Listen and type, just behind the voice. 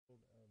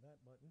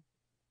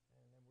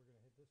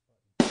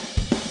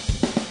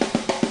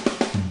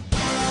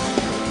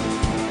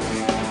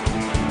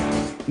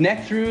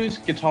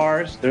Neck-throughs,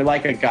 guitars, they're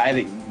like a guy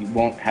that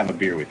won't have a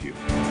beer with you.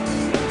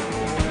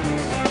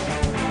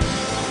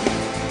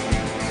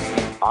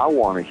 I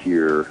want to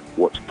hear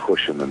what's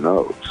pushing the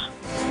notes.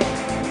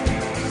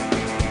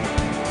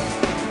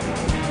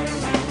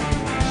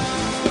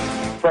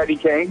 Freddie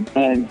King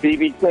and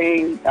B.B.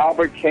 King,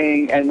 Albert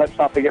King, and let's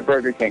not forget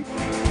Burger King.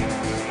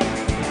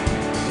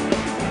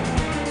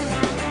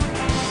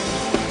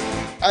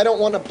 I don't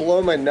want to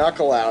blow my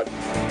knuckle out.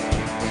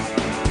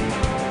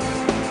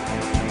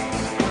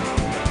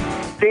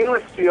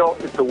 Stainless steel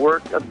is the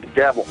work of the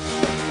devil.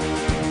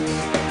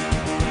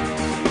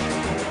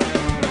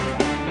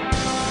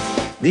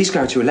 These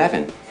go to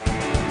 11.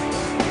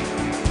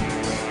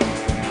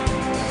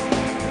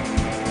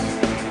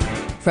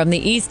 From the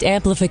East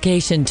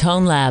Amplification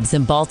Tone Labs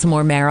in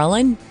Baltimore,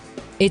 Maryland,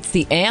 it's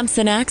the Amps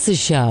and Axes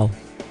Show.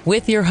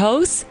 With your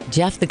hosts,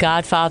 Jeff the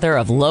Godfather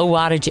of Low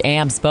Wattage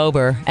Amps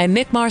Bober and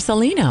Mick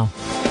Marcelino.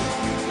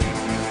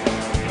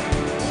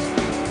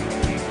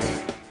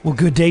 Well,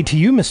 good day to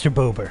you, Mr.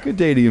 Bober. Good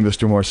day to you,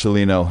 Mr.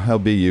 Marcelino. How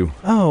be you?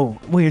 Oh,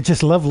 we're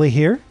just lovely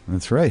here.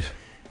 That's right.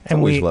 It's and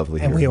always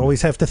lovely here. And we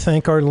always have to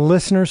thank our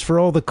listeners for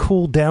all the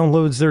cool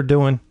downloads they're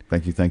doing.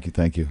 Thank you, thank you,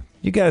 thank you.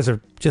 You guys are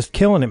just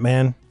killing it,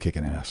 man.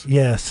 Kicking ass.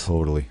 Yes.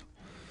 Totally.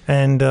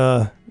 And,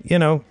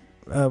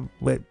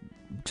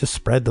 just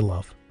spread the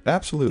love.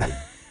 Absolutely.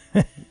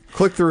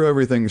 Click through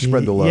everything,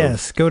 spread the love.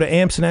 Yes. Go to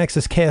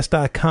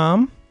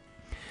ampsandaxescast.com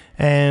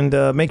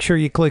and make sure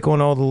you click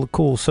on all the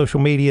cool social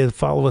media,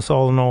 follow us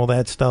all and all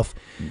that stuff.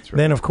 That's right.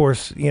 Then, of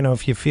course,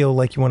 if you feel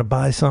like you want to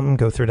buy something,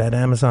 go through that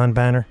Amazon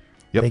banner.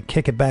 Yep. They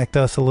kick it back to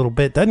us a little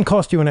bit. Doesn't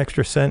cost you an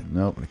extra cent.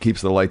 No, it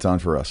keeps the lights on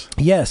for us.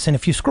 Yes, and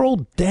if you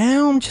scroll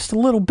down just a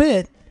little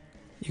bit,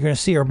 you're going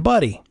to see our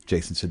buddy.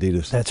 Jason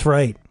Sadidas. That's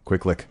right.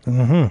 Quick lick.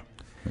 Mm-hmm.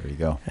 There you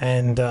go.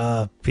 And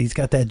he's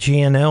got that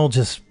GNL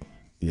just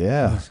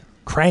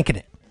cranking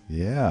it.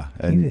 Yeah.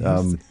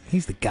 And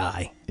he's the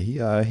guy. He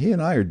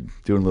and I are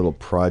doing a little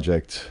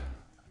project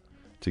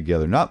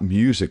together. Not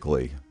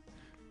musically,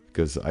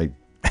 because I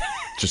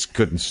just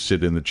couldn't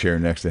sit in the chair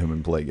next to him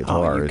and play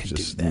guitar. It's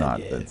just not.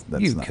 Yeah.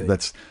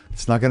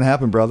 It's not going to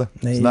happen, brother.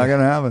 It's not going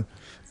to happen.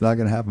 It's not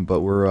going to happen.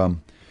 But we're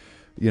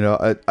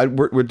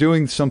we're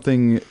doing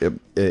something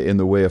in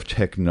the way of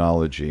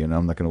technology, and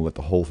I'm not going to let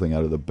the whole thing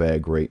out of the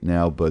bag right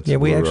now. But yeah,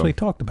 we actually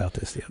talked about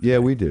this the other day.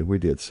 We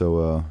did.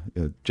 So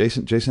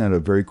Jason had a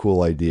very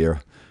cool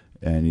idea,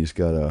 and he's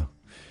got a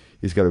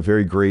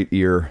very great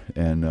ear,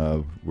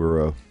 and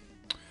we're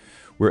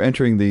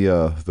entering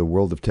the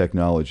world of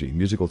technology,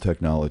 musical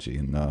technology,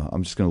 and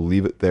I'm just going to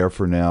leave it there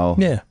for now.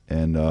 Yeah.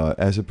 And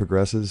as it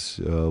progresses,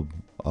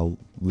 I'll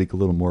leak a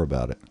little more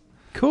about it.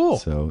 Cool.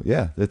 So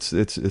yeah, it's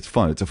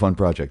fun. It's a fun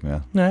project,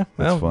 man. Yeah,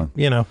 well, it's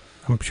fun.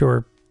 I'm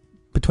sure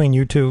between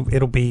you two,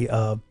 it'll be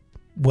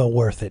well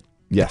worth it.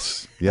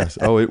 Yes.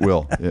 Oh, it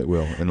will. It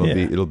will, and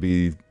it'll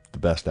be the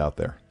best out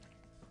there.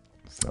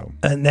 So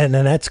and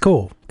that's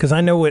cool because I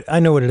know what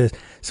it is.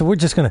 So we'll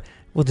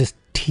just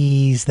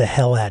tease the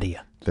hell out of you.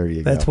 There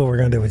you go. That's what we're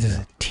gonna do. We're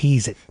just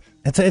tease it.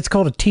 It's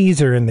called a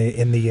teaser in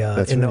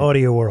the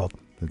audio world.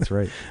 That's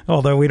right.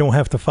 Although we don't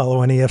have to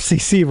follow any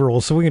FCC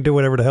rules, so we can do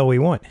whatever the hell we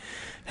want.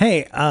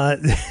 Hey,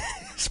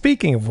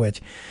 speaking of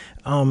which,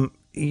 have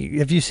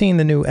you seen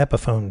the new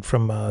Epiphone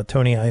from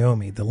Tony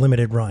Iommi, the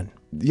limited run?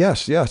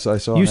 Yes, I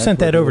saw. You sent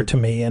that over to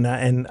me, and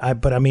I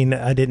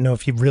didn't know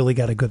if you really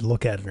got a good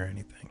look at it or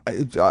anything.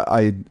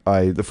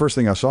 The first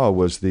thing I saw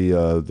was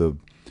the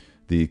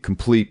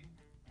complete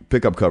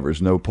pickup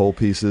covers, no pole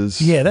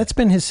pieces. Yeah, that's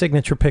been his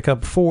signature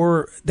pickup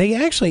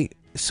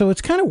so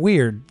it's kind of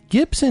weird.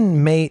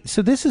 Gibson made,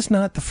 so this is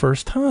not the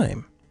first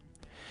time.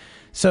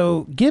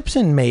 So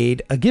Gibson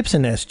made a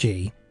Gibson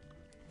SG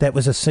that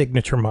was a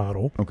signature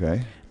model.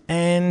 Okay.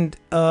 And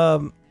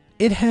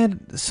it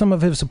had some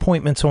of his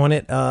appointments on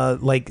it,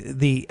 like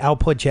the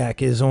output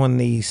jack is on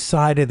the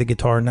side of the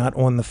guitar, not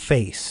on the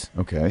face.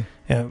 Okay.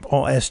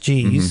 All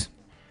SGs,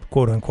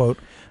 quote unquote,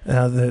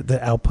 the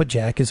output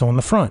jack is on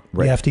the front.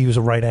 Right. You have to use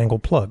a right angle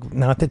plug.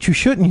 Not that you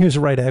shouldn't use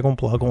a right angle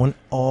plug on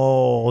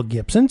all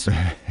Gibsons,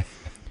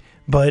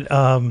 but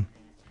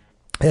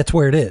that's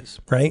where it is,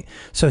 right?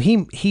 So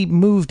he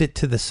moved it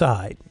to the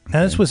side.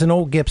 Now, this was an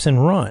old Gibson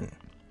run,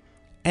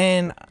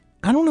 and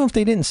I don't know if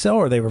they didn't sell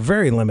or they were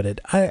very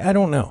limited. I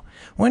don't know.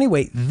 Well,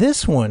 anyway,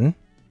 this one,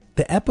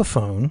 the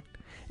Epiphone,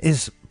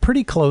 is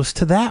pretty close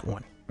to that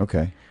one.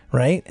 Okay.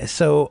 Right?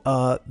 So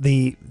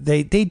they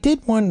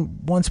did one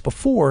once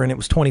before, and it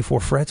was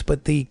 24 frets,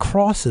 but the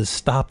crosses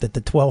stopped at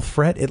the 12th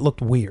fret. It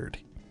looked weird.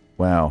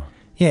 Wow.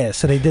 Yeah,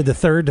 so they did the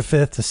 3rd, the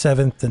 5th, the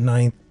 7th, the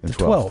 9th, the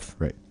 12th.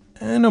 Right.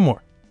 And no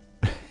more.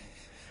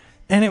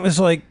 And it was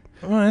like,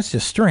 well, that's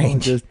just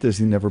strange. Does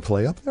he never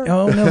play up there?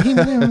 Oh, no, he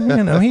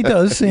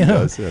does. He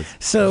does, yes.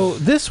 So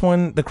this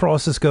one, the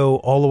crosses go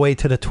all the way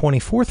to the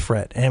 24th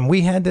fret. And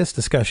we had this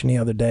discussion the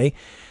other day.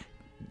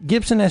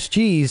 Gibson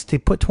SGs, to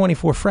put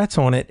 24 frets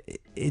on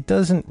it, it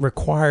doesn't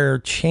require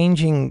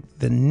changing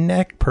the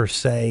neck per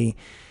se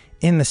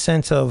in the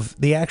sense of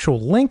the actual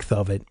length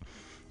of it.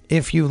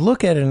 if you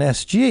look at an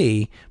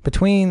SG,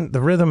 between the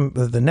rhythm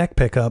of the neck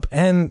pickup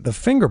and the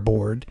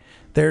fingerboard,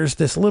 there's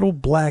this little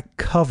black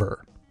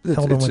cover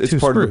held on with two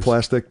part screws. of the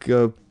plastic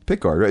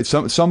pickguard, right?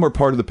 Some are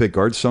part of the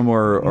pickguard, some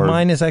are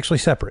Mine is actually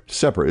separate.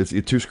 Separate.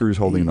 It's two screws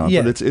holding it on,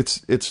 Yeah. but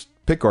it's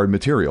pickguard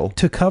material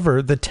To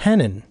cover the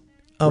tenon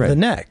of the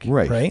neck,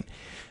 right?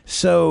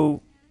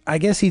 So I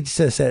guess he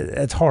says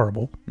that's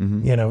horrible,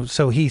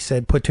 so he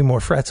said put 2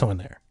 more frets on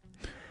there.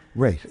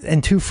 Right.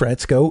 And 2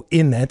 frets go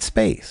in that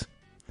space.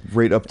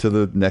 Right up to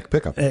the neck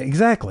pickup.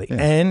 Exactly. Yeah.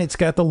 And it's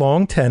got the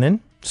long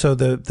tenon. So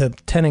the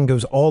tenon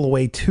goes all the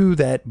way to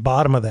that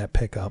bottom of that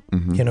pickup,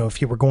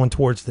 if you were going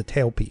towards the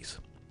tailpiece.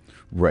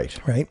 Right.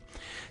 Right.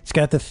 It's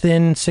got the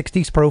thin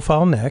 60s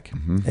profile neck.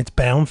 It's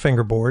bound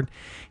fingerboard.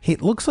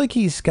 It looks like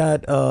he's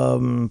got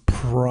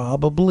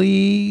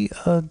probably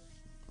a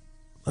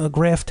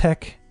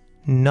Graphtec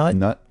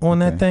nut on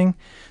that thing.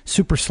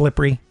 Super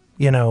slippery.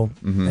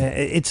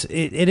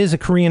 It is a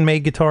Korean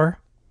made guitar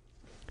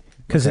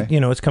because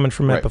it's coming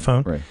from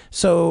Epiphone. Right.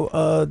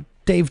 So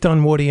Dave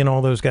Dunwoody and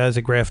all those guys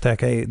at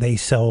Graphtec, they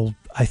sell,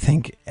 I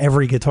think,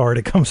 every guitar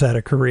that comes out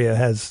of Korea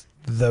has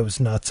those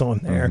nuts on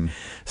there.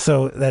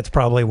 So that's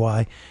probably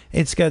why.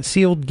 It's got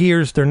sealed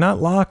gears. They're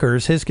not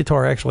lockers. His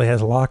guitar actually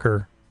has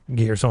locker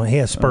gears on it. He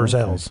has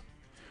Spurzels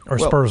or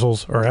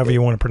Spurzels or however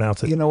you want to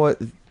pronounce it. You know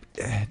what?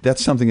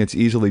 That's something that's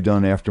easily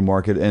done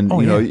aftermarket, and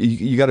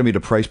you got to meet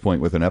a price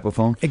point with an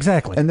Epiphone.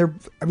 Exactly. And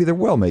they're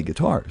well-made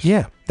guitars.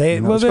 Yeah,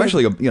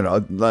 especially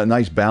a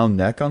nice bound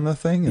neck on the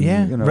thing.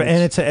 And,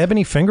 and it's an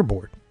ebony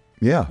fingerboard.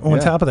 Yeah. On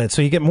top of that,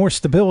 so you get more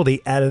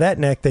stability out of that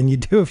neck than you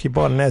do if you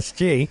bought an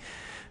SG.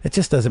 It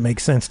just doesn't make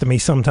sense to me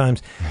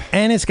sometimes.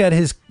 And it's got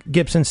his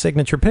Gibson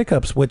Signature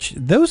pickups, which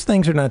those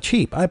things are not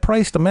cheap. I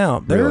priced them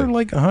out. They're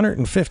like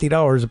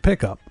 $150 a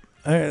pickup,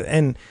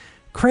 and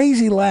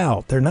crazy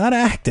loud. They're not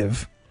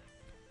active.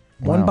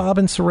 One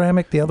bobbin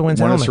ceramic, the other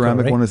one's Alnico. One is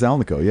ceramic, right? one is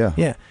Alnico, yeah.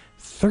 Yeah.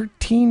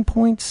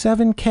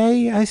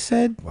 13.7K, I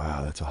said.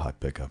 Wow, that's a hot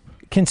pickup.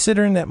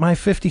 Considering that my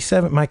classic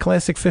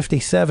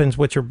 57s,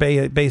 which are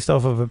based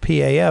off of a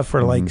PAF,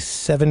 are like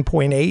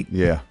 7.8.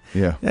 Yeah.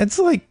 That's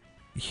like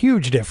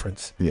huge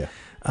difference. Yeah.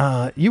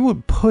 You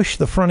would push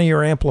the front of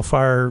your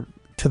amplifier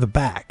to the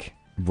back.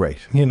 Right.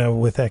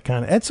 With that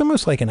kind of, it's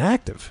almost like an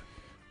active.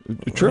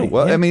 True. Right?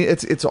 Well, Yeah. I mean,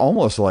 it's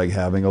almost like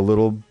having a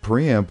little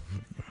preamp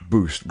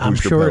booster. I'm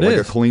sure pedal, it like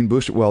is. a clean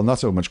booster. Well, not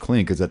so much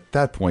clean, because at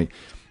that point,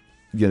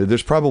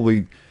 there's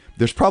probably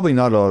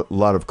not a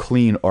lot of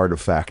clean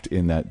artifact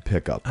in that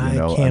pickup. I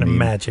can't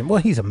imagine.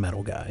 Well, he's a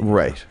metal guy.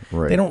 Right.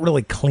 They don't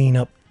really clean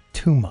up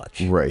too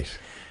much. Right.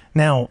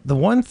 Now, the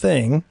one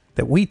thing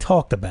that we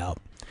talked about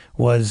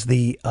was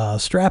the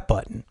strap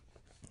button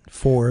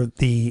for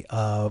the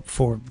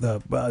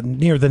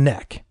near the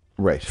neck.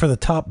 Right. For the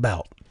top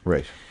belt.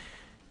 Right.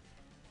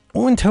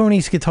 On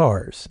Tony's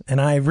guitars,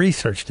 and I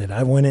researched it.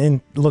 I went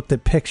in, looked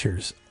at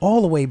pictures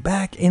all the way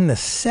back in the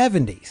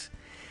 70s.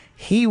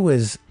 He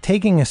was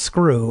taking a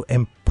screw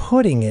and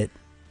putting it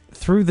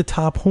through the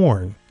top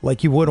horn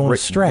like you would on a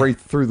strap. Right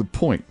through the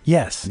point.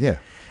 Yes. Yeah.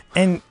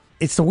 And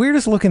it's the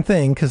weirdest looking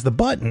thing because the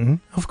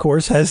button, of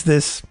course, has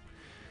this,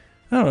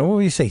 I don't know, what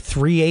would you say,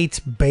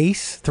 3/8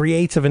 base,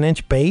 3/8 of an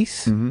inch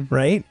base,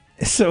 right?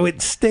 So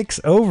it sticks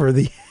over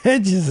the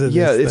edges of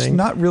this thing. It's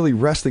not really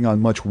resting on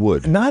much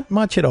wood. Not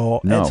much at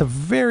all. No. It's a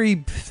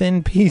very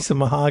thin piece of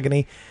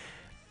mahogany,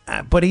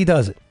 but he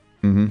does it.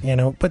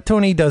 But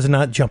Tony does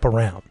not jump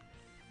around.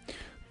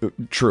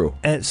 True.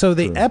 And so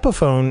the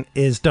Epiphone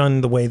is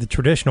done the way the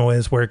traditional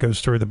is, where it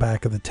goes through the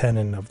back of the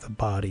tenon of the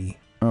body,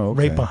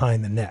 right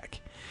behind the neck.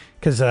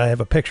 Because I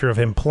have a picture of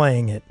him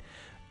playing it.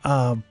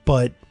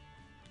 But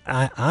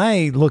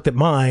I looked at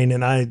mine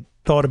and I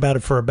thought about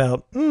it for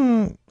about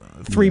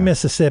 3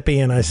 Mississippi,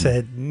 and I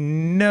said,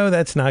 no,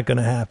 that's not going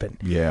to happen.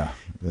 Yeah.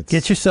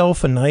 Get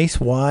yourself a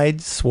nice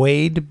wide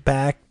suede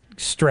back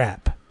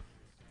strap.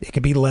 It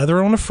could be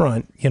leather on the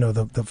front,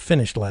 the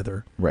finished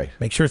leather. Right.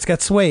 Make sure it's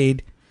got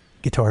suede.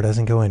 Guitar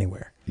doesn't go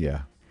anywhere.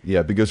 Yeah.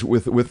 Yeah, because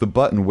with the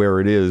button where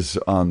it is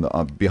on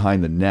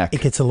behind the neck,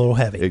 it gets a little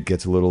heavy. It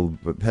gets a little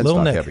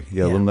Little neck. heavy.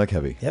 Yeah, a little neck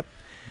heavy. Yep.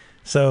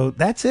 So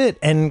that's it.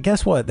 And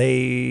guess what?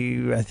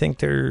 I think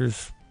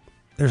there's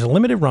a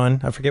limited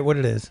run. I forget what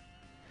it is.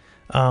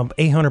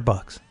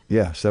 $800.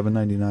 Yeah,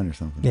 $7.99 or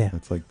something. Yeah.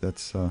 That's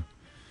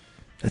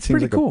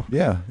pretty cool.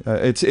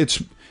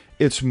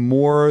 It's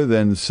more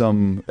than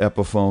some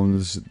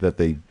Epiphones that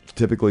they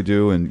typically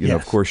do, and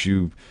of course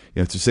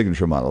it's a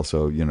signature model,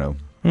 so you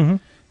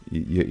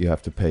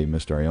have to pay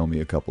Mr.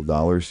 Iommi a couple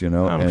dollars, and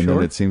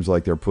then it seems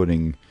like they're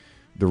putting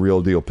the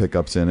real deal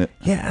pickups in it.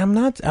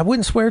 Yeah, I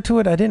wouldn't swear to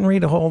it. I didn't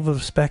read all the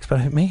specs,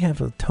 but it may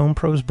have a Tone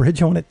Pros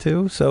bridge on it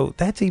too, so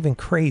that's even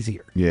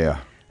crazier. Yeah.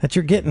 That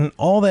you're getting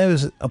all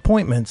those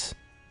appointments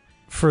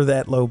for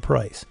that low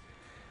price.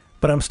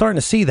 But I'm starting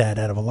to see that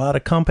out of a lot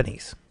of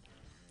companies.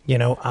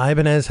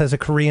 Ibanez has a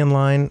Korean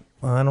line.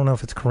 Well, I don't know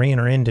if it's Korean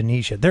or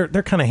Indonesia. They're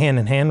kind of hand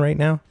in hand right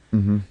now.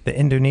 Mm-hmm. The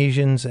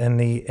Indonesians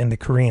and the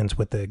Koreans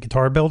with the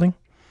guitar building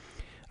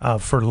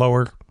for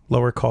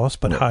lower cost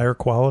but higher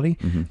quality.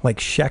 Mm-hmm. Like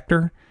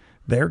Schecter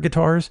their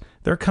guitars,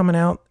 they're coming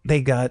out.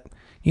 They got,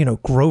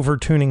 Grover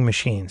tuning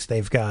machines.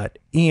 They've got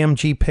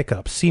EMG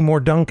pickups,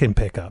 Seymour Duncan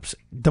pickups,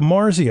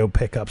 DiMarzio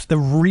pickups, the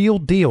real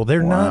deal.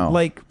 They're not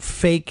like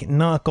fake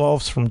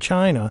knockoffs from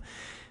China.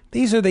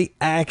 These are the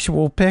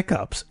actual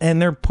pickups,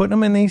 and they're putting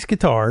them in these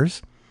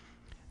guitars.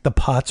 The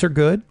pots are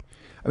good.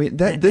 I mean,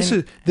 this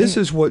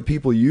is what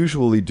people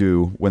usually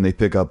do when they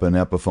pick up an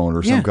Epiphone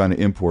or some kind of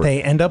import.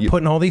 They end up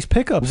putting all these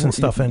pickups and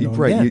stuff in them.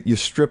 Right. Yeah. You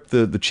strip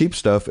the cheap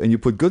stuff and you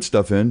put good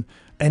stuff in,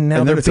 and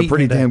then it's a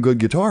pretty damn good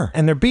guitar.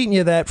 And they're beating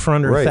you that for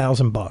under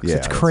 $1,000. Yeah,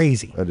 it's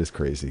crazy. That is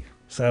crazy.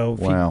 So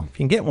if you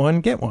can get one,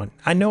 get one.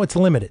 I know it's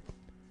limited.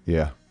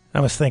 Yeah.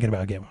 I was thinking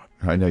about getting one.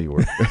 I know you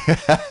were.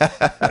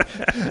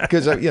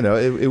 Because,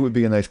 it would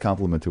be a nice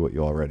compliment to what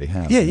you already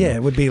have. Yeah,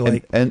 it would be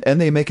like... And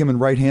they make them in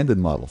right-handed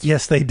models.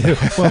 Yes, they do.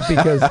 Well,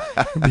 because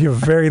it would be a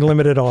very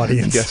limited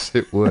audience. Yes,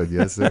 it would.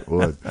 Yes, it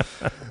would.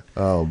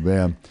 Oh,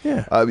 man.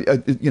 Yeah.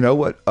 You know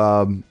what?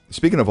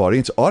 Speaking of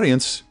audience,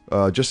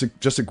 just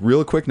a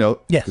real quick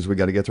note. Yes. Because we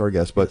got to get to our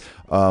guests. But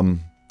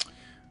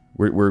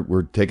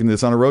we're taking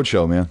this on a road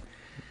show, man.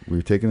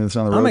 We're taking this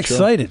on the road show. I'm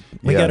excited.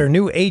 We got our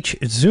new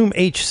Zoom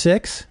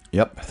H6.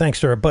 Yep. Thanks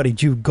to our buddy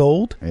Jude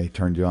Gold. Hey,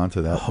 turned you on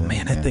to that. Oh,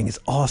 man, that thing is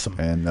awesome.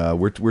 And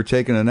we're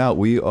taking it out.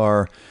 We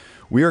are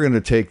going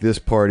to take this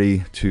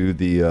party to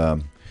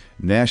the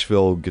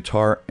Nashville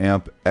Guitar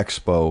Amp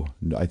Expo.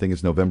 I think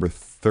it's November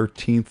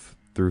 13th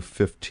through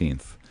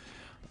 15th.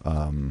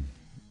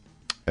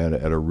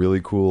 At a really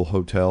cool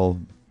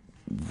hotel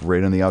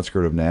right on the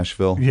outskirts of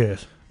Nashville.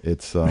 Yes.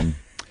 It's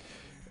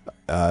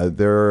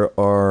there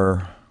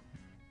are,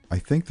 I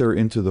think they're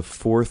into the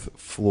 4th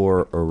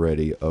floor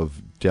already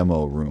of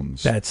demo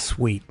rooms. That's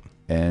sweet.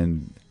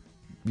 And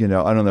I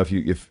don't know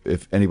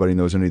if anybody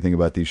knows anything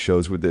about these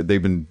shows.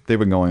 They've been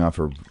going on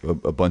for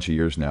a bunch of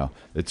years now.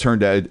 It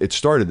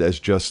started as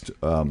just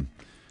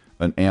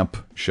an amp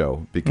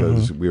show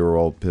because we were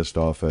all pissed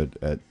off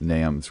at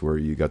NAMS, where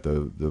you got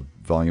the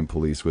volume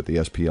police with the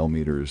SPL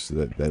meters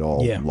that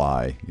all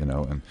lie,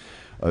 and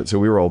so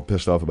we were all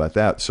pissed off about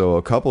that. So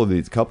a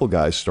couple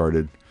guys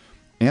started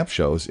amp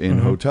shows in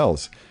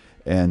hotels,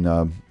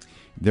 and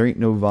there ain't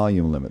no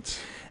volume limits.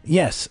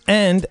 Yes,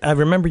 and I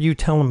remember you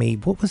telling me,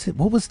 what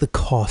was the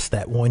cost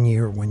that one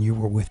year when you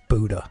were with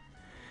Buddha?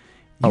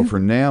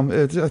 For NAMM,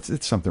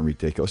 it's something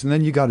ridiculous. And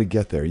then you got to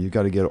get there. You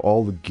got to get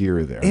all the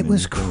gear there. It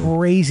was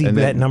crazy,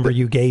 that number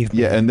you gave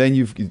me. Yeah, and then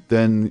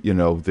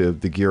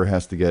the gear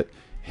has to get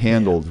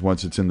handled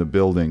once it's in the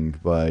building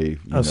by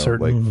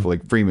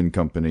like Freeman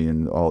Company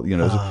and all.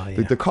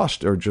 The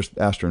costs are just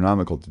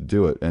astronomical to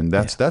do it, and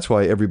that's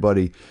why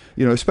everybody,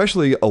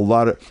 especially a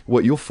lot of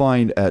what you'll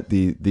find at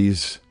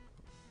these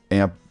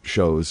amp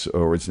shows,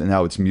 or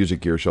now it's music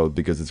gear shows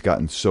because it's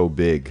gotten so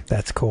big.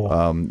 That's cool.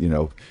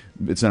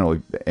 It's not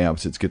only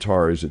amps, it's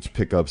guitars, it's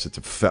pickups, it's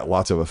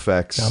lots of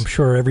effects. I'm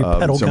sure every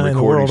pedal guy in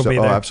the world will be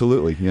there. Oh,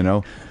 absolutely.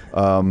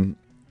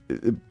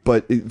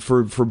 But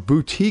for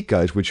boutique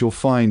guys, which you'll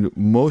find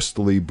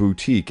mostly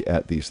boutique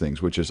at these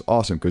things, which is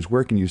awesome, because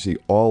where can you see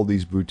all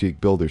these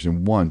boutique builders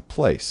in one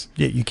place?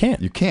 Yeah, you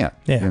can't. You can't.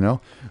 Yeah.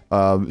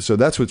 So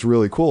that's what's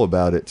really cool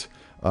about it.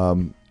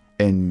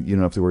 And you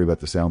don't have to worry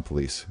about the sound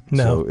police.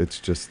 No. So it's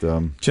just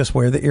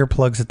wear the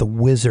earplugs at the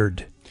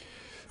Wizard.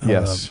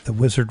 Yes. The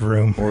Wizard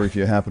Room. Or if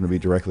you happen to be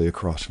directly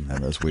across from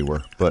them, as we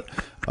were. But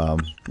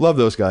love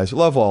those guys.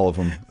 Love all of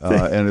them.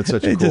 And it's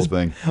such a cool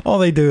thing. All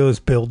they do is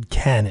build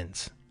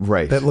cannons.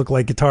 Right. That look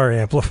like guitar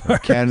amplifiers.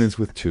 Cannons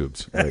with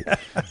tubes. Right.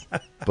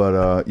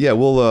 But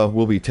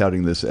we'll be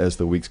touting this as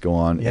the weeks go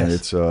on. Yes. And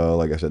it's,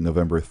 like I said,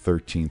 November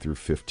 13 through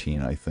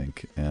 15, I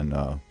think. And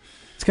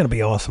it's going to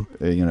be awesome.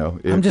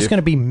 I'm just going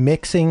to be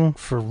mixing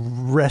for the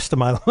rest of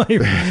my life.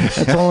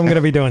 That's all I'm going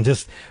to be doing,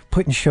 just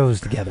putting shows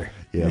together.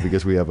 Yeah,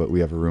 because we have a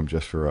room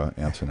just for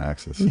amps and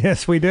axes.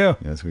 Yes, we do.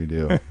 Yes, we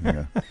do.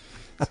 Yeah.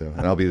 So,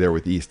 and I'll be there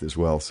with East as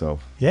well. So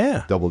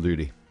yeah, double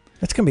duty.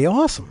 That's going to be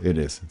awesome. It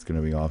is. It's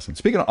going to be awesome.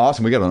 Speaking of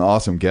awesome, we got an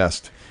awesome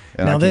guest.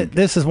 And now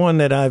this is one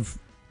that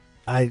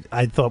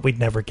I thought we'd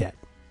never get.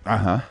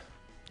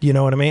 You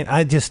know what I mean?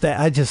 I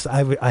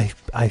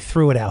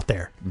threw it out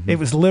there. It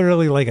was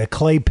literally like a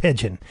clay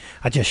pigeon.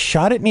 I just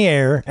shot it in the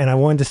air, and I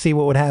wanted to see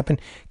what would happen.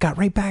 Got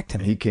right back to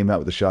me. He came out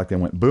with a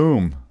shotgun, went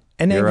boom.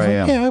 And here I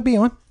am. Yeah, I'll be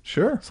on.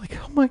 Sure. It's like,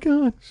 oh my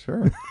god.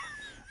 Sure.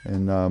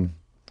 And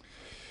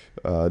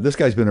this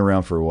guy's been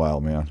around for a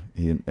while, man.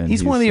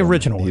 He's one of the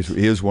originals.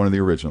 He is one of the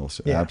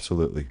originals. Yeah.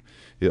 Absolutely.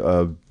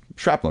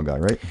 Shrapnel guy,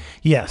 right?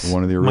 Yes.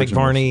 One of the originals. Mike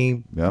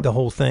Varney, the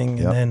whole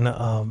thing, and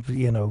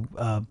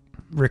then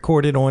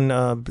recorded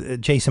on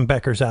Jason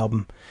Becker's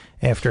album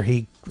after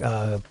he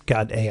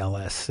got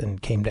ALS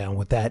and came down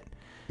with that.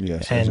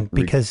 Yes. And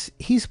because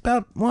he's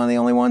about one of the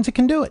only ones that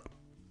can do it.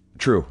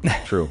 True.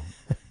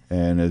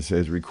 And has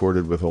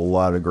recorded with a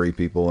lot of great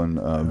people and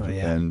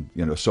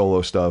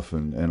solo stuff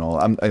and all.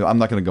 I'm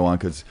not going to go on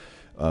because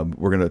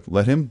we're going to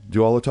let him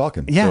do all the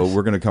talking. Yes. So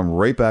we're going to come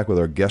right back with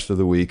our guest of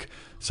the week,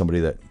 somebody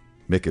that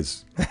Mick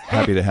is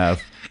happy to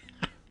have,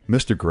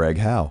 Mr. Greg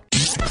Howe.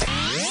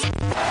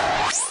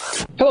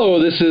 Hello, Hello,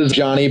 this is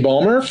Johnny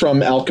Balmer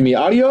from Alchemy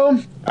Audio.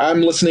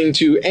 I'm listening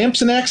to Amps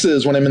and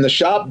Axes when I'm in the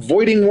shop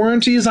voiding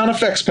warranties on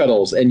effects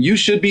pedals, and you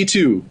should be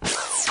too.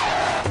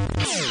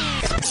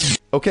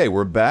 Okay,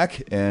 we're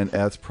back, and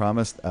as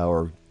promised,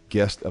 our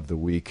guest of the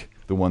week,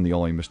 the one, the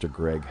only Mr.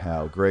 Greg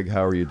Howe. Greg,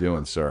 how are you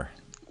doing, sir?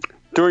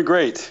 Doing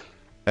great.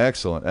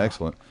 Excellent,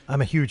 excellent.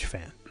 I'm a huge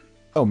fan.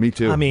 Oh, me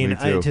too. I mean, me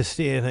too. I just,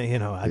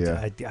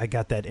 I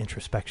got that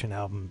Introspection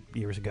album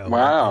years ago.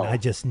 Wow. And I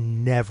just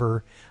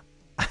never,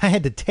 I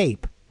had the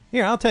tape.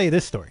 Here, I'll tell you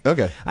this story.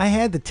 Okay. I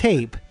had the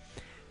tape,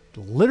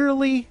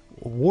 literally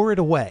wore it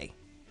away.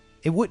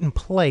 It wouldn't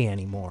play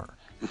anymore.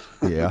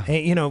 Yeah.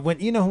 And, when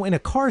in a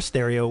car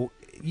stereo,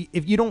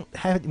 if you don't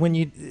have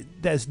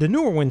as the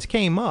newer ones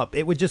came up,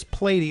 it would just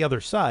play the other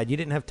side. You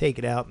didn't have to take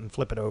it out and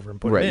flip it over and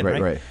put it in.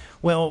 Right.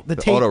 Well, the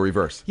tape auto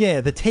reverse.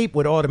 Yeah, the tape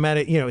would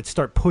automatic. It'd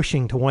start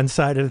pushing to one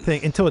side of the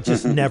thing until it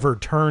just never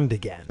turned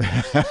again.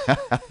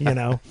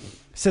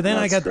 So then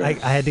I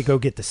had to go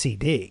get the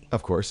CD.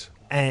 Of course.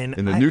 And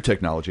in the new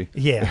technology.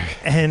 Yeah,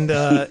 and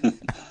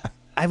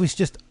I was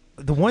just.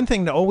 The one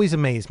thing that always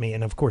amazed me,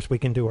 and of course we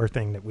can do our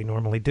thing that we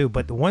normally do,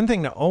 but the one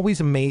thing that always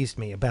amazed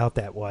me about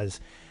that was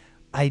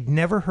I'd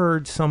never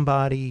heard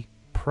somebody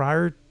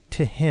prior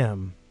to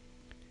him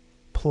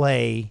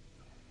play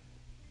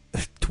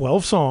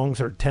 12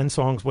 songs or 10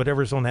 songs,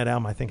 whatever's on that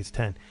album. I think it's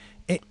 10.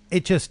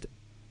 It just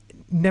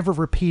never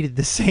repeated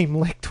the same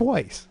lick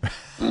twice.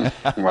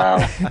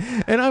 Wow.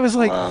 And I was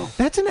like,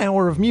 that's an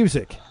hour of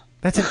music.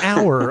 That's an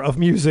hour of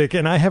music,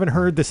 and I haven't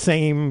heard the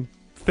same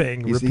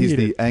thing repeated. He's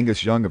the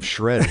Angus Young of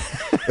shred.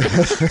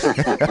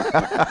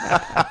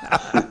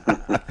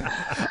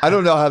 I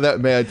don't know how that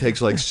man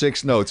takes like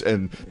 6 notes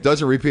and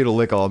doesn't repeat a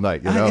lick all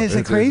night. Is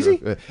it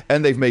crazy?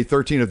 And they've made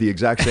 13 of the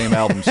exact same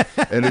albums,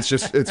 and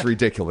it's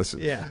ridiculous.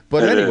 Yeah.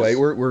 But anyway,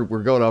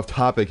 we're going off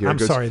topic here. I'm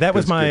sorry. That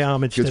was my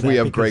homage to that. Because we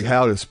have Greg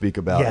Howe to speak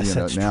about. Yes,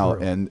 that's now,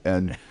 true.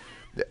 and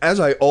as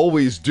I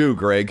always do,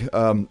 Greg,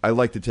 I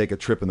like to take a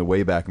trip in the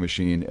Wayback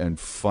Machine and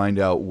find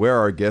out where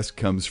our guest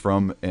comes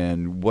from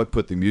and what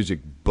put the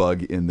music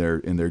bug in their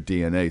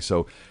DNA.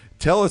 So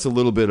tell us a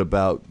little bit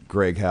about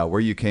Greg Howe,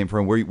 where you came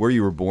from, where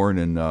you were born,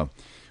 and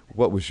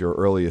what was your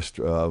earliest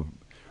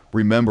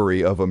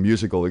memory of a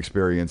musical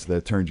experience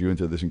that turned you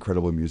into this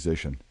incredible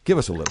musician. Give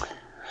us a little.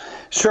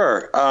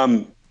 Sure.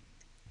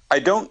 I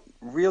don't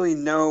really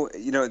know.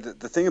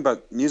 The thing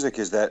about music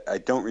is that I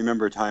don't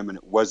remember a time when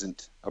it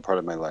wasn't a part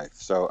of my life.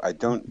 So I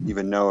don't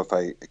even know if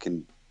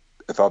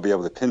I'll be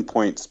able to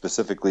pinpoint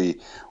specifically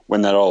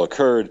when that all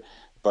occurred,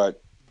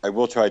 but I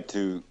will try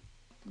to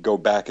go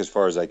back as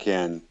far as I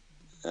can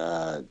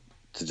to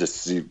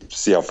just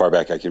see how far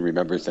back I can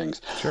remember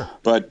things. Sure.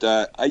 But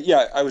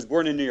I was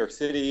born in New York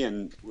City,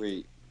 and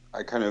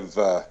I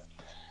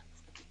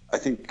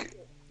think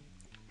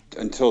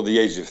until the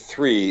age of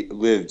 3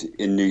 lived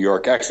in New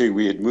York. Actually,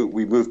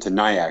 we moved to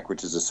Nyack,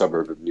 which is a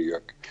suburb of New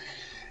York,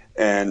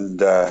 and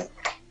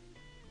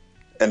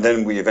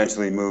then we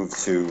eventually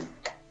moved to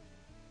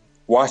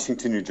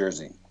Washington, New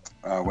Jersey,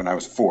 when I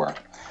was 4.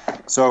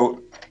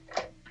 So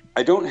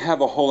I don't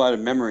have a whole lot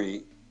of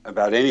memory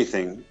about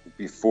anything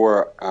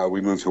before we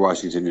moved to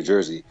Washington, New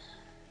Jersey,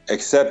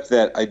 except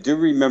that I do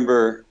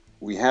remember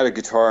we had a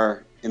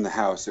guitar in the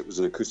house. It was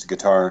an acoustic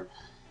guitar,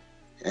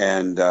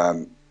 and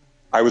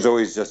I was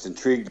always just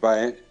intrigued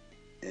by it,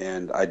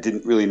 and I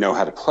didn't really know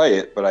how to play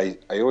it, but I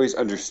always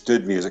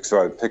understood music,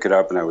 so I would pick it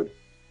up and I would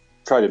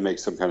try to make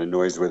some kind of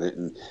noise with it,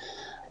 and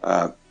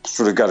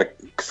sort of got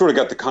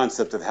the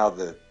concept of how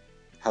the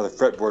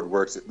fretboard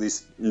works. At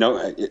least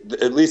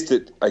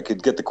I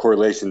could get the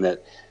correlation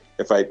that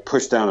if I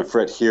push down a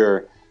fret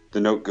here,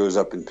 the note goes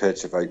up in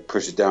pitch. If I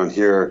push it down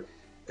here,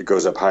 it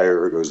goes up higher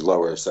or goes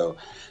lower. So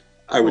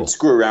I would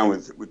screw around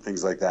with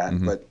things like that.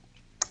 Mm-hmm. But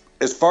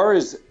as far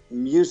as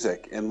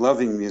music and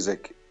loving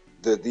music,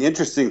 the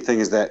interesting thing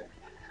is that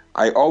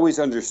I always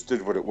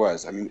understood what it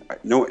was. I mean,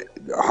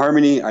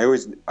 harmony, I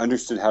always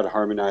understood how to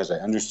harmonize. I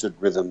understood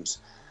rhythms.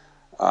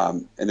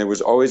 And there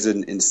was always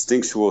an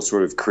instinctual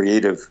sort of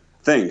creative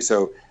thing.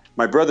 So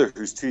my brother,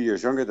 who's 2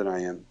 years younger than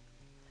I am,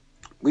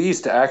 we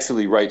used to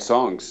actually write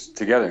songs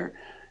together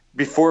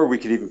before we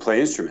could even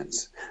play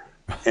instruments.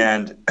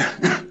 And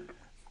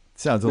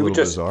sounds a little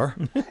bizarre.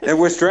 It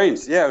was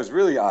strange. Yeah, it was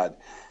really odd.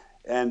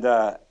 And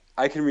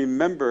I can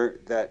remember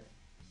that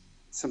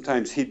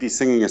sometimes he'd be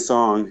singing a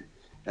song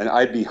and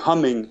I'd be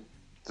humming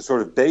the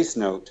sort of bass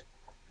note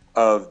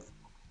of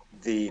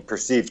the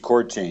perceived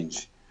chord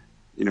change.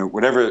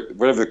 Whatever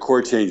the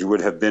chord change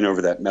would have been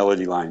over that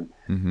melody line,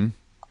 mm-hmm.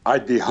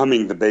 I'd be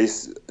humming the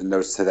bass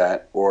notes to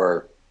that,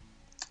 or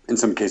in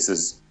some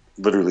cases,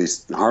 literally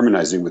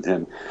harmonizing with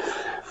him.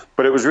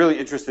 But it was really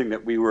interesting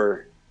that we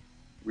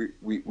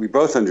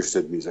both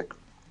understood music.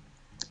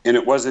 And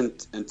it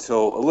wasn't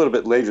until a little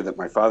bit later that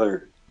my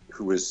father,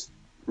 who was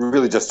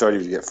really just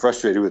starting to get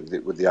frustrated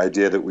with the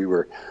idea that we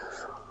were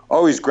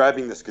always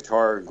grabbing this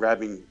guitar and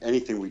grabbing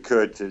anything we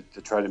could to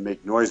try to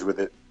make noise with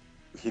it,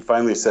 he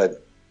finally said,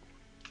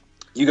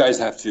 "You guys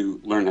have to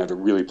learn how to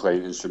really play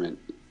an instrument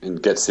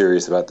and get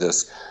serious about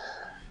this."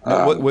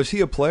 Now, was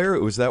he a player?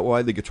 Was that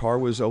why the guitar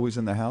was always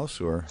in the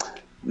house, or?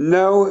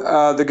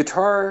 No, the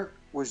guitar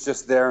was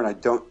just there, and I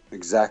don't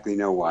exactly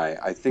know why.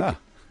 I think,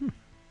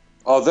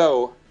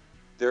 although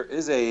there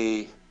is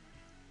a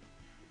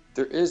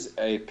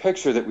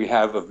picture that we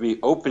have of me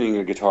opening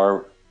a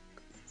guitar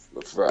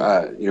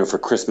for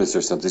Christmas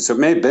or something. So it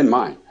may have been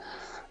mine,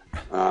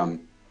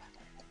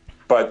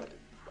 but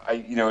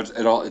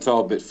it's all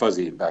a bit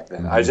fuzzy back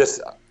then.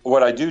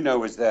 What I do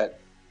know is that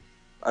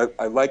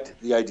I liked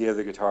the idea of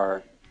the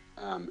guitar.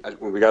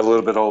 When we got a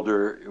little bit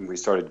older and we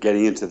started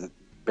getting into the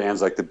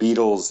bands like the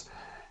Beatles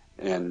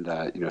and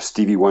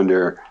Stevie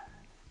Wonder,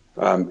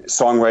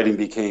 songwriting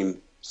became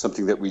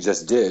something that we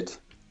just did.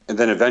 And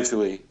then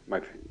eventually,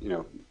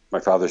 my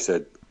father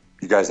said,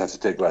 "You guys have to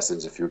take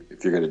lessons if you're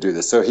going to do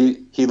this." So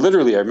he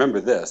literally, I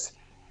remember this.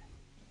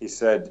 He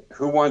said,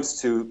 "Who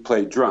wants to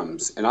play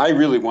drums?" And I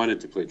really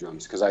wanted to play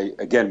drums because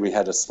we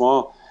had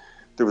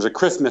there was a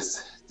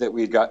Christmas that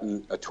we had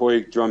gotten a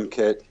toy drum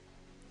kit,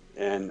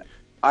 and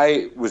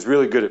I was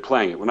really good at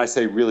playing it. When I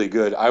say really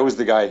good, I was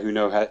the guy who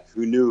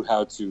knew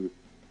how to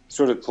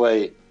sort of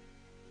play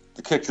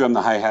the kick drum,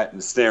 the hi-hat, and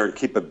the snare, and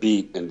keep a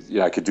beat. And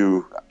I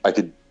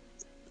could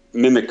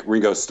mimic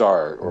Ringo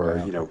Starr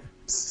or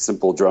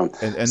simple drum.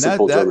 And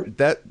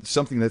that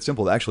something that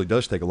simple actually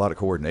does take a lot of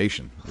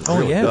coordination.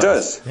 It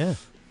does. Yeah.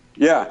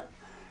 Yeah.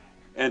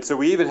 And so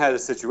we even had a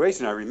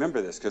situation. I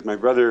remember this because my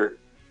brother,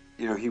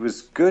 he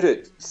was good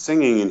at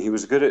singing and he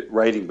was good at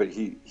writing, but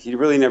he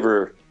really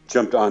never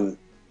jumped on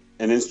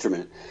an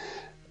instrument.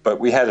 But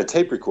we had a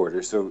tape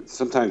recorder, so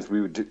sometimes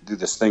we would do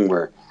this thing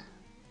where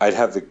I'd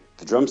have the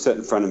drum set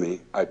in front of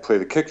me, I'd play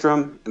the kick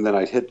drum, and then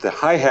I'd hit the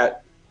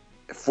hi-hat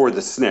for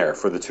the snare,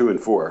 for the 2 and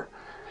 4.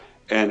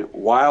 And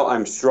while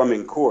I'm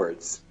strumming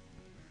chords,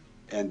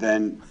 and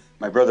then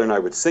my brother and I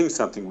would sing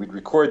something, we'd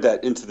record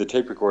that into the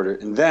tape recorder,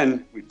 and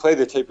then we'd play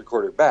the tape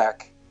recorder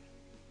back,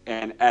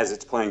 and as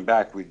it's playing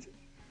back,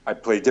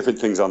 I'd play different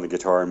things on the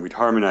guitar, and we'd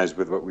harmonize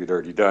with what we'd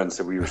already done,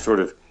 so we were sort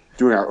of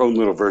doing our own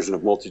little version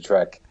of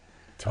multi-track.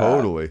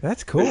 Totally.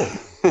 That's cool.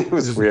 It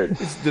was weird.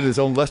 He did his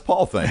own Les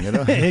Paul thing,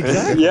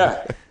 Exactly.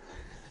 Yeah.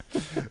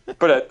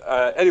 But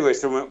anyway,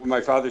 so when my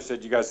father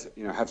said, "You guys,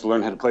 have to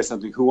learn how to play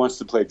something. Who wants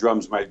to play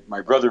drums?"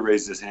 My brother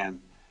raised his hand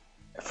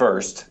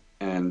first,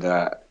 and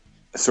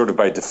sort of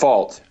by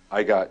default,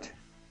 I got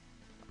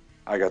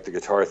the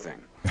guitar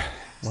thing.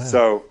 Wow.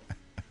 So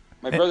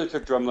my brother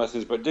took drum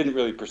lessons, but didn't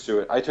really pursue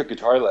it. I took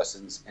guitar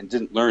lessons and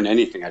didn't learn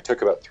anything. I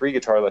took about 3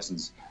 guitar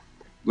lessons,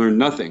 learned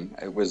nothing.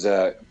 It was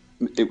the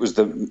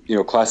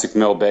classic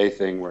Mel Bay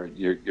thing where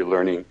you're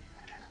learning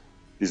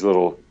these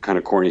little kind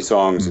of corny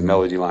songs and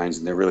melody lines,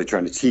 and they're really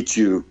trying to teach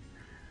you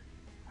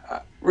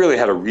really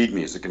how to read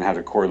music and how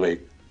to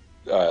correlate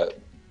the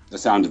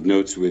sound of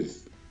notes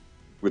with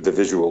the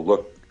visual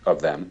look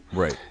of them.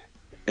 Right.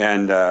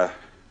 And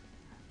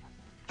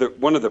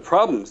one of the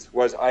problems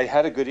was I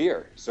had a good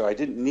ear, so I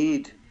didn't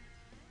need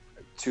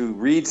to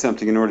read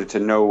something in order to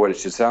know what it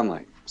should sound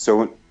like. So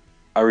when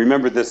I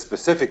remember this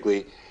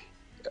specifically,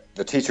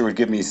 the teacher would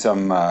give me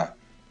some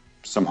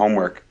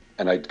homework,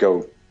 and I'd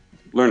go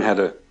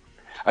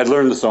I'd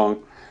learn the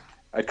song.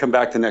 I'd come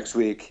back the next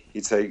week.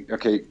 He'd say,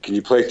 "Okay, can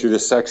you play through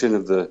this section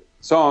of the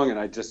song?" And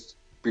I'd just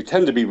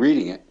pretend to be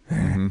reading it.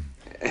 Mm-hmm.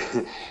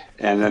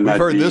 And then we've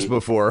heard this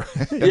before.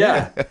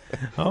 Yeah.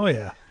 Oh,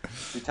 yeah.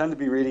 Pretend to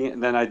be reading it,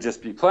 and then I'd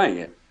just be playing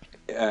it.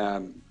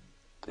 And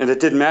it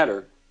didn't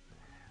matter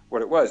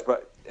what it was.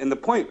 But the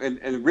point,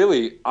 and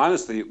really,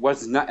 honestly,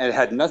 it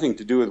had nothing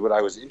to do with what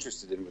I was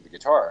interested in with the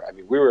guitar. I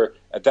mean, we were,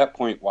 at that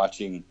point,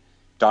 watching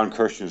Don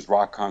Kirshner's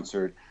rock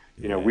concert.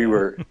 We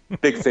were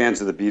big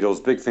fans of the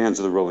Beatles, big fans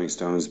of the Rolling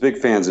Stones, big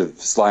fans of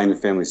Sly and the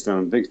Family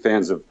Stone, big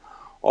fans of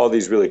all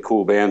these really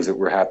cool bands that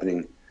were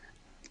happening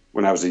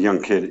when I was a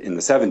young kid in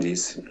the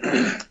 70s.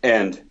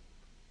 And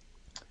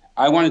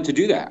I wanted to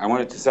do that. I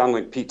wanted to sound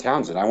like Pete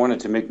Townsend. I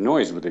wanted to make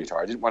noise with the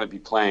guitar. I didn't want to be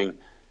playing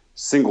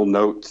single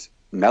note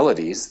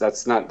melodies. That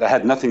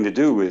had nothing to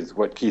do with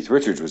what Keith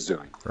Richards was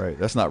doing. Right.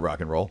 That's not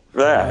rock and roll.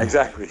 Yeah,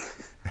 exactly.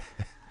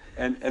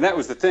 And that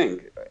was the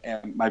thing.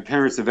 And my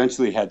parents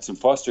eventually had some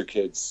foster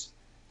kids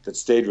that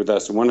stayed with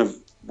us. And one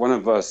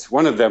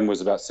of them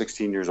was about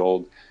 16 years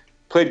old,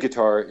 played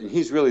guitar, and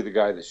he's really the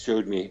guy that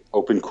showed me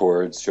open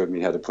chords, showed me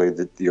how to play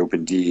the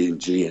open D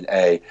and G and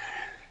A.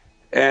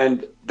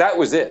 And that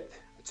was it.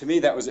 To me,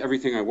 that was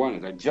everything I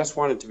wanted. I just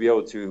wanted to be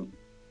able to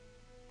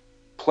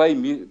play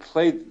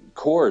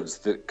chords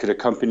that could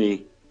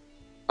accompany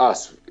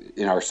us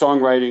in our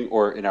songwriting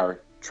or in our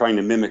trying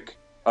to mimic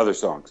other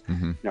songs.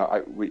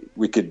 Mm-hmm.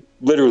 We could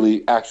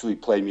literally actually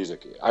play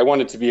music. I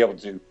wanted to be able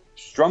to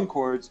strum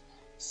chords,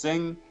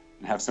 sing,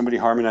 and have somebody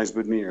harmonize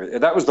with me.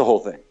 That was the whole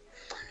thing.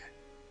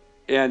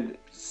 And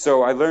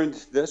so I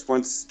learned this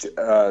once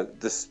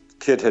this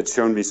kid had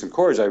shown me some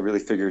chords. I really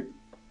figured,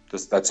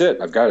 that's it.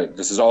 I've got it.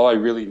 This is all I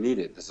really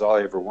needed. This is all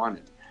I ever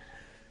wanted.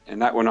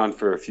 And that went on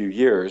for a few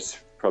years,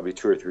 probably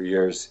 2 or 3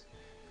 years.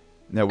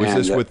 Now, was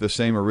this with the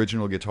same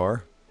original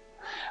guitar?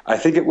 I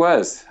think it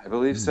was. I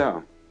believe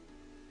so.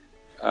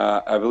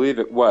 I believe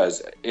it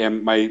was.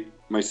 And my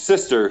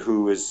sister,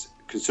 who is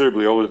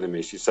considerably older than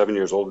me. She's 7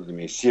 years older than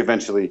me. She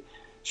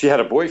had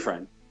a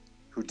boyfriend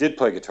who did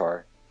play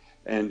guitar.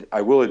 And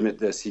I will admit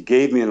this, he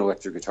gave me an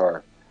electric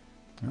guitar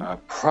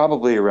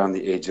probably around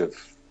the age of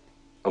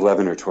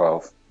 11 or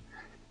 12.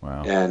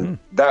 Wow. And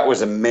that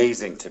was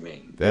amazing to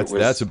me.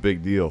 That's a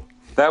big deal.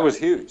 That was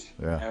huge.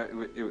 Yeah.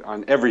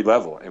 On every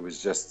level. It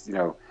was just,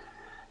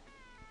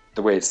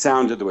 the way it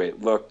sounded, the way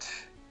it looked.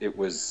 It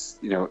was,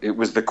 it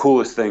was the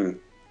coolest thing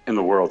in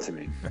the world to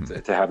me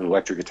to have an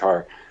electric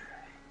guitar.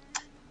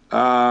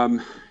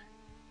 And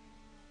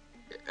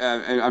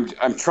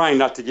I'm trying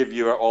not to give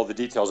you all the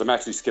details. I'm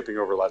actually skipping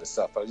over a lot of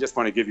stuff, but I just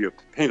want to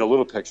paint a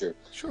little picture.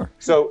 Sure.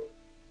 So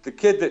the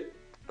kid that,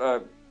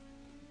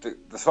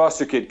 the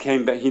foster kid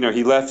came back,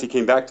 he left, he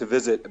came back to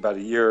visit about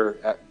a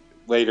year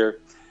later.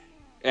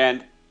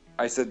 And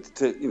I said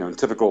in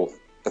typical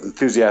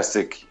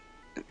enthusiastic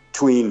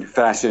tween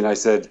fashion, I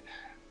said,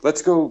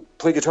 let's go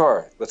play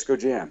guitar. Let's go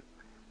jam.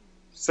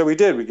 So we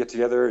did. We get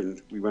together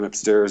and we went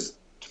upstairs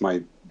to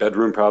my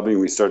bedroom probably,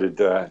 and we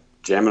started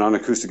jamming on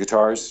acoustic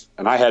guitars.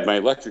 And I had my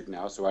electric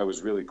now, so I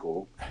was really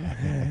cool.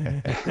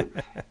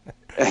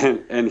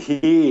 and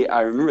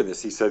I remember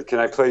this, he said, can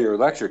I play your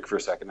electric for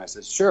a second? I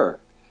said, sure.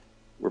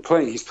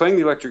 He's playing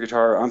the electric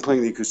guitar, I'm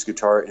playing the acoustic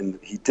guitar, and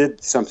he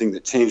did something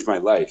that changed my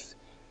life.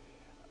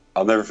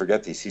 I'll never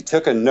forget these. He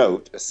took a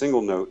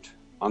single note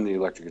on the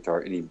electric guitar,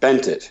 and he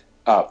bent it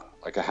up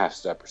like a half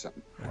step or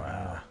something.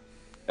 Wow.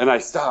 And I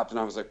stopped, and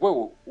I was like,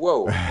 whoa,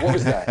 what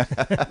was that?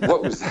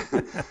 What was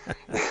that?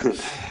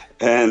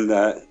 And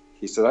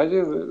he said, I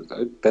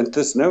bent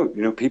this note.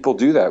 People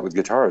do that with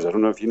guitars. I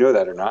don't know if you know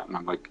that or not. And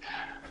I'm like,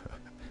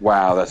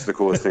 wow, that's the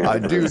coolest thing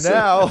I've I do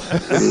now.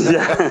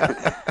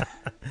 Yeah.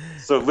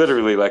 So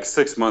literally like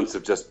 6 months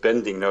of just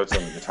bending notes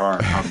on the guitar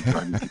and probably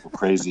driving people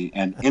crazy,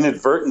 and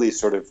inadvertently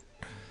sort of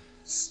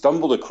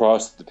stumbled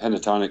across the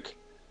pentatonic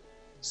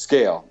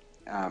scale,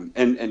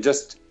 and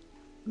just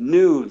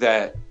knew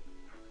that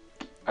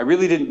I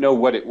really didn't know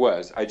what it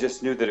was. I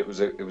just knew that it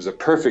was a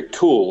perfect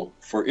tool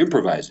for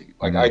improvising.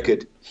 Like I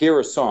could hear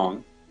a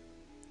song,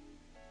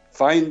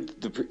 find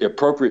the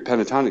appropriate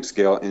pentatonic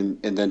scale,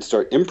 and then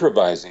start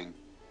improvising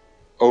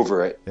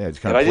over it. Yeah, it's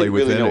kind but of I play didn't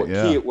really within know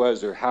what key it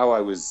was or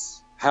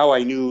how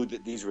I knew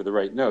that these were the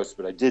right notes,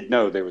 but I did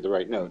know they were the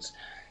right notes.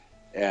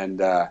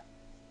 And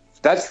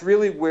that's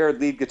really where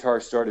lead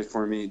guitar started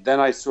for me. Then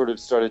I sort of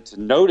started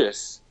to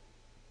notice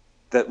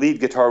that lead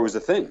guitar was a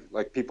thing.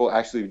 Like people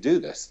actually do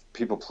this.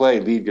 People play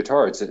lead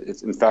guitar. It's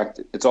in fact,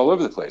 it's all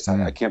over the place.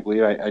 I can't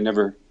believe I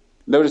never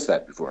noticed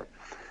that before.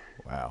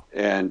 Wow.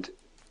 And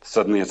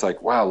suddenly it's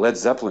like, wow, Led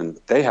Zeppelin,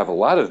 they have a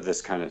lot of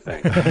this kind of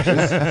thing.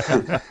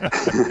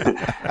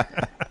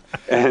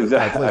 And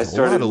I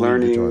started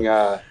learning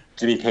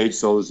Jimmy Page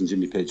solos and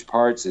Jimmy Page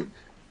parts. And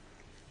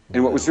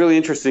what was really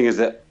interesting is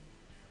that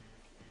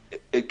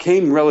it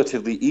came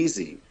relatively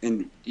easy.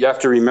 And you have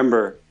to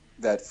remember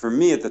that for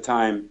me at the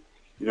time,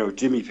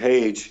 Jimmy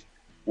Page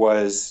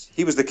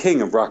he was the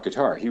king of rock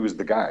guitar. He was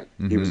the guy.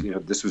 Mm-hmm. He was,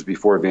 this was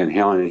before Van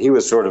Halen, and he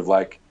was sort of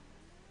like,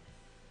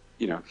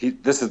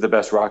 this is the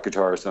best rock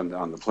guitarist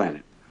on the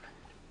planet.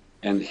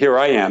 And here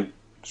I am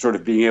sort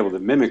of being able to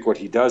mimic what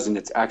he does, and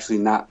it's actually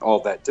not all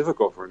that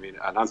difficult for me.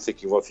 And I'm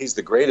thinking, well, if he's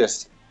the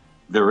greatest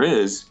there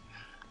is,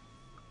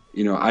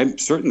 I'm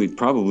certainly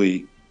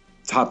probably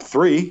top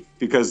 3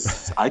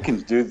 because I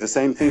can do the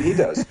same thing he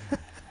does.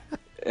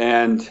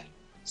 And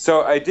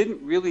so I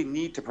didn't really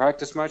need to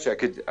practice much. I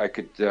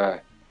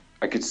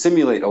could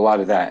simulate a lot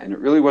of that, and it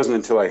really wasn't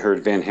until I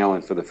heard Van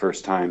Halen for the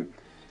first time,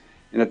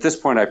 and at this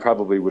point I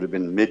probably would have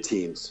been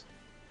mid-teens,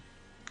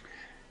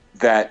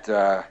 that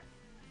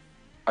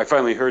I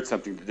finally heard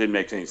something that didn't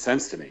make any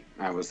sense to me.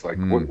 I was like,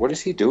 what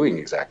is he doing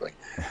exactly?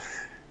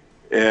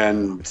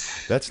 And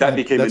that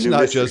became a new mystery.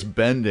 That's not just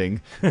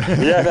bending.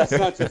 Yeah, that's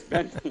not just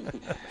bending.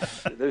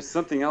 There's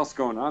something else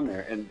going on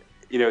there, and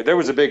there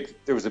was a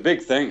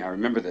big thing. I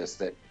remember this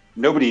that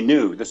nobody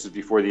knew. This was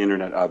before the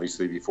internet,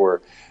 obviously,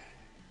 before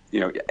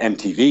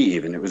MTV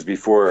even. It was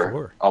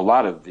before a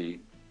lot of the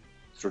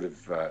sort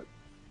of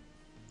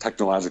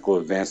technological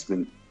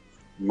advancement,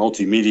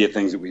 multimedia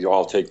things that we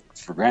all take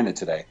for granted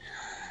today.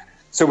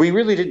 So we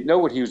really didn't know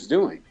what he was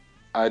doing.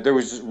 There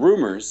was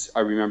rumors,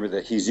 I remember,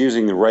 that he's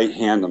using the right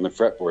hand on the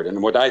fretboard.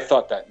 And what I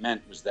thought that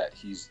meant was that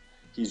he's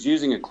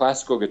using a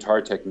classical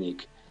guitar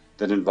technique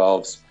that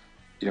involves,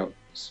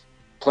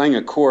 playing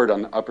a chord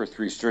on the upper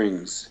 3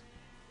 strings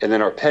and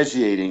then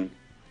arpeggiating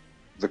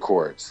the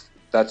chords.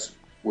 That's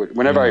what,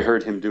 whenever I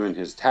heard him doing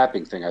his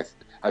tapping thing,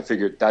 I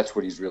figured that's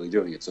what he's really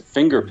doing. It's a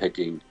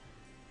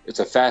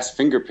fast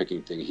finger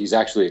picking thing. He's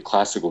actually a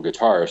classical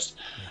guitarist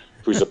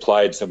who's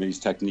applied some of these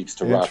techniques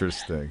to rock.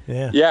 Interesting.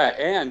 Yeah,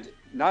 and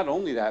not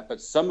only that,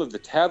 but some of the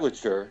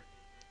tablature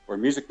or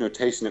music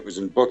notation that was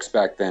in books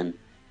back then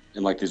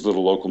in like these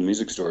little local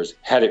music stores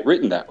had it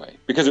written that way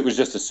because it was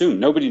just assumed.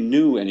 Nobody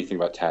knew anything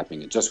about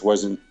tapping. It just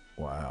wasn't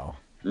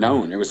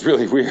known. It was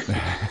really weird.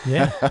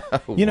 Yeah.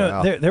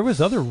 There was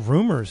other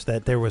rumors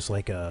that there was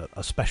like a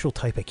special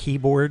type of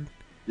keyboard.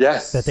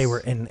 Yes. That they were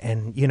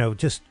and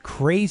just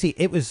crazy.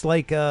 It was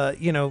like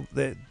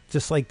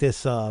just like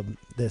this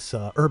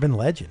urban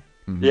legend.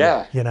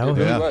 Yeah, You know, it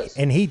really was.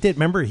 and he did.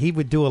 Remember, he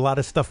would do a lot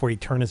of stuff where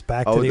he'd turn his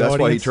back to the audience. That's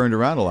why he turned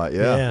around a lot.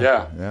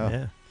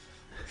 Yeah.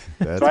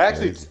 That's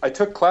So I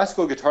took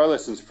classical guitar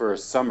lessons for a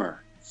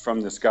summer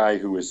from this guy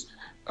who was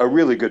a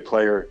really good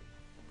player.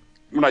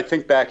 When I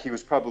think back, he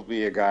was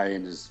probably a guy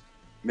in his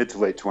mid to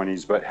late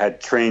 20s, but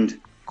had trained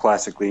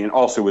classically and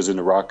also was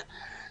into rock.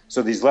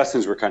 So these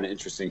lessons were kind of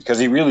interesting because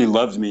he really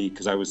loved me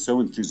because I was so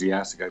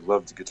enthusiastic. I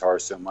loved the guitar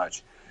so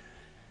much.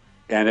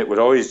 And it would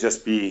always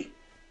just be,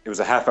 it was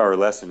a half-hour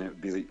lesson. It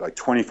would be like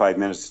 25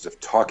 minutes of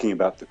talking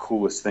about the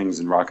coolest things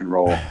in rock and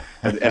roll.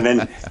 And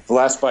then the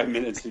last 5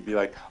 minutes, he'd be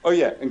like, oh,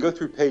 yeah, and go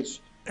through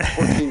page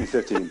 14 and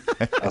 15.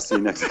 I'll see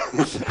you next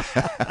time.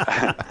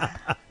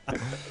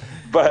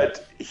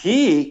 But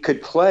he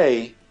could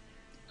play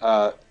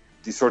the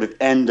sort of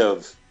end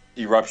of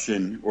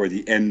Eruption or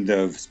the end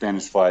of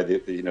Spanish Fly,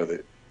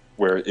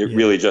 where it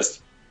really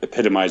just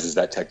epitomizes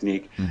that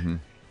technique. Mm-hmm.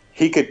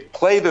 He could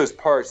play those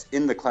parts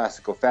in the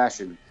classical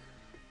fashion,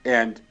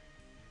 and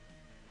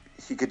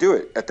he could do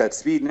it at that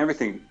speed and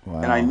everything.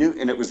 Wow. And I knew,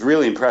 and it was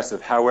really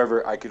impressive.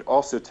 However, I could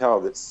also tell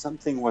that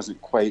something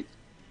wasn't quite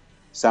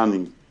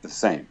sounding the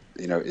same.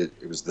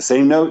 It was the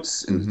same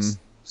notes, and it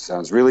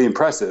sounds really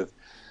impressive.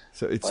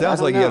 So it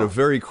sounds like he had a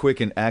very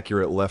quick and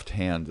accurate left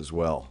hand as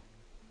well.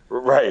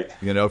 Right.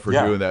 For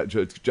doing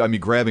that. I mean,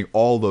 grabbing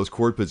all those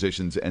chord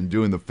positions and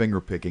doing the finger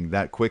picking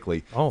that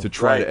quickly to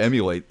try to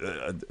emulate,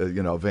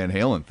 Van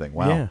Halen thing.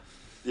 Wow.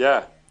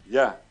 Yeah.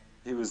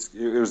 It was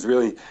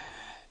really,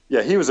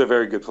 he was a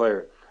very good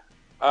player.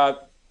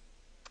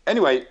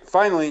 Anyway,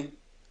 finally,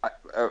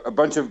 a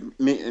bunch of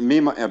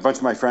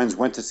my friends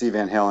went to see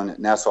Van Halen at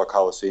Nassau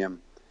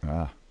Coliseum.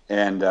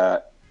 And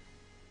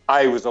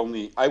I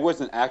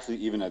wasn't actually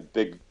even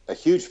a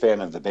huge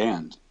fan of the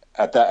band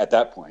at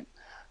that point.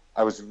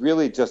 I was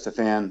really just a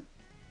fan.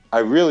 I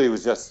really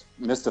was just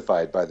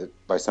mystified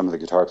by some of the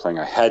guitar playing.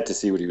 I had to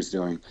see what he was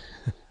doing.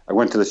 I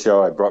went to the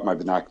show. I brought my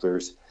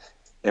binoculars,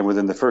 and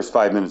within the first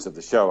 5 minutes of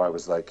the show, I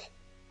was like,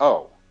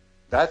 "Oh,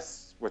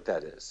 that's what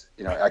that is."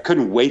 I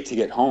couldn't wait to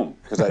get home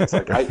because I was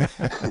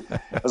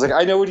like,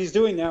 I know what he's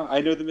doing now. I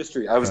know the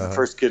mystery. I was the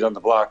first kid on the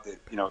block that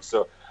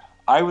so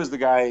I was the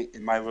guy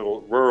in my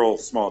little rural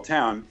small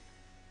town.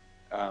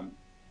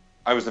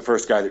 I was the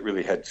first guy that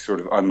really had sort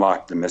of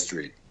unlocked the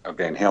mystery of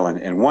Van Halen.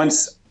 And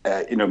once,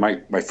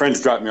 my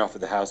friends dropped me off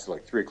at the house at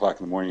like 3 o'clock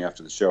in the morning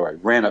after the show. I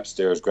ran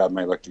upstairs, grabbed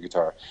my electric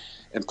guitar,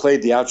 and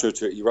played the outro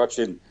to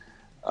Eruption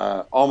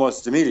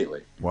almost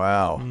immediately.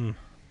 Wow.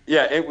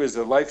 Yeah, it was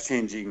a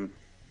life-changing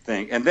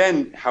thing. And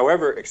then,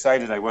 however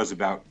excited I was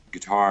about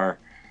guitar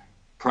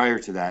prior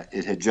to that,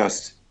 it had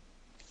just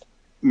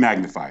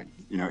magnified.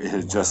 It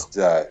had just,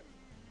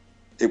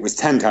 it was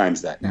 10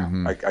 times that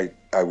now.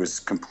 I was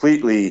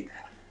completely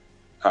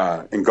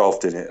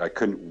engulfed in it. I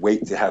couldn't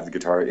wait to have the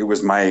guitar. It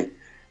was my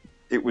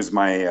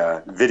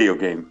video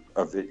game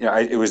of it.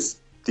 It was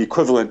the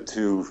equivalent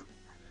to,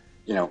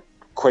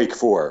 Quake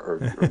 4 or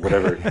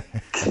whatever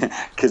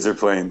kids are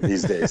playing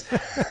these days.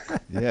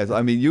 Yes,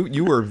 I mean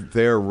you were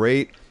there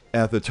right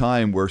at the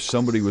time where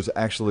somebody was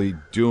actually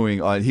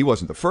doing. He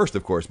wasn't the first,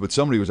 of course, but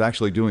somebody was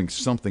actually doing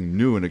something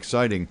new and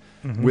exciting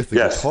with the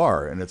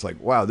guitar, and it's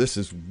like, wow, this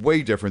is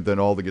way different than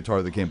all the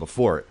guitar that came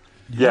before it.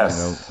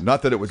 Yes,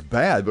 not that it was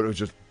bad, but it was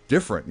just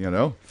different,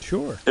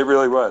 Sure. It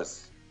really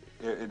was.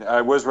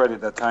 I was right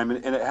at that time,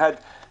 and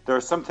there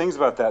are some things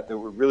about that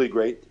were really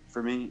great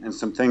for me, and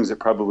some things that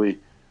probably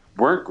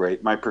weren't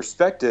great. My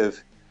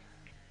perspective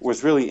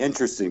was really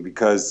interesting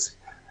because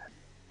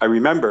I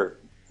remember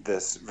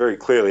this very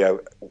clearly.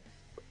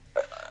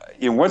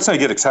 Once I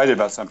get excited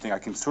about something, I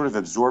can sort of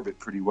absorb it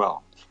pretty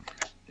well,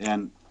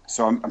 and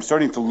so I'm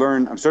starting to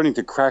learn. I'm starting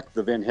to crack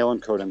the Van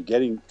Halen code. I'm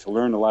getting to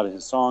learn a lot of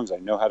his songs. I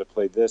know how to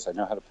play this. I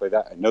know how to play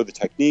that. I know the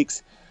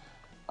techniques.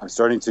 I'm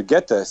starting to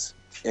get this,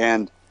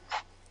 and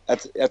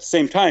at the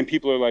same time,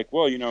 people are like,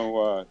 "Well,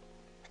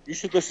 you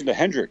should listen to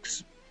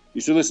Hendrix.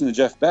 You should listen to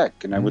Jeff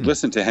Beck." And I would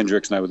listen to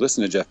Hendrix, and I would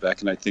listen to Jeff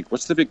Beck, and I think,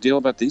 "What's the big deal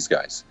about these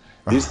guys?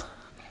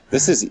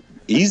 This is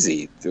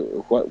easy.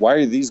 Why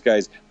are these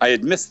guys?" I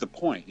had missed the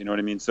point. You know what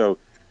I mean? So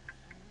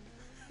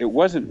it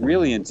wasn't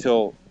really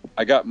until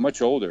I got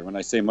much older. When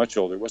I say much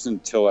older, it wasn't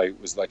until I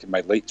was like in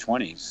my late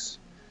 20s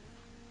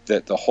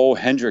that the whole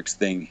Hendrix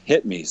thing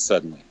hit me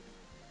suddenly.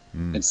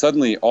 And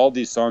suddenly all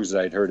these songs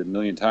that I'd heard a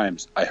million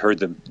times, I heard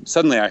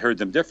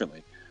them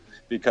differently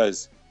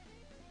because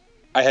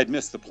I had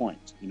missed the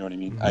point. You know what I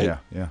mean?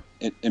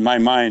 In my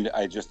mind,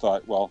 I just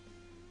thought, well,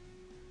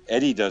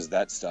 Eddie does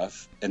that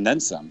stuff and then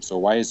some. So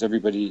why is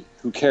everybody,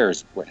 who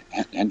cares what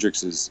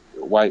Hendrix is?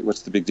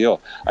 What's the big deal?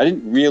 I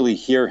didn't really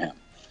hear him.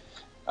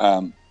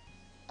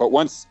 But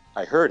once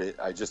I heard it,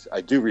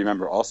 I do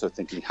remember also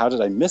thinking, how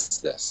did I miss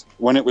this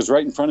when it was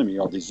right in front of me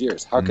all these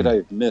years? How could I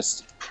have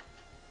missed?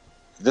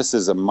 This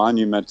is a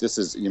monument.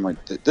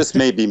 This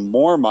may be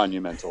more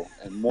monumental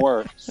and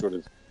more sort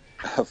of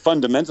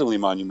fundamentally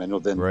monumental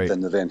than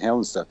the Van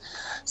Halen stuff.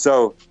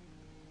 So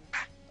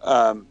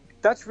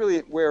that's really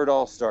where it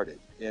all started.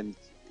 And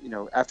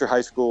after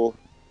high school,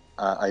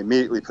 I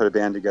immediately put a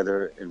band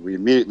together, and we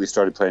immediately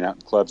started playing out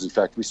in clubs. In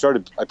fact,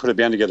 I put a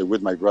band together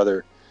with my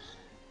brother,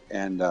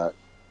 and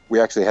we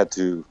actually had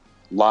to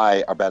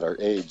lie about our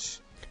age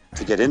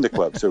to get into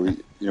clubs. So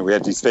we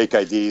had these fake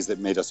IDs that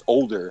made us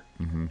older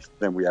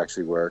than we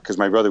actually were, because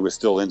my brother was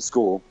still in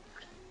school,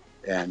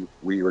 and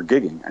we were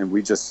gigging, and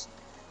we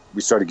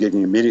started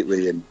gigging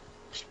immediately, and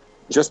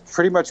just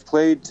pretty much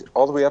played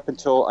all the way up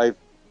until I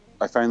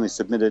finally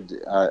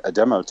submitted a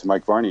demo to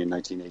Mike Varney in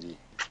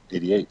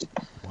 1988.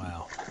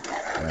 Wow.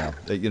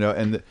 Yeah,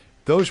 and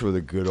those were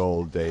the good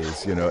old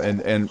days,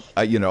 and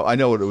I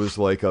know what it was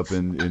like up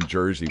in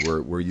Jersey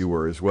where you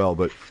were as well,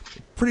 but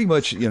pretty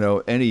much,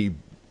 any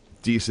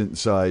decent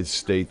sized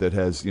state that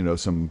has,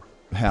 some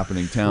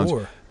happening towns,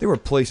 Sure. there were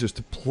places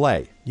to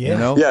play,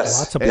 Yeah. Yes.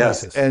 Lots of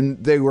places.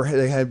 and they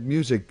had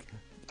music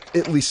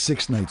at least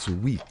 6 nights a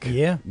week.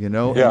 Yeah.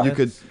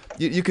 And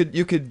you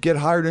could get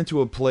hired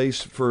into a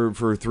place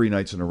for 3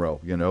 nights in a row,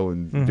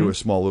 and do a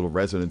small little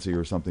residency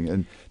or something,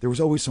 and there was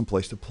always some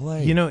place to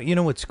play. You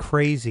know what's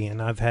crazy,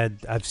 and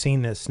I've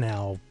seen this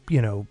now,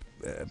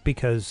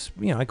 because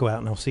I go out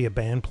and I'll see a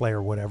band play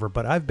or whatever,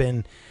 but I've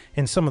been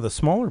in some of the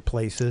smaller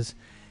places,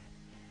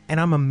 and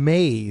I'm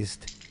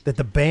amazed that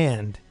the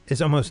band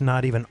is almost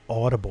not even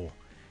audible,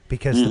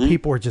 because the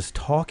people are just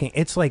talking.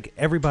 It's like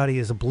everybody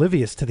is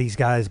oblivious to these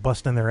guys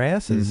busting their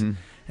asses.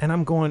 And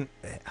I'm going,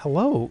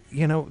 hello,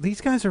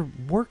 these guys are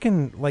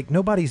working like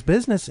nobody's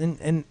business,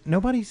 and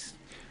nobody's...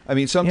 I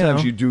mean,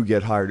 sometimes you do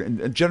get hired,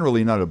 and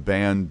generally not a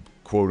band,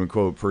 quote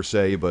unquote, per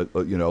se, but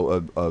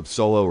a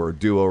solo or a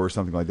duo or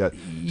something like that.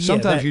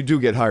 Sometimes you do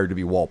get hired to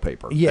be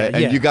wallpaper.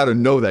 And you got to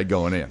know that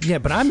going in. Yeah,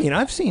 but I mean,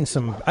 I've seen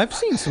some,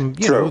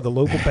 the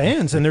local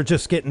bands, and they're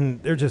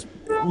just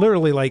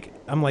literally like,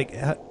 I'm like,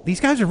 these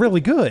guys are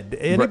really good.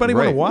 Anybody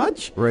want to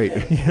watch? Right.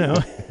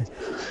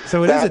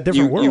 So it is a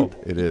different world.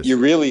 It is. You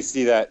really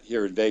see that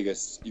here in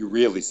Vegas. You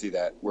really see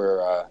that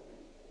where,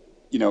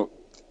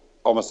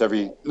 almost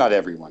not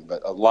everyone,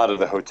 but a lot of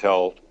the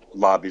hotel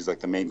lobbies, like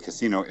the main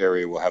casino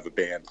area, will have a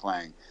band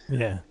playing.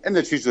 Yeah. And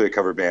it's usually a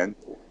cover band,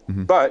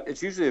 but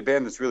it's usually a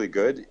band that's really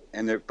good.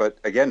 But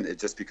again,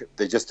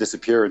 they just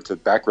disappear into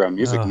background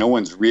music. No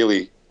one's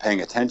really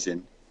paying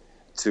attention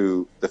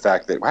to the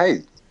fact that,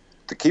 hey,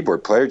 the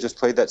keyboard player just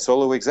played that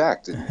solo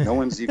exact, and no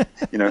one's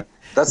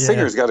that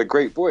singer's got a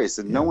great voice,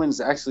 and no one's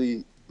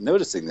actually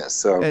noticing this.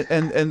 So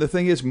and the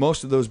thing is,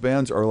 most of those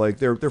bands are like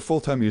they're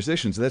full-time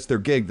musicians. That's their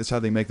gig. That's how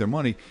they make their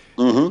money,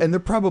 and they're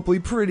probably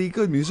pretty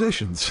good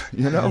musicians.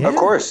 Of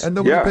course, and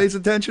nobody pays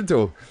attention to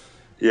them.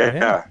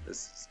 Yeah.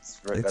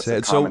 It's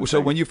sad.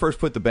 So when you first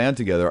put the band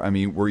together, I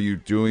mean, were you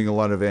doing a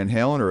lot of Van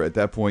Halen, or at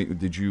that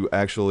point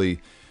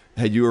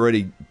had you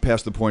already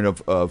passed the point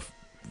of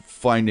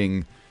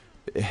finding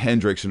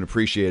Hendrix and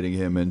appreciating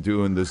him and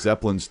doing the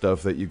Zeppelin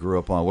stuff that you grew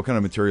up on? What kind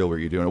of material were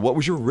you doing? What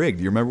was your rig?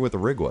 Do you remember what the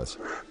rig was?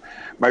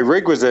 My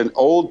rig was an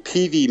old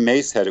PV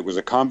Mace head. It was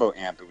a combo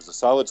amp. It was a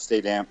solid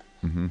state amp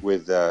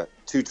with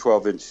 2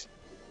 12-inch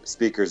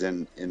speakers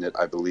in it,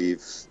 I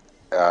believe.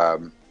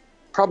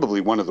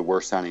 Probably one of the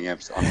worst sounding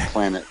amps on the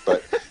planet,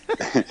 but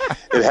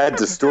it had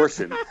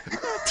distortion.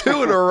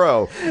 2 in a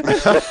row.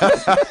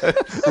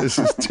 This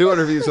is 2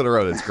 interviews in a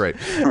row. That's great.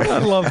 I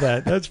love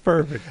that. That's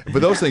perfect.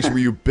 But those things were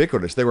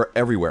ubiquitous. They were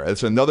everywhere.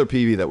 It's another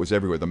PV that was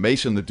everywhere. The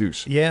Mace and the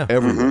Deuce. Yeah.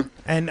 Everywhere.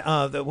 And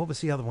what was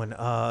the other one?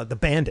 The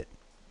Bandit.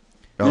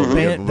 Oh,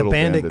 the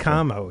Bandit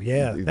combo.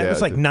 Yeah. That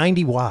was like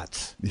 90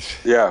 watts.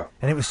 Yeah.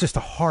 And it was just a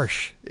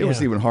harsh. It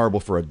was even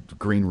horrible for a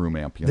green room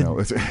amp,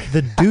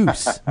 The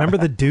Deuce. Remember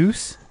the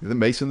Deuce? The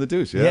Mace and the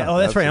Deuce, yeah. Yeah, oh,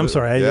 that's absolutely. Right. I'm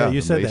sorry.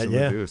 You said that,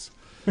 yeah.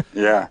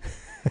 Yeah.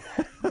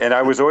 And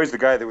I was always the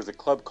guy. There was a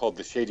club called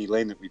the Shady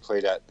Lane that we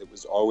played at that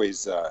was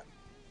always,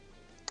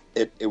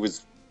 it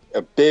was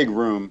a big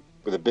room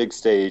with a big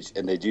stage,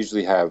 and they'd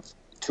usually have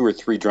 2 or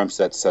 3 drum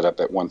sets set up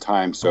at one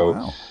time.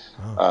 So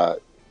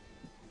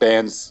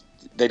bands,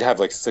 they'd have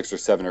like 6 or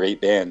 7 or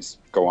 8 bands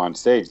go on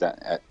stage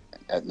at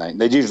night.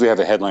 And they'd usually have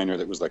a headliner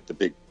that was like the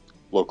big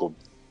local,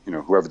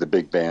 whoever the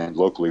big band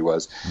locally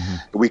was.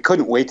 We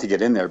couldn't wait to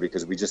get in there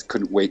because we just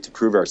couldn't wait to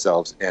prove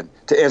ourselves. And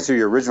to answer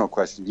your original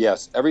question,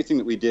 yes, everything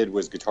that we did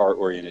was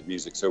guitar-oriented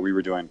music. So we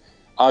were doing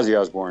Ozzy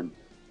Osbourne,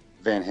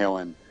 Van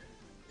Halen,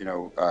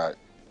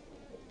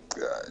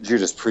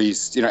 Judas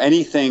Priest,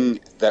 anything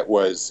that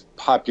was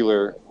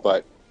popular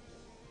but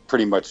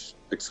pretty much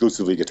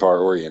exclusively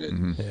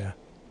guitar-oriented. Yeah.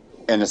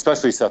 And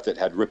especially stuff that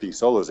had ripping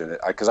solos in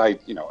it, because I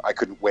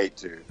couldn't wait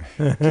to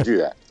do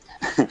that.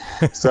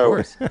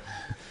 So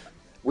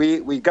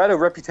we got a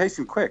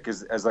reputation quick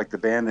as like the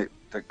band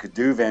that could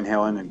do Van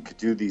Halen and could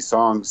do these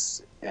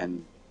songs,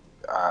 and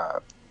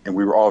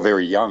we were all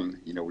very young.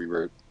 We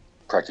were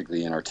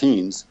practically in our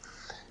teens,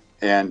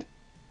 and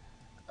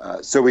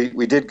so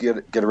we did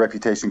get a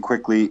reputation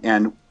quickly,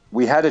 and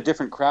we had a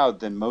different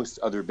crowd than most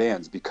other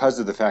bands because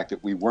of the fact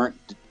that we weren't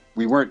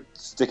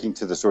sticking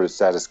to the sort of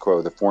status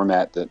quo, the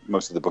format that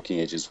most of the booking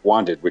agents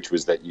wanted, which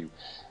was that you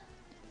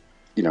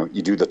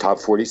do the top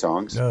 40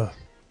 songs, and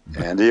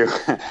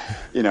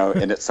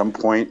and at some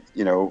point,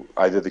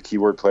 either the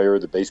keyboard player or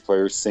the bass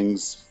player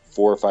sings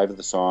 4 or 5 of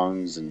the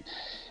songs, and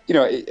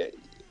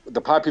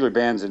the popular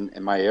bands in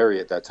my area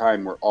at that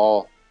time were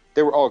all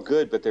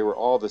good, but they were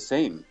all the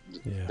same.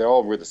 they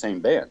all were the same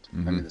band. I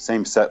mean, the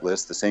same set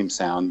list, the same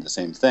sound, the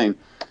same thing.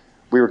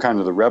 We were kind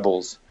of the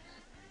rebels.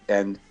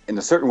 And in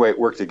a certain way, it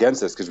worked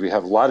against us because we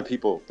have a lot of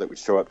people that would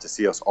show up to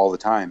see us all the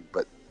time,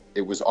 but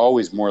it was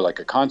always more like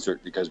a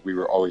concert because we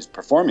were always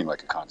performing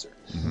like a concert.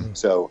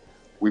 So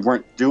we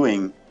weren't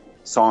doing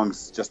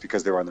songs just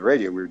because they were on the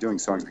radio. We were doing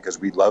songs because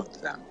we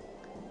loved them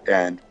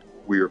and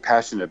we were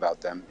passionate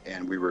about them,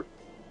 and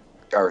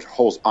our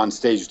whole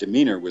on-stage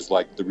demeanor was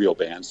like the real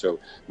band. So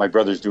my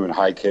brother's doing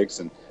high kicks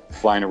and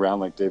flying around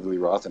like David Lee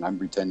Roth, and I'm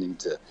pretending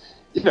to,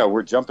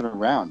 we're jumping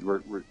around.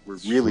 We're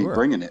really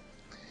bringing it.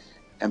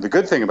 And the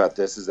good thing about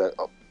this is that,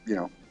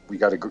 we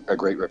got a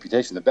great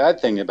reputation. The bad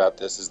thing about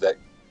this is that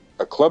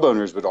club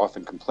owners would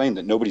often complain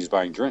that nobody's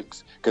buying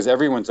drinks because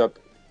everyone's up.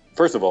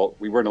 First of all,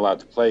 we weren't allowed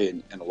to play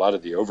in a lot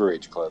of the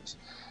overage clubs.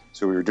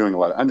 So we were doing a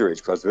lot of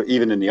underage clubs. But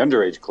even in the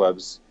underage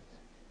clubs,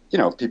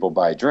 people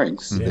buy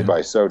drinks. They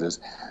buy sodas.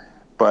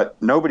 But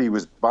nobody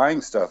was buying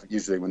stuff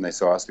usually when they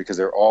saw us because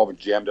they're all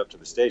jammed up to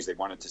the stage. They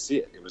wanted to see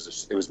it.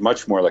 It was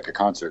much more like a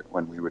concert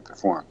when we would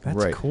perform.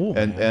 That's cool.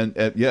 And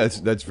yeah,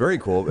 that's very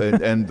cool.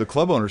 And the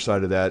club owner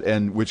side of that,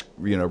 and which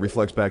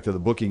reflects back to the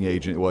booking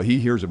agent. Well, he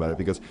hears about it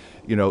because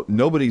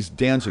nobody's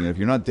dancing. If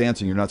you're not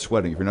dancing, you're not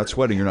sweating. If you're not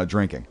sweating, you're not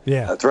drinking.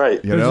 Yeah, that's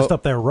right. They're just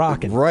up there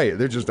rocking. Right,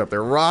 they're just up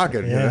there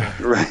rocking. Yeah,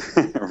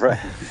 right.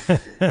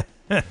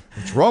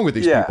 What's wrong with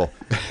these people?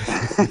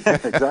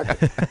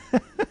 Exactly.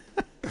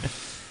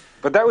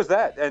 But that was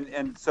that,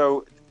 and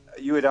so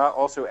you had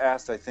also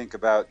asked, I think,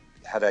 about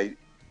had I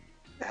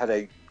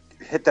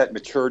hit that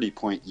maturity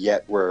point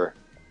yet, where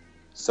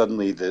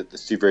suddenly the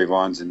Steve Ray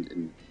Vaughns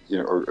and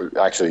or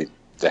actually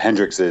the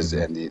Hendrixes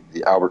and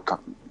the Albert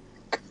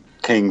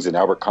Kings and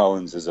Albert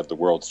Collinses of the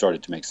world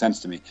started to make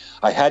sense to me.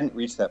 I hadn't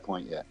reached that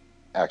point yet,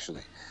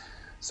 actually.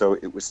 So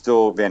it was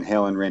still Van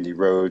Halen, Randy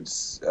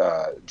Rhoads,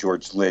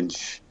 George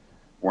Lynch,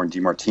 Warren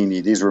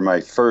DeMartini. These were my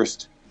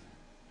first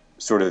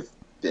sort of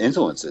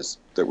influences.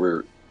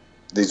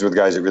 These were the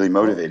guys that really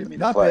motivated me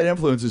to play. Not bad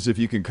influences if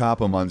you can cop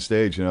them on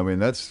stage.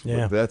 That's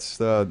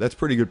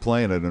pretty good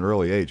playing at an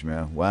early age,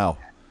 man. Wow.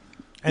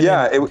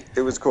 And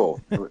it was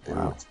cool.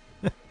 Wow.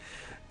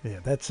 Yeah,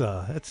 that's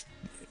an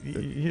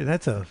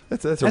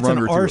run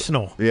or two.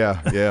 arsenal.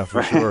 Yeah,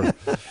 for sure.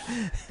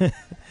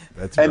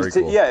 That's very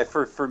cool. Yeah,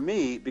 for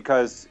me,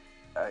 because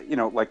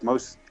like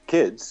most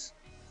kids,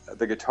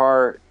 the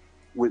guitar,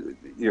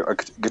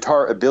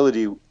 guitar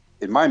ability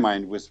in my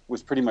mind was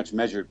pretty much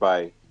measured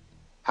by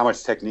how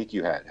much technique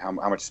you had, how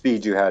much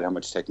speed you had, how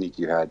much technique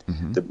you had.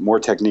 The more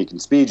technique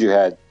and speed you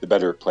had, the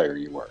better player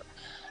you were.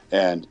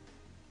 And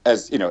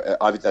as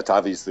that's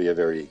obviously a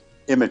very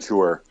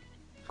immature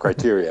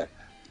criteria,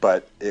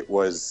 but it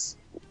was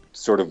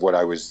sort of what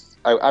I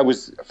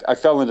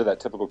fell into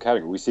that typical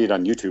category. We see it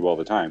on YouTube all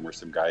the time where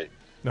some guy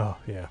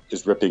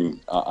is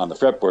ripping on the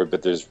fretboard,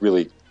 but there's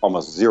really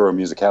almost zero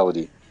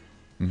musicality.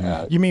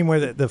 You mean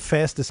where the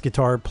fastest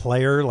guitar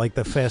player, like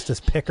the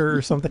fastest picker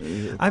or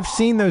something? I've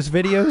seen those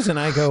videos and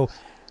I go,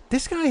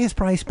 this guy has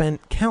probably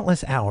spent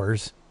countless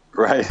hours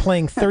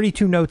playing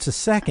 32 notes a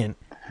second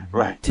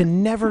to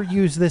never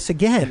use this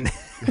again.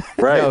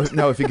 Right.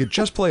 No, if he could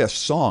just play a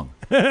song.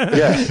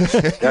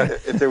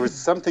 If there was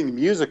something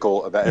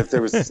musical about if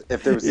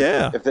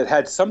it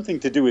had something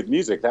to do with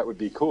music, that would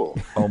be cool.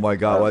 Oh my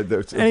God!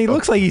 And he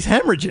looks like he's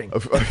hemorrhaging.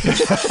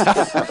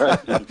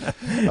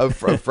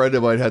 A friend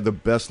of mine had the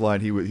best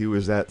line. He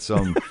was at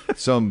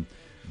some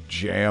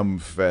jam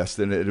fest,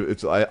 and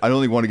I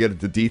don't even want to get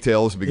into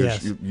details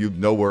because you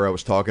know where I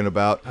was talking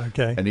about.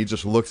 Okay. And he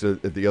just looks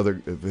at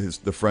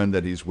the friend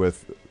that he's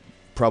with,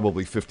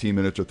 probably 15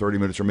 minutes or 30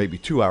 minutes or maybe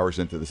 2 hours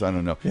into this. I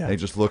don't know. Yeah. And he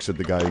just looks at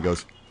the guy. He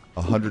goes,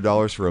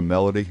 $100 for a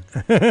melody.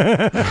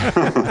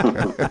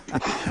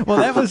 Well,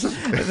 that was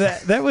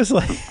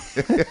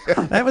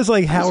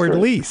like Howard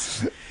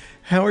Leese.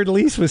 Howard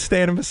Leese was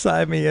standing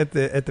beside me at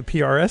the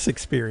PRS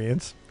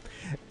experience,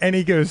 and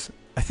he goes,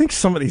 "I think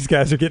some of these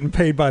guys are getting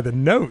paid by the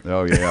note."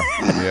 Oh yeah.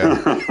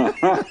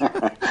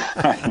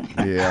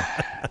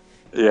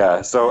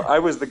 Yeah. So I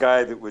was the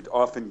guy that would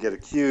often get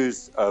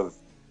accused of,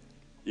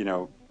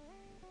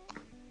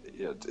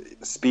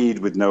 speed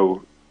with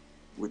no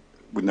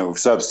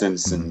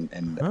substance, and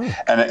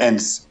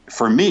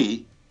for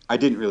me, I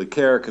didn't really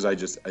care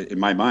because in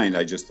my mind,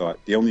 I just thought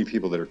the only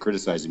people that are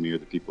criticizing me are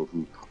the people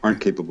who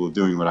aren't capable of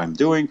doing what I'm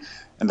doing,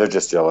 and they're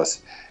just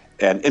jealous.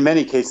 And in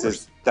many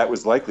cases, that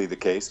was likely the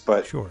case.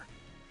 But sure,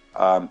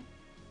 I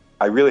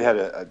really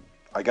had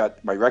I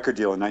got my record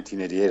deal in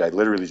 1988. I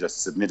literally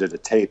just submitted a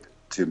tape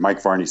to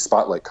Mike Varney's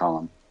Spotlight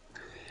column.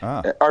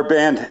 Our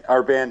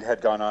band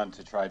had gone on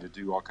to try to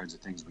do all kinds of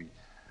things.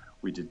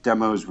 We did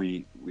demos.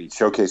 We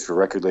showcased for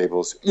record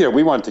labels.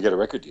 We wanted to get a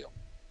record deal,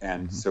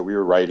 and so we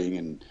were writing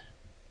and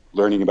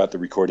learning about the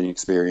recording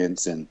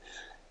experience and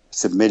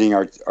submitting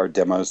our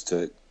demos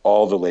to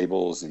all the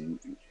labels, and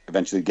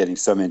eventually getting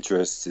some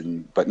interest.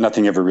 But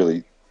nothing ever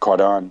really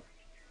caught on.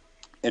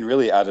 And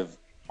really, out of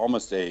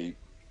almost a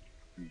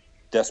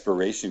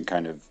desperation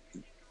kind of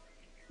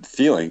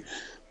feeling,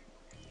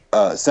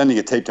 sending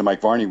a tape to Mike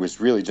Varney was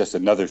really just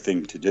another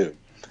thing to do.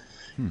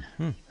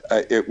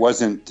 It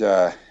wasn't.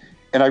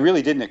 And I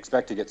really didn't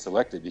expect to get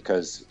selected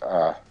because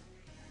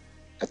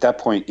at that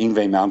point,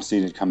 Yngwie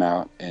Malmsteen had come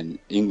out, and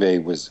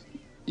Yngwie was,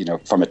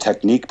 from a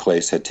technique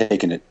place, had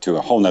taken it to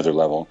a whole nother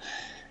level.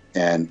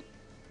 And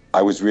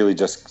I was really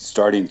just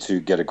starting to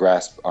get a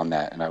grasp on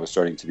that, and I was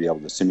starting to be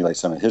able to simulate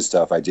some of his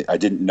stuff. I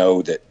didn't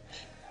know that,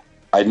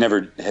 I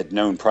never had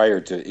known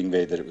prior to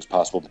Yngwie that it was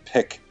possible to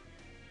pick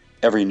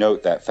every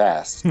note that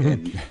fast.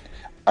 And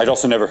I'd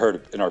also never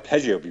heard an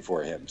arpeggio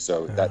before him,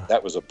 so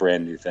that was a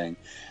brand new thing.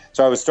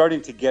 So I was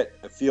starting to get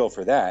a feel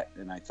for that,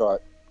 and I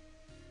thought,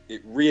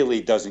 it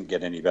really doesn't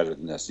get any better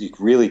than this. You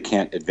really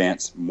can't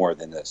advance more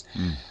than this.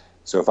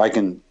 So if I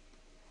can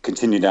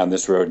continue down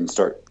this road and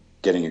start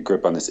getting a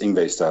grip on this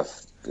Yngwie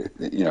stuff,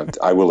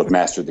 I will have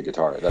mastered the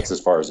guitar. That's as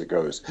far as it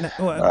goes.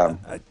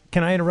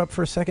 Can I interrupt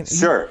for a second?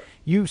 Sure.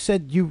 You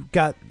said you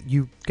got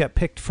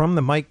picked from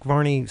the Mike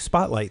Varney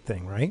Spotlight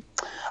thing, right?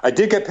 I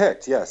did get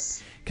picked,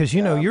 yes. Because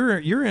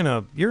you're in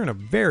a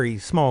very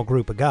small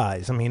group of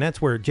guys. I mean,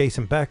 that's where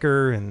Jason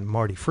Becker and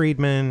Marty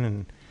Friedman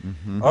and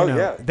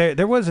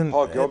there wasn't.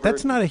 Paul Gilbert.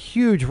 That's not a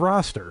huge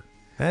roster.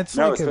 That's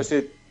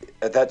especially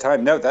at that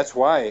time. No, that's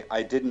why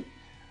I didn't.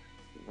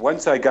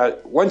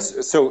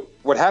 So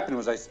what happened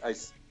was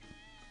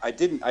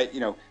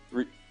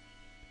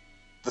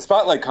the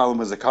Spotlight column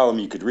was a column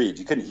you could read.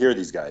 You couldn't hear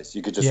these guys.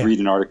 You could just read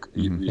an article,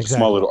 a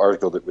small little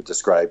article that would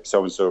describe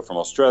so and so from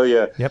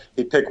Australia. Yep.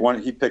 He'd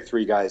pick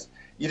 3 guys.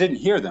 You didn't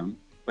hear them,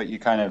 but you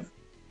kind of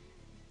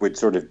would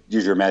sort of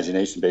use your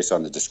imagination based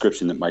on the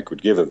description that Mike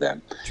would give of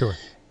them. Sure.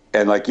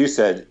 And like you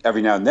said,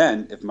 every now and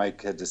then, if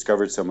Mike had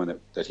discovered someone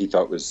that he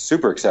thought was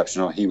super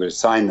exceptional, he would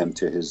assign them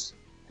to his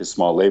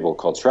small label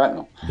called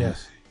Shrapnel.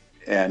 Yes.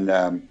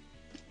 And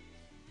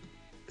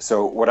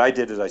so what I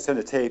did is I sent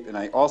a tape, and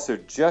I also,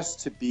 just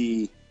to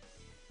be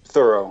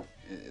thorough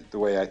the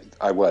way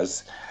I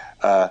was,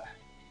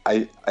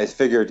 I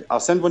figured I'll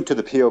send one to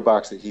the P.O.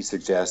 box that he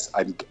suggests.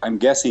 I'm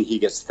guessing he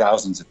gets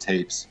thousands of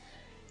tapes.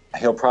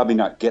 He'll probably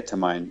not get to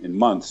mine in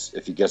months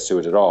if he gets to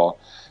it at all.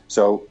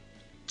 So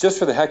just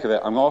for the heck of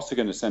it, I'm also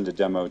going to send a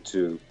demo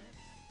to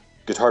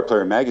Guitar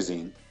Player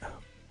Magazine,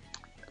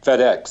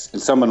 FedEx, and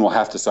someone will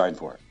have to sign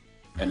for it.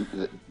 And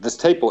this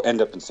tape will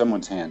end up in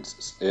someone's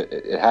hands.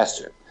 It has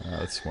to. Oh,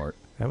 that's smart.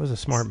 That was a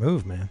smart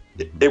move, man.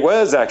 It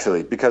was,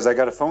 actually, because I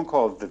got a phone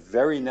call the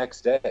very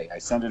next day. I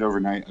sent it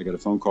overnight. I got a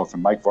phone call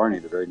from Mike Varney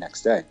the very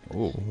next day.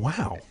 Oh,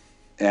 wow.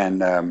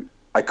 And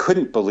I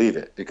couldn't believe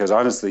it because,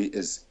 honestly,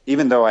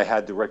 even though I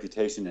had the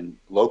reputation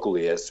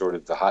locally as sort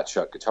of the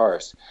hotshot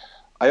guitarist,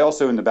 I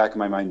also, in the back of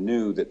my mind,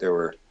 knew that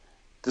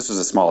this was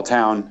a small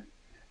town.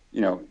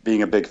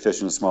 Being a big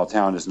fish in a small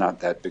town is not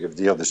that big of a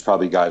deal. There's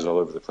probably guys all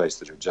over the place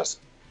that are just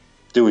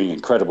doing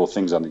incredible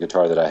things on the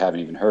guitar that I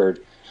haven't even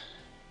heard,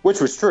 which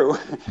was true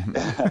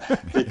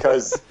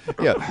because...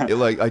 Yeah,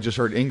 like I just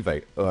heard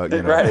Yngwie.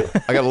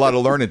 Right. I got a lot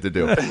of learning to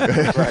do.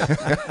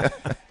 Right.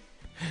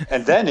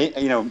 And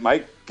then,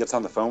 Mike gets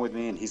on the phone with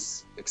me, and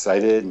he's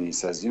excited, and he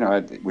says,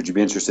 would you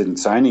be interested in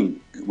signing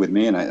with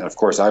me? And of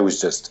course, I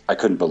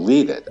couldn't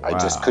believe it. Wow. I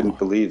just couldn't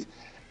believe...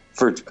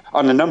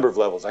 on a number of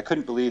levels, I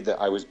couldn't believe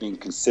that I was being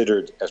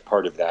considered as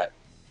part of that,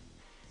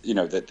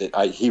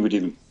 that he would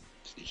even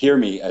hear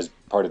me as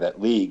part of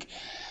that league.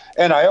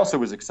 And I also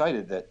was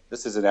excited that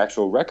this is an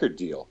actual record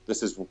deal.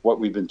 This is what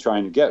we've been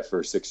trying to get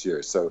for 6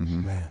 years. So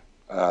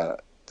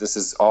this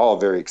is all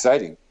very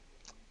exciting.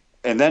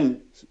 And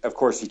then, of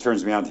course, he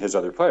turns me on to his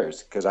other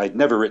players because I'd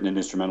never written an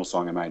instrumental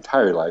song in my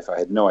entire life. I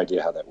had no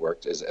idea how that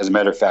worked. As a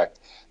matter of fact,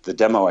 the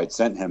demo I'd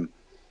sent him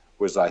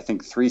was, I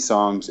think, 3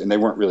 songs, and they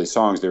weren't really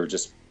songs. They were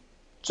just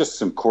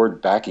some chord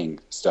backing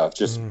stuff,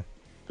 just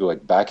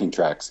like backing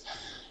tracks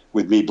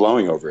with me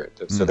blowing over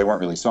it. So they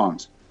weren't really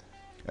songs.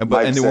 And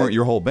they weren't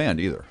your whole band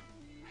either.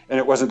 And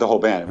it wasn't the whole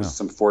band. It was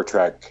some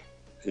 4-track,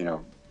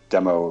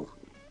 demo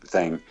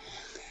thing.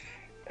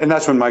 And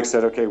that's when Mike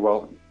said, okay,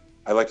 well,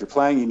 I like your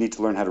playing. You need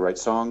to learn how to write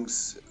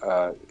songs.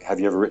 Have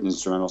you ever written an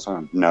instrumental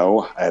song?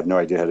 No, I have no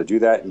idea how to do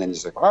that. And then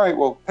he's like, all right,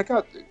 well,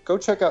 go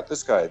check out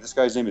this guy. This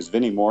guy's name is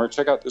Vinnie Moore.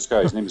 Check out this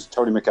guy. His name is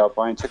Tony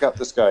McAlpine. Check out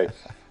this guy,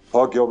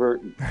 Paul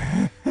Gilbert.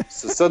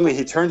 So suddenly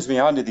he turns me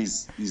on to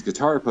these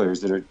guitar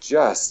players that are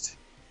just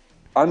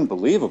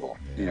unbelievable,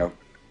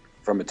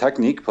 from a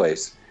technique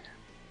place.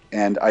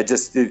 And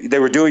they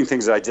were doing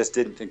things that I just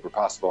didn't think were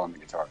possible on the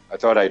guitar. I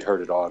thought I'd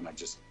heard it all, and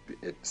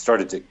it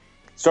started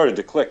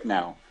to click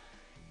now.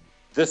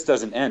 This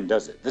doesn't end,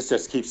 does it? This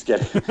just keeps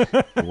getting...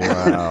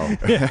 Wow.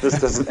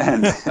 This doesn't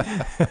end.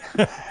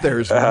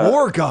 There's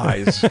more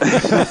guys.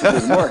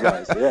 There's more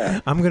guys, yeah.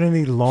 I'm going to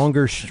need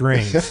longer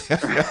strings.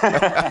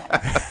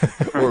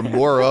 Or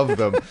more of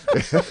them.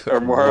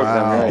 Or more of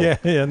them, right?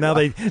 Yeah. Now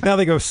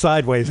they go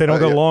sideways. They don't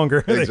go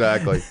longer.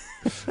 Exactly.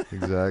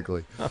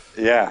 Exactly.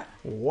 Yeah.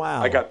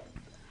 Wow.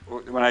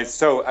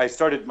 I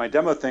started my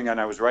demo thing,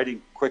 and I was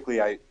writing quickly.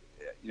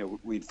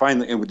 We'd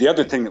finally, and the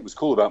other thing that was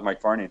cool about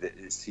Mike Varney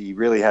is he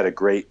really had a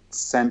great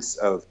sense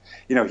of,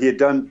 he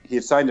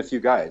had signed a few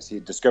guys. He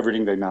had discovered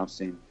Yngwie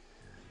Malmsteen.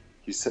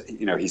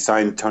 He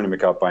signed Tony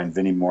McAlpine,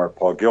 Vinnie Moore,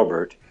 Paul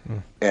Gilbert,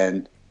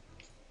 and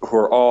who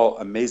are all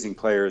amazing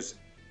players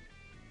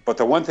but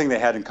the one thing they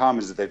had in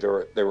common is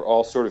that they were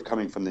all sort of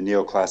coming from the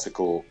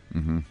neoclassical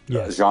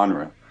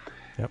genre.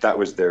 Yep. That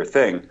was their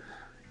thing.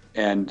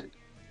 And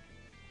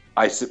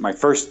my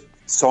first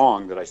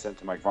song that I sent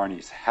to Mike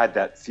Varney had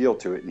that feel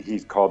to it, and he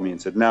called me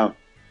and said, "No,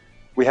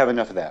 we have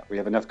enough of that. We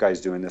have enough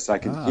guys doing this. I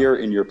can hear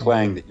in your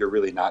playing that you're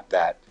really not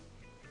that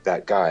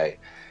guy.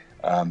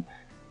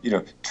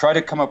 Try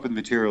to come up with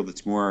material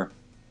that's more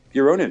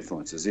your own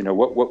influences.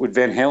 What would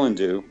Van Halen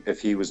do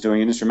if he was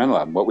doing an instrumental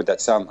album? What would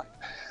that sound like?"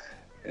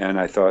 And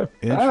I thought,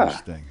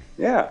 interesting.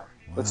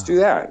 Let's do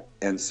that.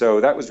 And so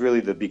that was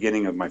really the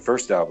beginning of my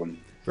first album.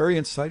 Very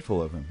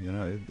insightful of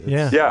him,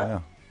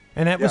 Yeah.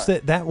 And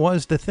that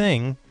was the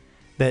thing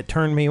that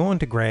turned me on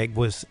to Greg.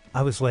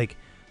 I was like,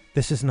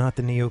 this is not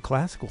the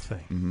neoclassical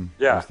thing. Mm-hmm.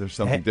 Yeah, there's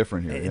something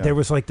different here. There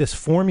was like this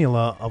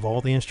formula of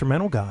all the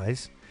instrumental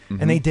guys,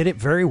 and they did it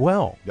very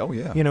well. Oh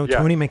yeah,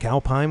 Tony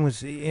McAlpine was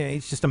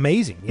he's just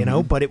amazing,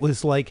 But it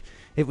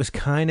was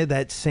kind of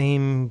that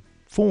same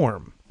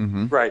form,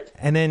 right?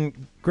 And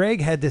then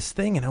Greg had this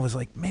thing, and I was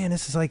like, man,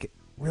 this is like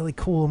really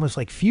cool, almost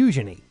like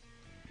fusion-y.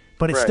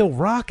 But it's still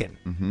rocking,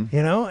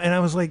 And I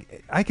was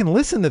like, I can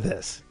listen to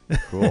this.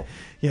 Cool.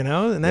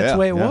 And that's the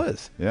way it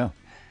was. Yeah.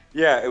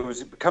 Yeah, it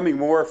was coming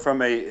more from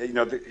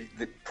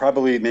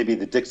probably maybe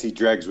the Dixie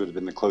Dregs would have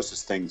been the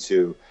closest thing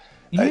to.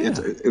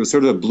 It was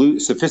sort of a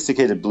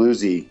sophisticated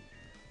bluesy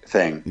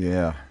thing.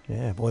 Yeah.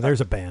 Yeah, boy,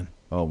 there's a band.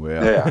 Oh,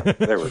 yeah. Yeah,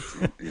 they were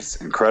it's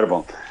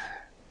incredible.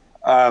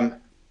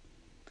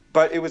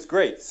 But it was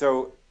great.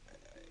 So,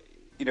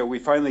 we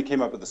finally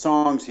came up with the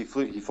songs. He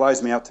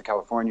flies me out to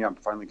California. I'm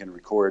finally going to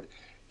record.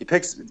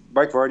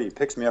 Mike Varney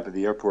picks me up at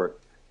the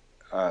airport.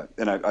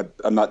 And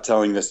I'm not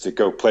telling this to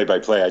go play by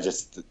play.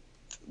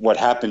 What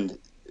happened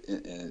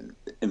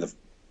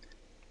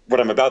what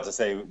I'm about to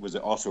say was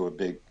also a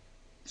big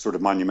sort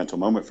of monumental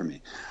moment for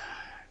me.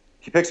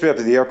 He picks me up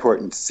at the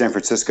airport in San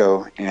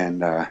Francisco,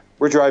 and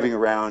we're driving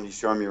around. He's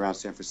showing me around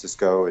San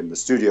Francisco, and the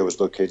studio was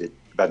located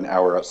about an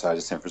hour outside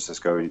of San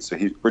Francisco. And so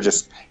we're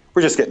just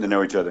getting to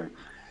know each other.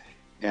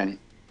 And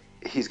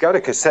he's got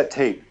a cassette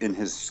tape in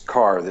his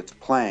car that's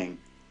playing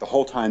the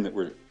whole time that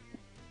we're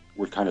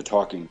kind of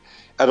talking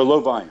at a low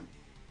volume.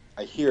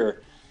 I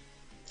hear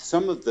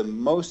some of the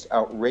most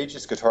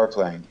outrageous guitar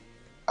playing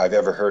I've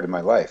ever heard in my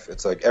life.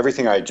 It's like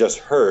everything I just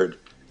heard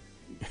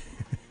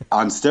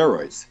on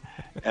steroids.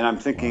 And I'm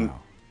thinking,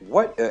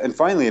 what? And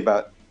finally,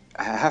 about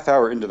a half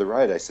hour into the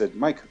ride, I said,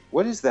 "Mike,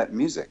 what is that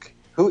music?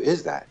 Who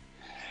is that?"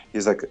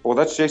 He's like, "Well,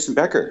 that's Jason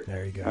Becker.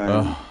 There you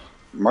go.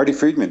 Marty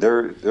Friedman.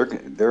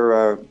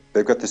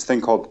 They've got this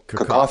thing called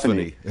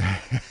cacophony."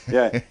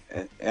 Yeah.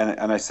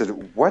 And I said,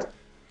 "What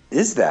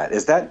is that?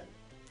 Is that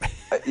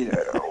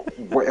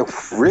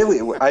really?"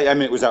 I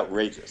mean, it was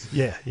outrageous.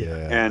 Yeah.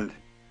 And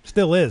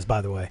still is,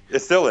 by the way. It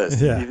still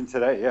is, even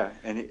today. Yeah.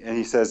 And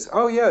he says,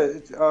 "Oh yeah,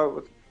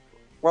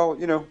 well,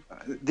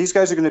 these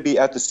guys are going to be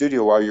at the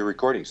studio while you're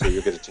recording, so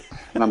you'll get it."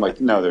 And I'm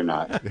like, "No, they're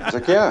not." He's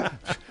like, "Yeah."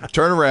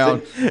 Turn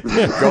around,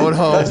 going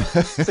home.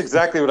 That's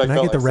exactly what I felt. Can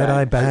I get the red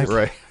eye back?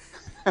 Right.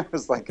 I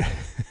was like,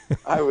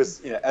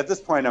 at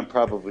this point, I'm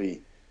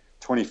probably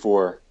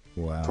 24,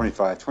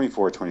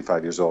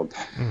 25 years old.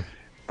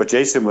 But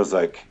Jason was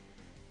like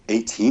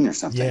 18 or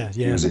something. Yeah.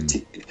 He was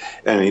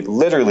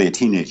literally a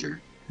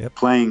teenager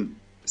playing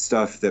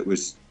stuff that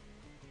was,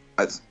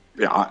 at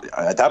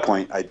that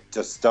point,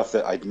 stuff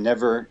that I'd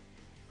never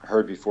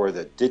heard before,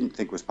 that didn't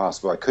think was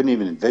possible. I couldn't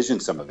even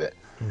envision some of it.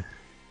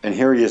 And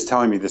here he is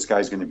telling me this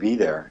guy's going to be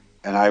there.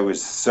 And I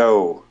was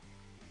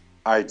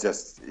like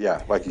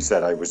you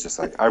said, I was just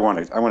like, I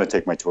want to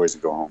take my toys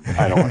and go home.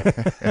 I don't want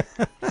to.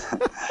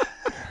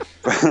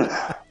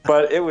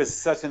 But it was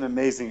such an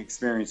amazing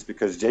experience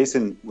because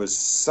Jason was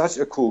such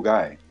a cool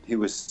guy. He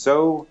was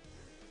and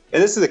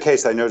this is the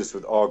case I noticed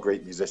with all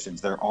great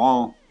musicians.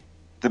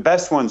 The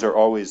best ones are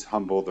always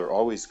humble. They're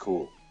always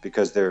cool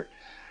because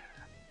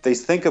they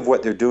think of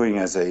what they're doing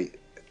as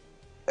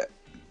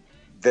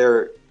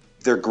they're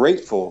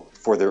grateful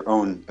for their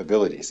own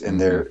abilities,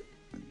 and they're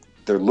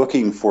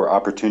looking for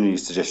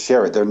opportunities to just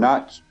share it. They're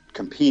not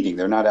competing.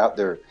 They're not out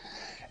there.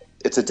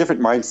 It's a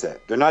different mindset.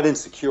 They're not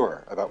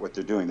insecure about what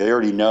they're doing. They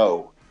already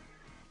know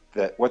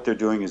that what they're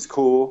doing is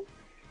cool,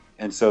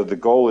 and so the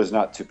goal is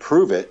not to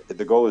prove it.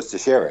 The goal is to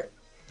share it.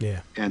 Yeah.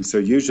 And so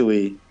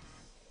usually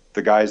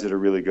the guys that are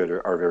really good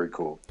are very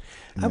cool.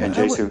 I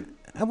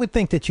would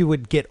think that you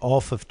would get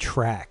off of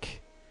track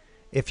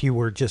if you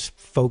were just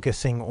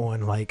focusing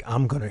on, like,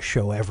 I'm going to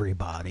show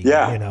everybody,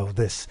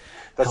 that's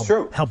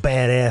true. How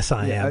badass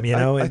I am,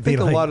 I think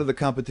a lot of the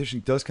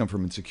competition does come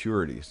from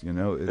insecurities,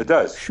 It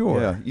does. Sure.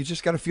 Yeah, you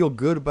just got to feel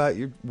good about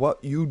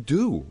what you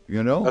do,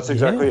 That's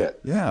exactly it.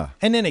 Yeah.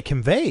 And then it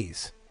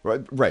conveys. Right.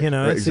 It's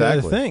exactly. the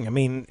other thing. I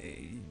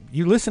mean,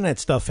 you listen to that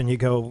stuff and you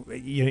go,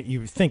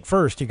 you think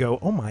first, you go,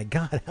 oh my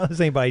God, how is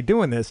anybody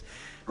doing this?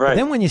 Right. But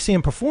then when you see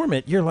him perform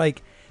it, you're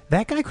like,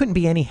 that guy couldn't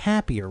be any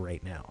happier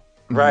right now.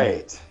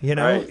 Right.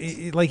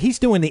 Like he's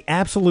doing the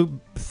absolute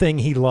thing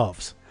he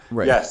loves.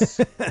 Right. Yes.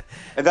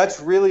 And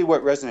that's really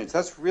what resonates.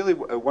 That's really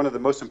one of the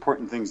most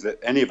important things that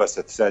any of us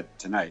have said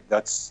tonight.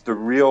 That's the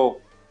real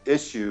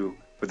issue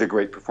with a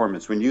great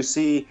performance. When you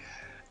see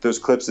those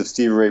clips of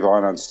Stevie Ray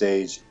Vaughan on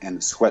stage and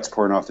the sweat's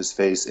pouring off his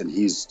face and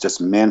he's just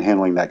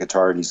manhandling that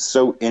guitar and he's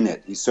so in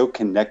it, he's so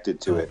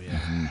connected to it.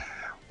 Mm-hmm.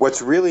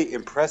 What's really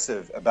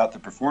impressive about the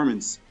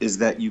performance is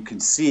that you can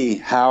see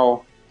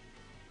how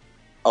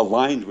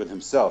aligned with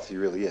himself he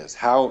really is,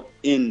 how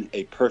in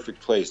a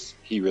perfect place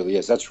he really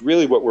is. That's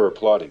really what we're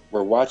applauding.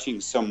 We're watching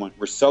someone,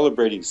 we're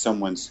celebrating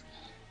someone's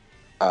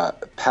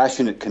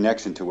passionate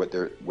connection to what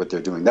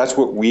they're doing. That's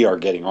what we are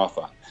getting off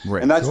on.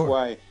 Right. And that's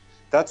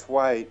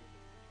why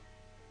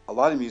a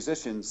lot of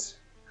musicians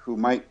who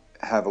might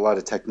have a lot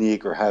of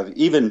technique or have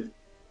even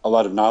a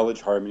lot of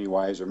knowledge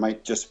harmony-wise, or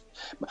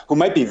who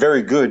might be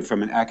very good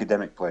from an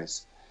academic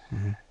place,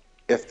 mm-hmm.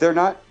 if they're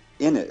not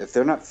in it, if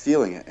they're not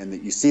feeling it, and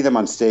that you see them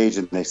on stage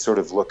and they sort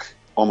of look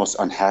almost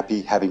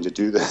unhappy having to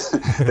do this,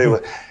 they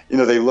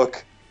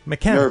look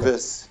mechanical,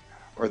 nervous,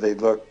 or they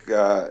look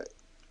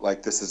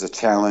like this is a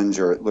challenge,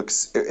 or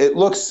it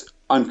looks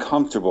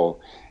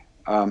uncomfortable.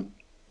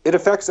 It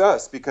affects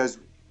us because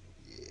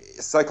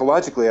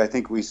psychologically, I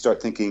think we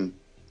start thinking,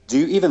 do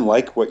you even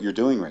like what you're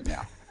doing right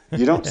now?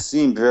 You don't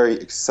seem very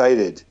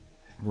excited.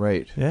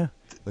 Right. Yeah.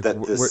 Like,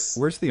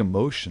 where's the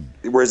emotion?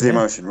 Where's the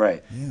emotion?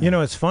 Right. Yeah. You know,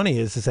 what's funny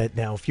is that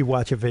now if you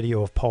watch a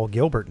video of Paul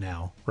Gilbert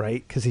now,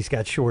 right, because he's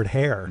got short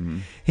hair, mm-hmm.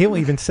 he'll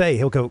even say,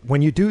 he'll go,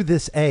 when you do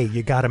this A,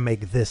 you got to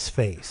make this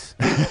face.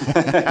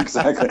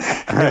 Exactly.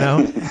 You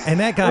know, and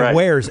that guy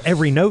wears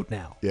every note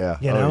now. Yeah.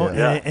 You know,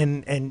 yeah.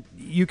 And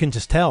you can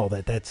just tell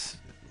that's,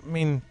 I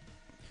mean,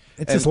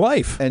 it's his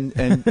life. And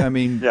I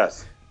mean,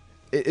 yes.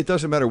 It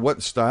doesn't matter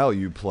what style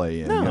you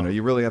play in. No. You know,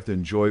 you really have to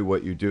enjoy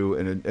what you do,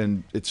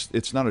 and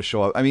it's not a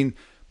show off. I mean,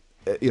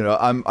 you know,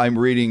 I'm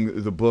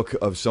reading the book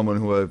of someone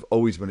who I've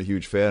always been a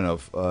huge fan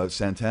of,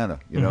 Santana.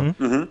 You know,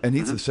 mm-hmm. Mm-hmm. and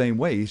he's the same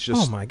way. He's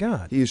just, oh my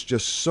God, he's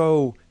just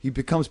so, he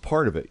becomes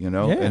part of it. You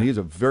know, and he's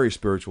a very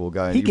spiritual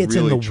guy. And he gets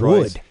really in the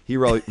tries, wood. He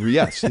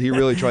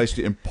really tries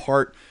to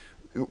impart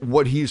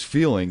what he's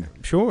feeling.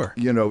 Sure,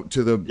 you know,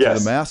 to the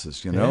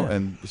masses. You know,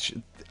 and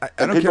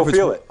I don't care if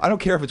feel it. I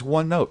don't care if it's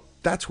one note.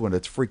 That's when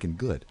it's freaking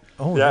good.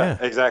 Oh yeah,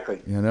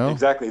 exactly. You know,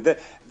 exactly.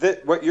 That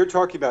what you're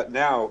talking about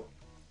now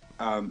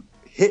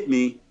hit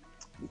me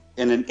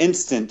in an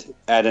instant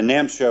at a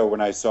NAMM show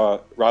when I saw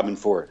Robin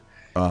Ford.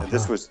 Uh-huh.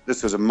 This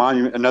was a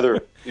monument.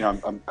 Another, you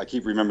know, I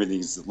keep remembering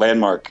these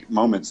landmark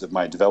moments of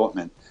my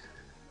development.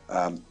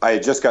 I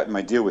had just gotten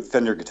my deal with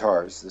Fender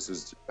guitars. This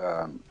was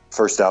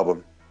first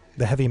album.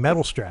 The heavy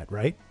metal Strat,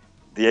 right?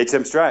 The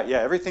HM Strat.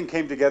 Yeah, everything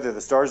came together.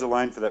 The stars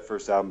aligned for that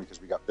first album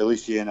because we got Billy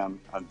Sheehan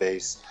on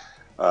bass.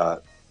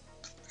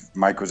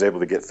 Mike was able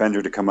to get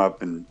Fender to come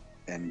up, and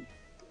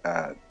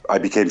I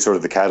became sort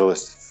of the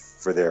catalyst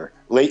for their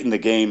late in the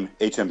game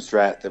HM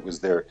Strat. That was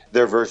their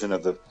version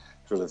of the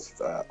sort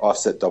of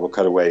offset double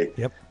cutaway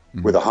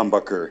with a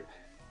humbucker,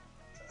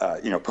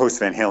 you know, post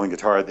Van Halen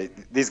guitar.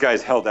 These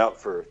guys held out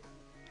for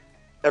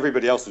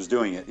everybody else was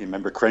doing it. You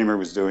remember Kramer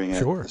was doing it,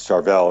 sure.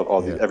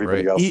 Charvel,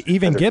 everybody else.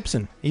 Even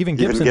Gibson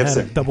had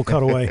a double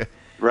cutaway.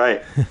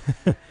 Right.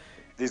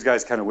 These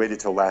guys kind of waited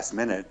till last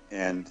minute,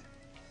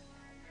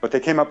 but they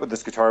came up with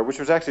this guitar, which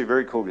was actually a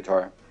very cool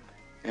guitar.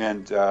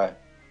 And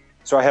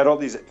so I had all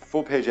these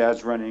full-page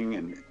ads running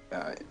and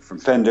from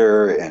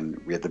Fender, and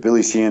we had the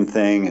Billy Sheehan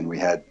thing, and we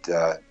had,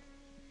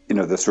 you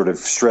know, the sort of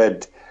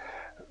shred,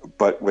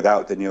 but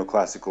without the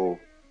neoclassical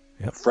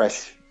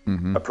fresh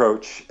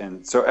approach.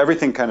 And so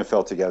everything kind of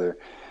fell together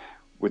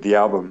with the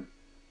album.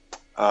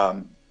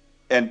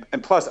 And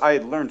plus, I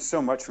had learned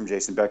so much from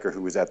Jason Becker,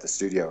 who was at the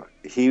studio.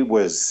 He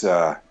was,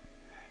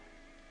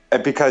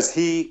 because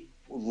he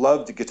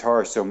loved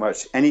guitar so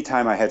much,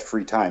 anytime I had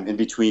free time in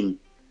between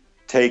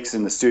takes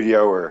in the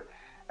studio or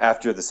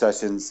after the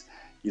sessions,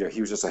 you know, he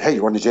was just like, hey,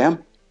 you want to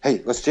jam?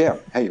 Hey, let's jam.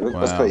 Hey,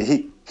 let's play.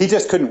 He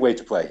just couldn't wait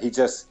to play.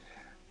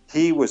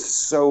 He was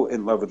so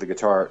in love with the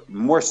guitar,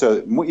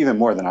 even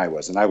more than I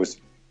was. And I was,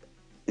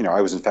 you know,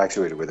 I was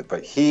infatuated with it,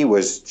 but he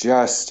was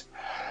just,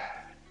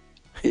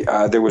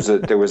 there was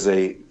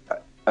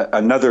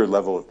another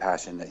level of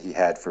passion that he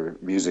had for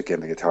music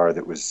and the guitar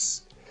that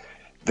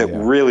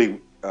really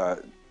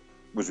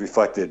was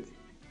reflected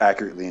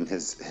accurately in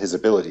his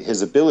ability.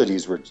 His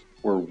abilities were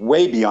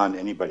way beyond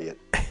anybody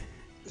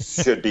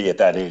should be at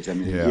that age. I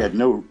mean, he had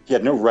no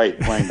right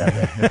playing that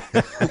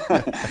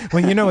way.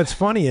 Well, you know what's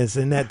funny is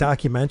in that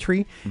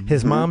documentary,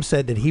 his mom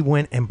said that he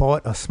went and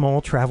bought a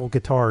small travel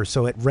guitar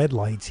so at red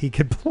lights he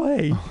could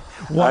play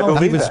while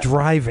he was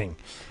driving.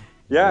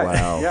 Yeah,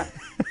 wow. Yeah.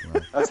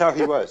 That's how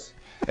he was.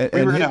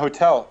 We were in a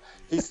hotel.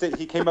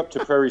 He came up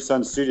to Prairie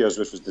Sun Studios,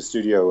 which was the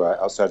studio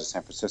outside of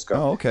San Francisco.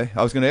 Oh, okay.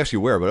 I was going to ask you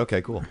where, but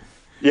okay, cool.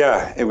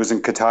 Yeah, it was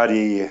in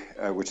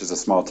Katati, which is a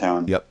small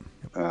town. Yep.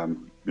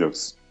 You know,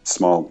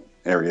 small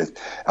area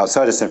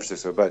outside of San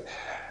Francisco. But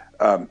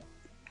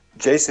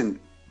Jason,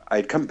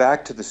 I'd come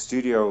back to the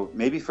studio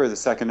maybe for the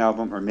second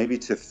album or maybe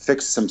to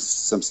fix some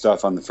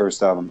stuff on the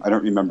first album. I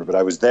don't remember, but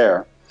I was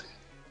there.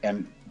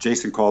 And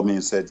Jason called me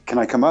and said, can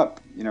I come up,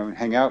 you know, and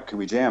hang out? Can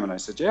we jam? And I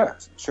said, yeah,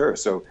 sure.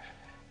 So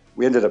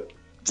we ended up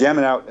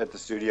jamming out at the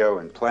studio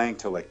and playing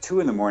till like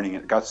 2 a.m.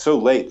 It got so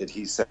late that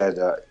he said,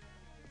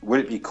 would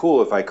it be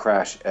cool if I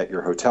crash at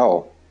your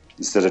hotel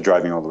instead of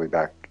driving all the way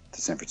back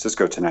to San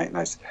Francisco tonight? And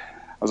I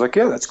was like,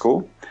 yeah, that's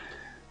cool.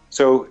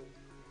 So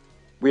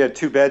we had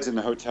 2 beds in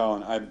the hotel,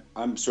 and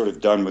I'm sort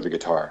of done with the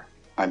guitar.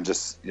 I'm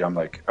just, I'm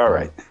like, all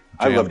right,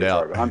 I love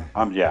guitar, but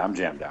I'm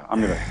jammed out.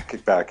 I'm going to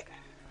kick back,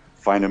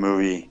 find a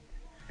movie,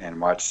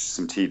 and watch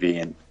some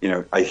TV. And,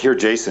 I hear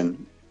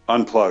Jason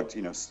unplugged,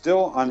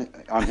 still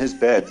on his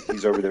bed.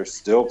 He's over there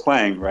still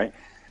playing, right?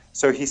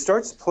 So he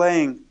starts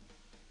playing.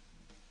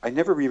 I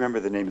never remember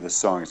the name of the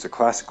song. It's a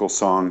classical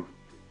song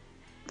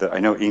that I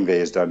know Yngwie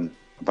has done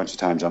a bunch of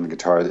times on the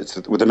guitar. It's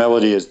with the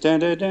melody is dun,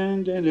 dun,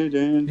 dun, dun, dun,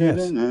 dun, dun,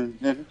 dun,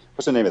 dun.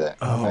 What's the name of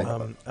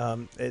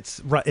that?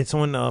 It's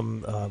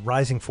on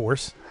Rising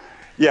Force.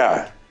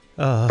 Yeah,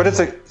 but it's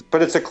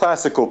a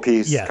classical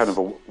piece, yes. kind of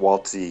a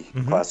waltzy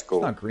classical.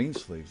 It's not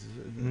Greensleeves, is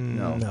it?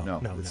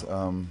 No. It's,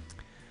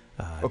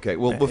 okay,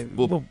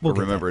 we'll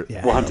remember it.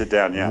 Yeah. We'll hunt it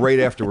down. Yeah, right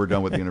after we're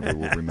done with the interview,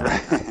 we'll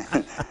remember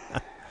it.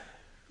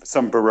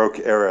 Some Baroque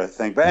era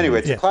thing, but anyway,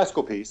 it's a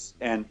classical piece,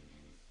 and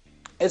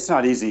it's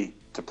not easy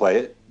to play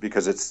it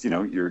because it's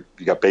you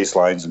got bass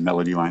lines and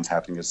melody lines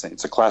happening at the same.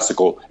 It's a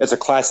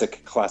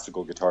classic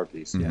classical guitar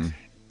piece,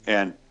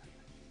 and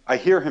I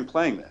hear him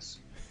playing this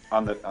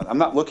I'm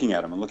not looking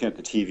at him. I'm looking at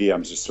the TV.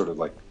 I'm just sort of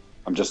like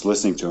I'm just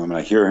listening to him, and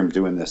I hear him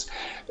doing this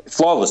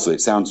flawlessly.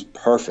 It sounds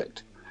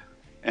perfect,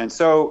 and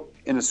so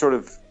in a sort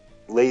of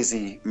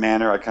lazy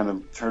manner, I kind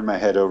of turn my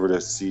head over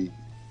to see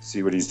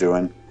what he's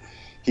doing.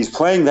 He's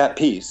playing that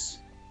piece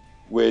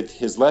with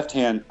his left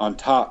hand on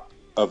top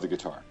of the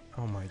guitar.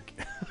 Oh my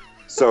God.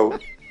 So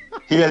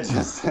he had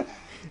just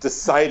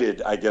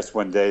decided, I guess,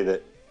 one day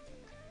that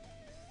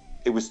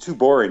it was too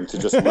boring to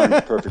just learn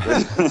it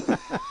perfectly.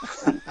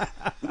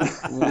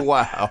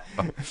 Wow.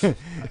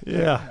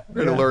 Yeah.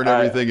 We're going to learn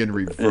everything in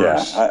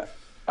reverse. Yeah.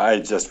 I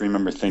just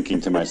remember thinking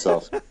to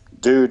myself,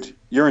 dude,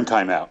 you're in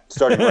timeout.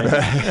 Starting right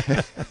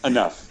now.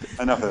 Enough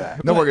of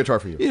that. No more guitar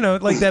for you.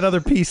 Like that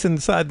other piece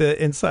inside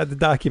the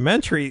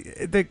documentary,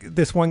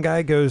 this one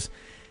guy goes,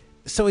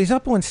 so he's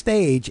up on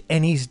stage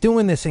and he's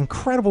doing this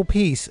incredible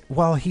piece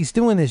while he's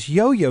doing this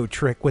yo-yo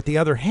trick with the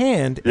other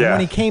hand. And when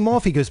he came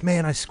off, he goes,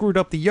 man, I screwed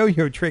up the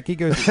yo-yo trick. He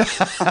goes,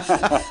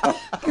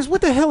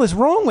 what the hell is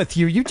wrong with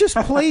you? You just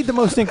played the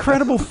most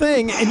incredible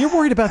thing and you're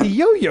worried about the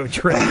yo-yo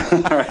trick.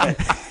 Right.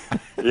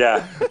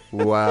 Yeah.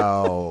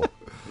 Wow.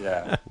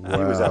 Yeah. Wow.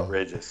 He was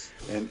outrageous.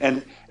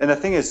 And the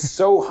thing is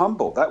so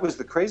humble. That was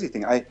the crazy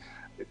thing.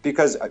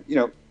 Because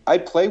I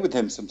play with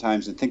him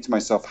sometimes and think to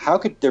myself, how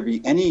could there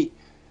be any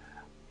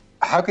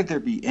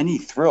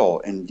thrill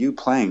in you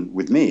playing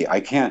with me? I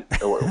can't.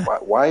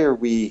 Why are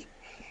we?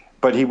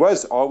 But he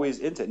was always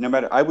into it. No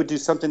matter, I would do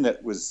something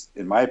that was,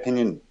 in my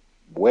opinion,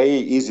 way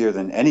easier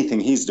than anything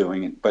he's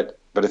doing. But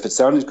if it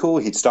sounded cool,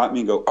 he'd stop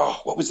me and go,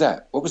 "Oh, what was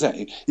that? What was that?"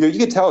 You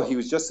could tell he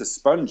was just a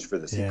sponge for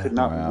this. He could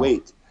not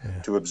wait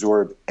to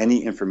absorb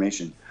any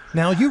information.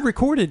 Now you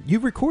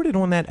recorded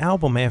on that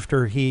album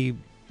after he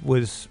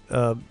was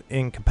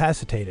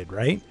incapacitated,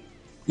 right?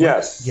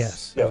 Yes.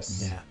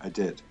 Yeah, I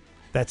did.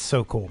 That's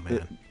so cool,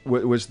 man.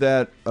 Was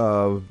that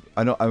I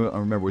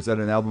remember, was that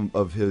an album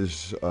of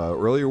his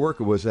earlier work,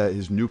 or was that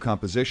his new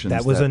compositions?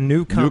 That was a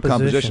new composition. New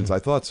compositions, I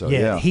thought so.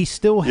 Yeah. He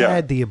still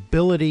had the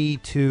ability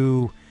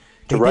to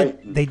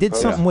write. They did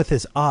something with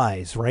his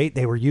eyes, right?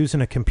 They were using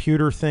a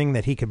computer thing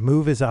that he could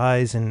move his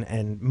eyes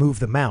and move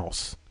the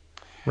mouse,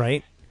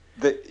 right?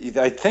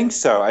 I think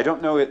so. I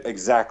don't know it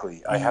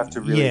exactly. I have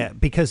to really... Yeah,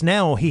 because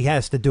now he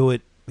has to do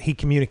it. He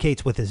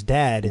communicates with his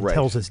dad and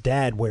tells his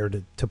dad where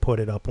to put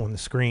it up on the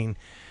screen.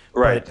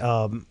 Right.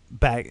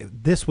 But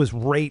this was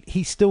right.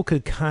 He still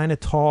could kind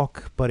of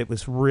talk, but it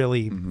was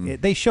really...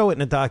 they show it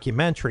in a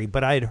documentary,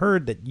 but I had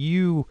heard that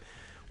you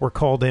were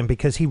called in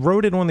because he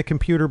wrote it on the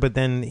computer, but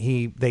then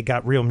they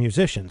got real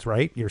musicians,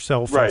 right?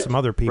 Yourself and some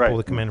other people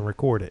to come in and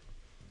record it.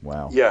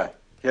 Wow. Yeah.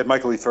 He had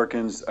Michael E.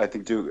 Thurkins, I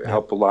think,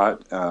 help a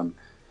lot.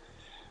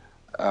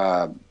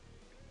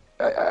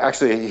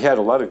 Actually, he had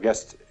a lot of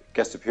guest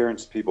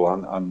appearance people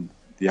on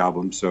the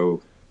album.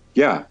 So,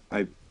 yeah,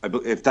 I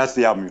if that's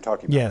the album you're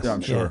talking about. Yes,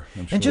 I'm sure.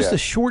 And just a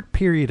short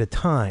period of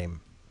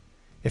time,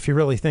 if you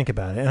really think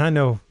about it. And I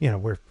know,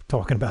 we're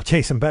talking about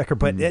Jason Becker,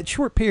 but that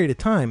short period of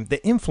time,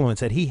 the influence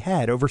that he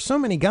had over so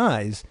many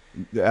guys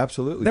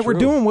absolutely that were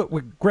doing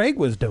what Greg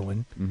was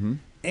doing,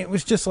 it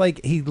was just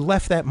like he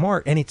left that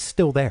mark, and it's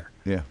still there.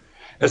 Yeah.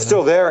 It's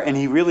still there, and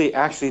he really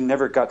actually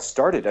never got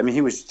started. I mean,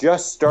 he was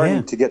just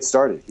starting to get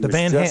started.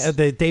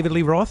 The David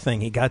Lee Roth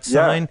thing, he got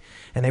signed,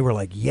 and they were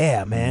like,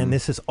 yeah, man,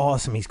 this is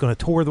awesome. He's going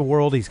to tour the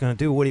world. He's going to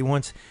do what he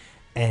wants,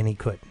 and he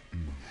couldn't.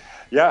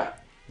 Yeah.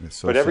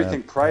 So but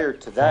everything prior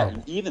to that,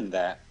 and even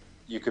that,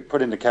 you could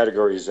put into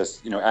categories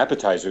just,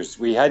 appetizers.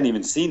 We hadn't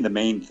even seen the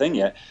main thing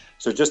yet,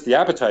 so just the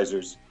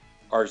appetizers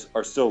are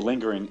still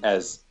lingering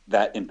as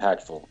that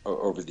impactful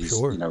over these,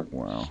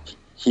 Wow.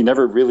 He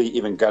never really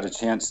even got a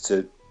chance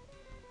to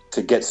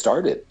get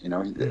started,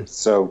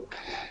 So,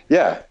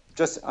 yeah,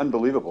 just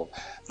unbelievable.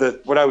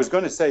 What I was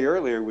going to say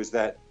earlier was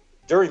that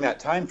during that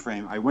time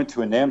frame, I went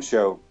to a NAMM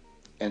show,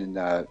 and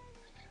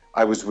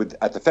I was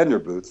at the Fender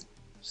booth,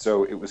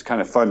 So it was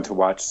kind of fun to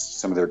watch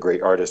some of their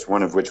great artists,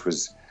 one of which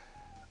was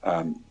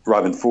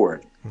Robben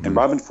Ford. Mm-hmm. And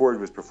Robben Ford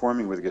was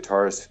performing with a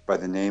guitarist by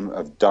the name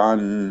of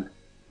Don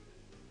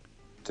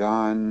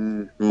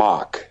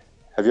Mock.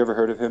 Have you ever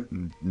heard of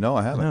him? No,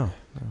 I haven't. No.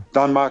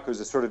 Don Mock was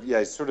he's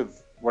sort of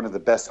one of the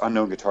best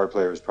unknown guitar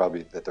players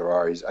probably that there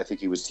are. I think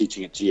he was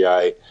teaching at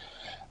GIT,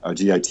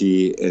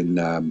 and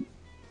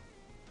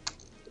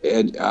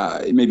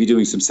maybe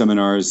doing some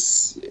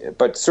seminars,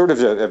 but sort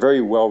of a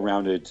very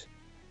well-rounded,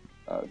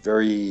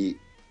 very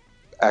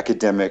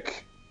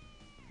academic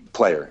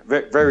player,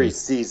 very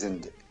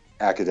seasoned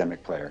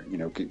academic player.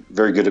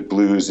 Very good at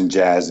blues and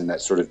jazz and that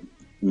sort of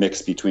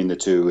mix between the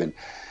two, and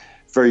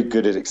very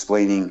good at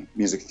explaining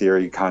music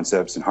theory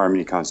concepts and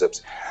harmony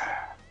concepts.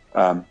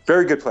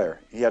 Very good player.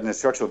 He had an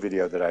instructional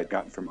video that I had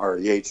gotten from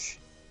REH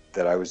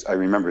that I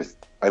remember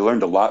I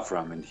learned a lot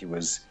from, and he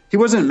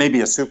wasn't maybe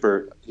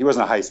he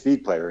wasn't a high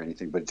speed player or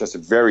anything, but just a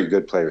very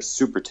good player,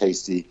 super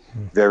tasty,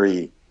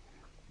 very,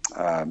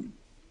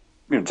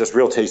 just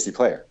real tasty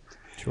player.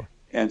 Sure.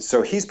 And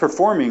so he's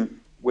performing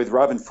with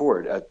Robben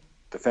Ford at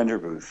the Fender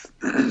booth,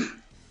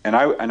 and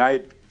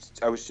I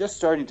was just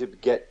starting to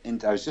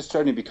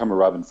become a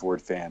Robben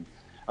Ford fan.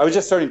 I was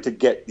just starting to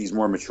get these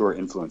more mature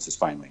influences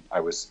finally.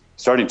 I was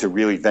starting to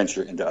really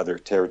venture into other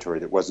territory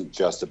that wasn't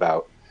just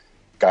about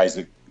guys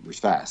that were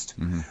fast.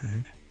 Mm-hmm.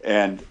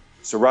 And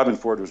so Robben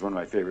Ford was one of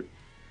my favorite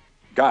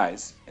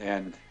guys.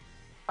 And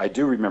I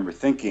do remember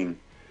thinking,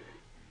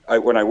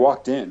 when I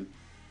walked in,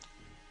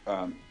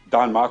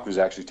 Don Mock was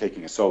actually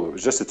taking a solo. It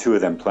was just the two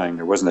of them playing.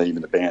 There wasn't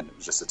even a band. It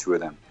was just the two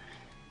of them.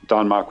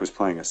 Don Mock was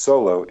playing a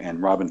solo, and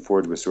Robben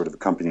Ford was sort of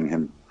accompanying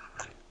him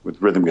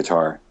with rhythm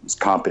guitar. He was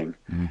comping.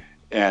 Mm-hmm.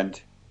 And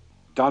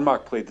Don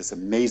Mock played this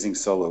amazing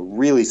solo,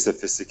 really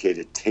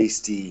sophisticated,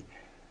 tasty,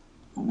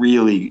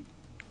 really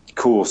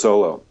cool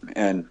solo.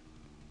 And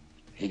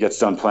he gets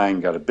done playing,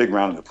 got a big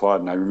round of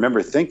applause. And I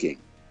remember thinking,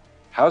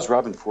 how's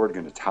Robben Ford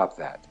going to top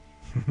that?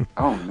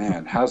 Oh,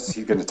 man, how's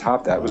he going to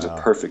top that? It was a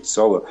perfect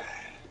solo.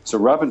 So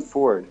Robben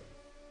Ford,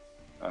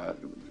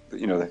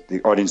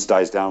 the audience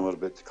dies down a little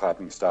bit, the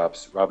clapping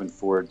stops. Robben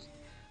Ford's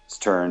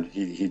turn.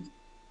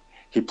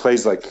 He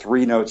plays like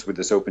 3 notes with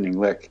this opening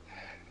lick.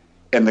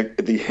 And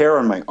the hair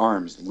on my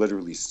arms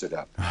literally stood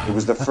up. It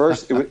was the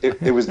first.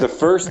 It was the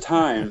first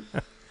time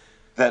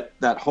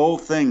that whole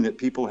thing that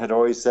people had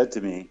always said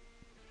to me.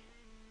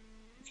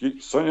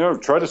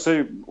 Try to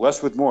say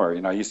less with more.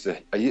 I used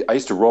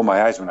to roll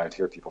my eyes when I'd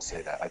hear people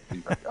say that. I'd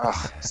be like,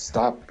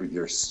 stop with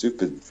your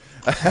stupid.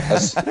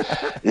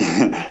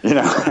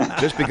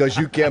 Just because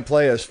you can't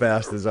play as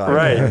fast as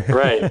I.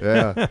 Right.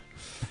 Yeah.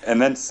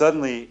 And then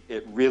suddenly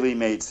it really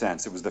made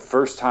sense. It was the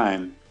first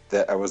time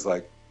that I was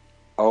like,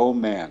 oh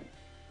man.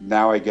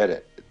 Now I get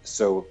it.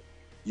 So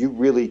you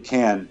really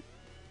can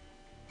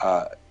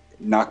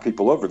knock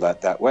people over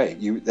that way.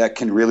 That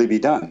can really be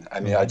done. I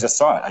mean, I just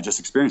saw it. I just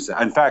experienced it.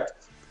 In fact,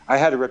 I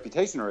had a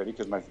reputation already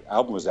because my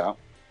album was out.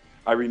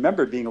 I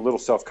remember being a little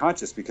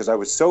self-conscious because I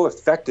was so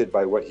affected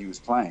by what he was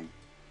playing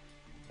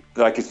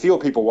that I could feel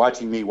people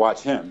watching me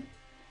watch him.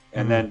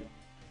 And then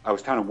I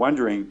was kind of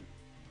wondering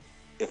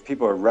if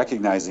people are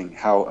recognizing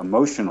how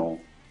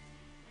emotional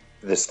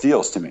this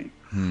feels to me.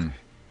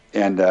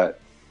 And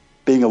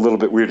being a little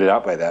bit weirded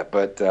out by that,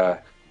 but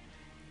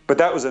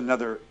that was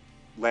another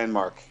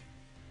landmark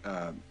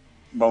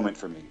moment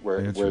for me,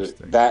 where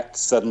that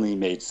suddenly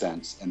made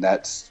sense, and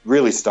that's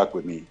really stuck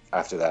with me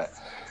after that.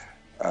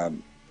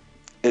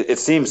 It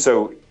seems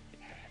so.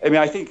 I mean,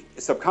 I think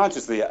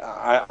subconsciously,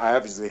 I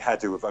obviously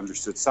had to have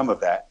understood some of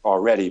that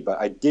already, but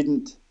I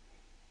didn't.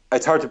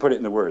 It's hard to put it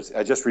into words.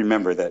 I just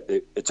remember that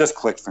it just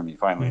clicked for me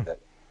finally that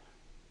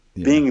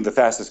being the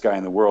fastest guy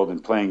in the world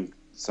and playing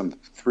some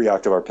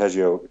 3-octave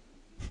arpeggio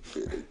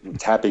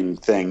tapping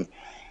thing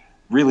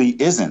really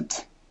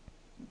isn't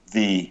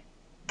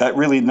that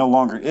really no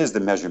longer is the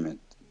measurement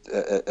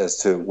as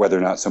to whether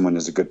or not someone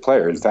is a good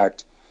player. In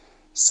fact,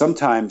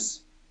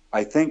 sometimes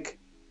I think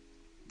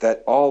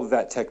that all of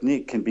that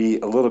technique can be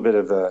a little bit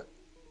of a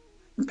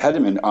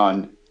impediment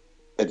on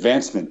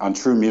advancement, on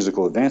true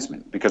musical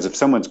advancement, because if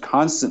someone's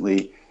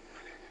constantly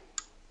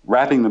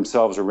wrapping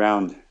themselves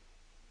around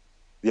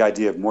the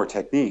idea of more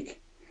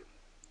technique,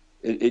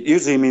 it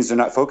usually means they're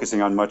not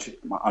focusing on much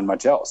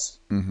else.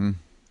 Mm-hmm.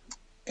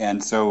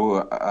 And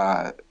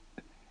so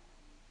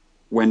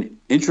when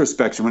it was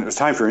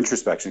time for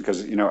introspection,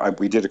 because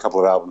we did a couple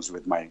of albums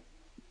with my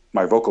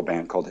vocal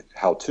band called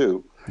How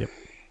To. Yep.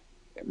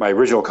 My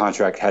original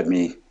contract had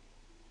me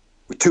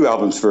with 2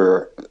 albums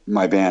for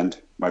my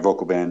band, my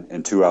vocal band,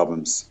 and 2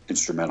 albums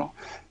instrumental.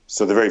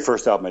 So the very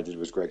first album I did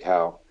was Greg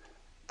Howe.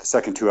 The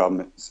second 2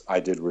 albums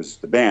I did was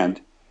the band,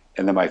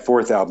 and then my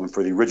 4th album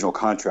for the original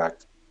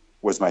contract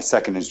was my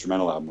second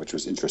instrumental album, which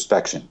was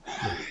Introspection.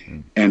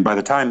 Mm-hmm. And by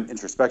the time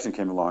Introspection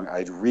came along,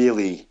 I'd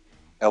really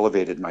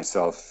elevated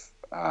myself.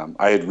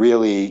 I had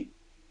really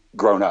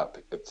grown up,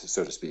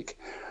 so to speak.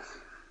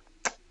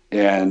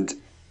 And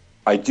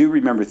I do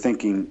remember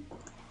thinking,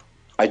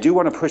 I do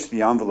want to push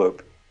the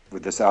envelope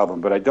with this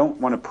album, but I don't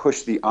want to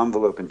push the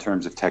envelope in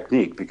terms of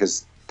technique,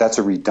 because that's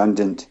a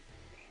redundant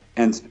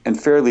and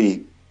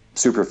fairly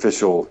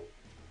superficial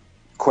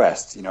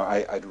quest.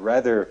 I'd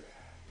rather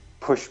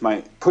push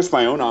my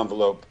own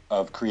envelope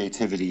of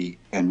creativity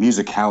and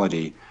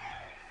musicality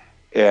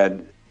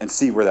and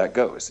see where that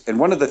goes. And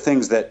one of the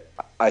things that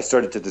I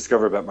started to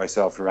discover about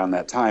myself around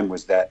that time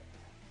was that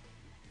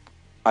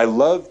I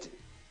loved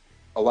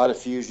a lot of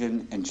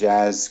fusion and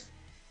jazz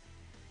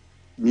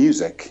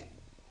music,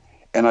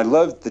 and I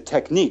loved the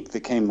technique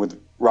that came with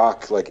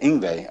rock like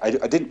Yngwie. I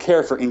didn't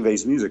care for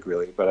Yngwie's music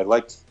really, but I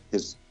liked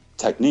his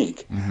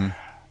technique.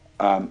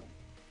 I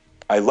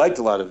liked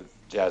a lot of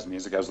jazz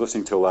music. I was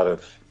listening to a lot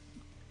of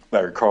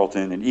Larry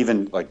Carlton and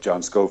even like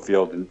John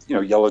Scofield and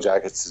Yellow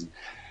Jackets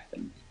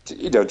and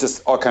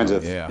just all kinds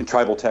of and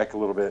Tribal Tech a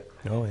little bit.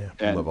 Oh yeah,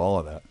 I love all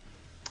of that.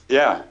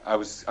 Yeah, I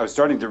was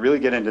starting to really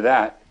get into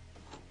that,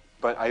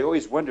 but I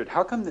always wondered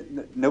how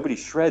come nobody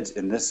shreds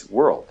in this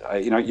world.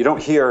 You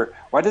don't hear,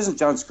 why doesn't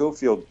John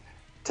Scofield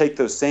take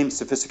those same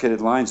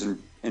sophisticated lines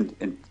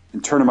and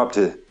turn them up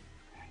to,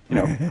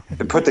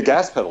 and put the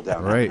gas pedal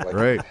down.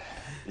 Right.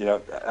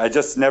 I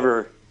just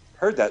never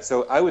heard that.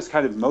 So I was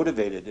kind of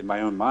motivated in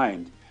my own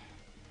mind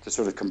to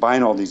sort of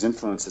combine all these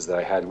influences that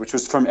I had, which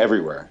was from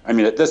everywhere. I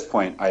mean, at this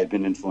point, I had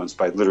been influenced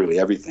by literally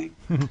everything.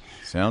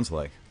 Sounds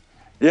like.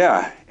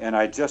 Yeah, and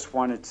I just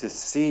wanted to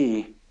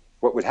see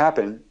what would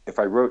happen if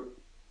I wrote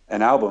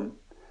an album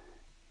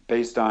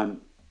based on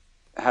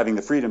having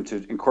the freedom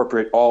to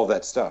incorporate all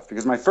that stuff.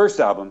 Because my first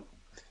album,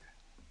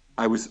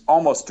 I was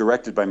almost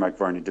directed by Mike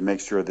Varney to make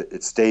sure that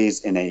it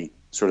stays in a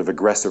sort of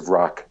aggressive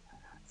rock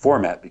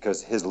format,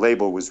 because his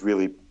label was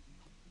really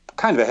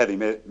kind of a heavy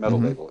metal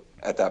label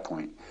at that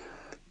point.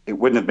 It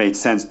wouldn't have made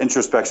sense.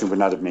 Introspection would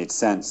not have made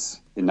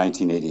sense in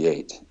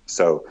 1988.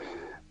 So,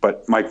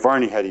 but Mike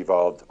Varney had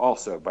evolved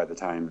also by the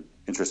time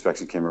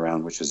Introspection came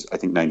around, which is I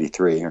think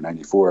 93 or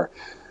 94.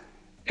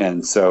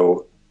 And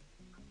so,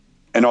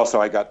 and also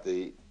I got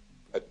the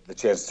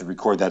chance to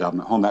record that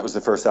album at home. That was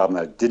the first album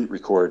that I didn't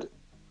record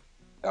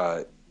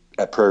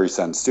at Prairie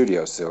Sun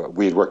Studios. So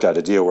we had worked out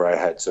a deal where I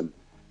had some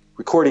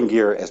recording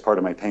gear as part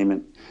of my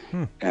payment,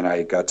 and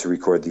I got to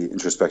record the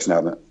Introspection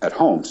album at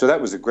home. So that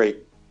was a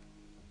great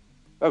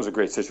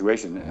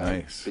situation.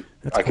 Nice.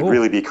 I could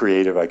really be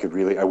creative.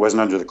 I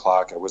wasn't under the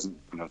clock. I wasn't,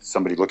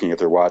 somebody looking at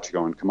their watch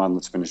going, come on,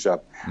 let's finish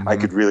up. I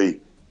could really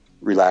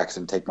relax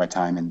and take my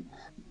time and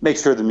make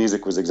sure the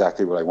music was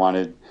exactly what I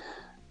wanted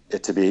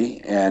it to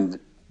be. And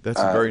that's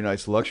a very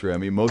nice luxury. I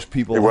mean, most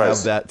people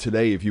have that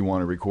today. If you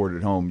want to record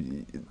at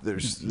home,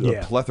 there's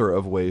a plethora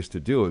of ways to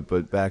do it.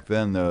 But back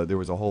then, there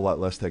was a whole lot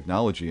less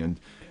technology, and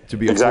to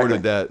be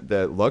afforded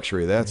that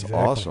luxury, that's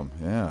awesome.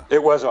 Yeah,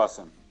 it was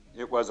awesome.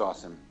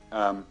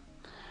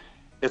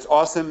 It's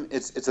awesome.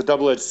 It's a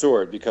double-edged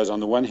sword, because on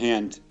the one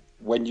hand,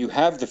 when you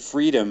have the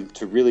freedom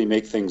to really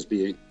make things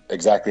be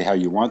exactly how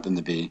you want them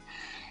to be,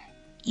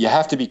 you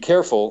have to be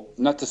careful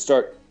not to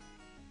start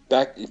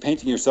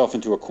painting yourself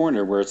into a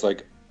corner where it's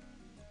like,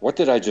 what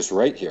did I just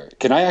write here?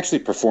 Can I actually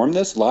perform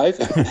this live?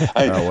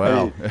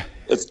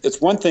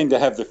 It's one thing to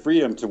have the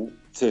freedom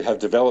to have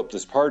developed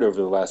this part over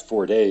the last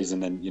 4 days,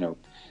 and then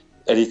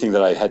anything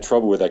that I had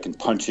trouble with, I can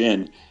punch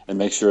in and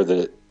make sure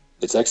that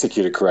it's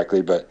executed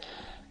correctly. But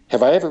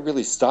have I ever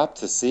really stopped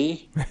to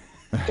see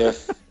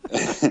if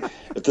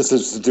this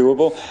is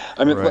doable?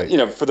 I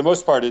mean, for the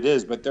most part, it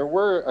is. But there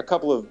were a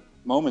couple of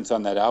moments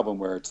on that album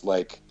where it's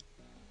like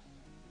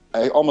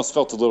I almost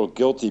felt a little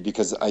guilty,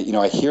 because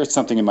I hear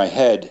something in my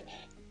head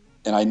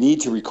and I need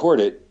to record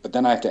it, but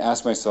then I have to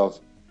ask myself,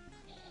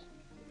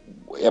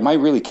 am I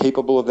really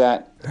capable of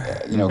that?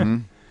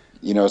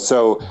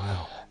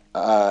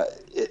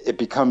 It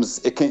becomes,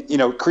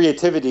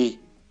 creativity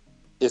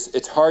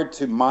it's hard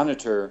to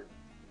monitor.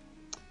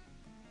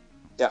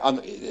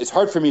 It's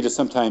hard for me to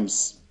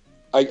sometimes,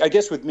 I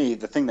guess with me,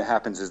 the thing that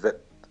happens is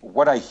that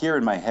what I hear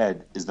in my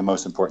head is the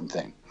most important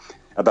thing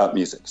about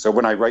music. So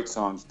when I write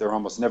songs, they're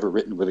almost never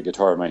written with a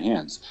guitar in my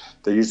hands.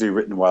 They're usually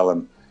written while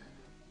I'm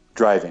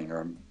driving, or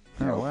I'm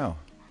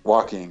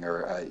walking,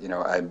 or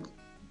I'm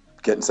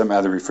getting something out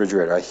of the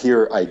refrigerator. I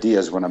hear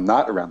ideas when I'm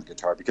not around the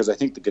guitar, because I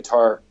think the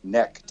guitar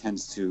neck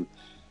tends to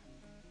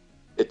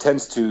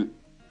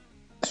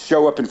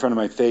show up in front of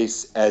my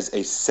face as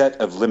a set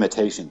of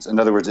limitations. In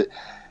other words,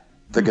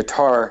 the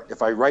guitar,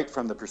 if I write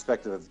from the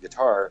perspective of the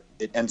guitar,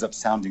 it ends up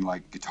sounding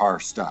like guitar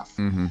stuff.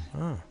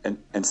 And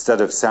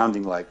instead of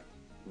sounding like,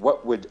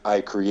 what would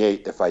I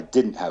create if I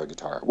didn't have a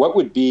guitar? What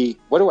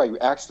do I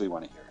actually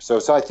want to hear?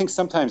 So I think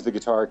sometimes the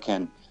guitar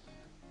can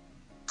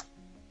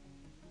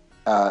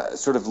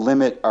sort of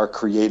limit our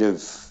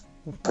creative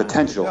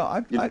potential.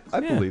 I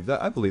believe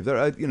that. I believe that.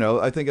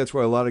 I think that's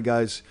why a lot of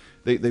guys,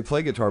 they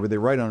play guitar, but they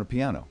write on a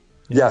piano.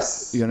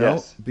 Yes.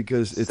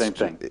 Because it's same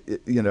thing.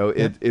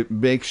 It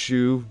makes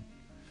you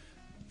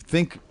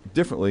think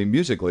differently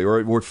musically, or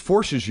it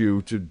forces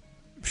you to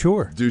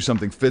do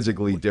something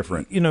physically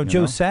different.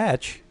 Joe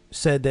Satch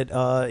said that,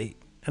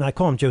 and I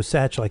call him Joe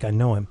Satch like I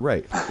know him.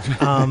 Right.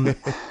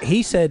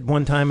 He said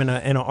one time in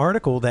an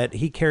article that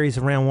he carries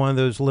around one of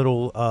those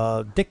little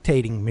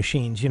dictating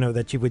machines,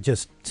 that you would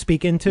just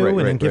speak into and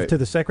then give to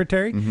the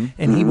secretary.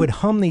 And he would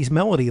hum these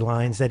melody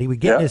lines that he would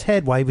get in his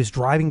head while he was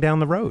driving down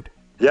the road.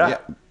 Yeah.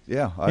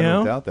 I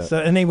don't doubt that. So,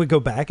 and they would go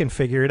back and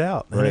figure it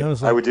out. Right. And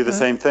was like, I would do the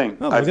same thing.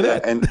 Oh, look at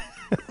that. And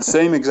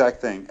same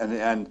exact thing.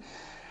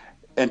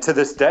 And to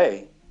this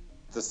day,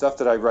 the stuff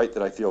that I write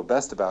that I feel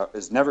best about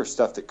is never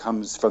stuff that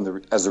comes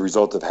from as a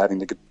result of having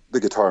the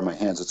guitar in my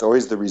hands. It's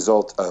always the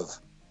result of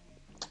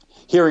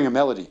hearing a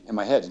melody in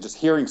my head and just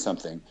hearing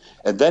something,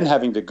 and then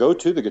having to go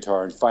to the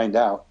guitar and find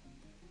out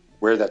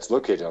where that's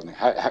located on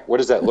what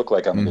does that look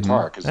like on the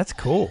guitar? 'Cause that's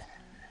cool.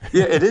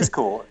 Yeah, it is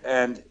cool,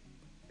 and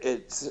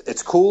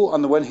it's cool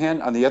on the one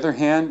hand. On the other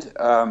hand,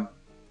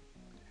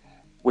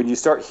 when you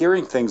start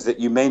hearing things that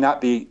you may not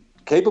be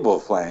capable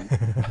of playing,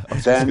 I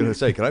was just going to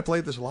say, can I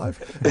play this live?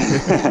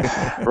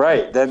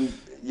 Right. Then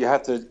you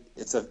have to.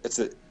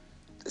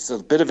 It's a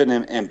bit of an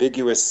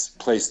ambiguous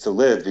place to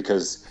live,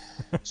 because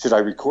should I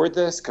record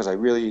this? Because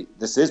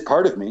this is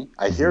part of me.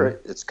 I hear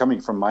it. It's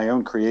coming from my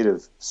own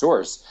creative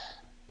source.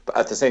 But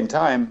at the same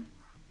time,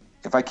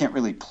 if I can't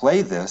really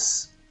play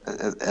this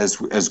as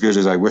good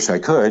as I wish I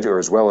could, or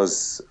as well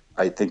as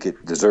I think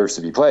it deserves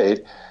to be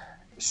played,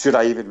 should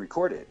I even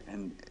record it?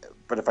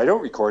 But if I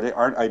don't record it,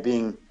 aren't I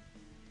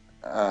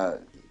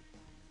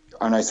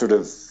sort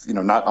of,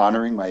 not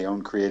honoring my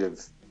own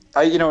creative?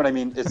 You know what I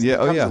mean? It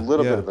becomes a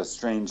little bit of a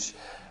strange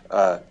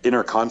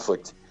inner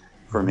conflict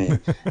for me.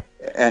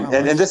 And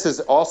this is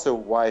also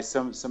why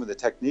some of the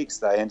techniques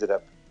that I ended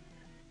up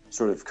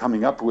sort of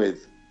coming up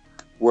with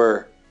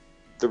were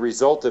the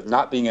result of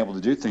not being able to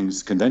do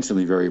things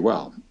conventionally very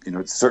well.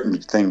 Certain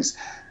things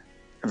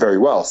very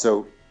well.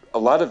 So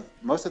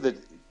most of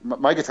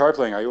my guitar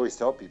playing, I always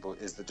tell people,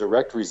 is the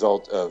direct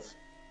result of,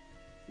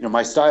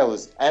 my style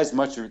is as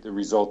much the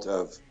result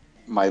of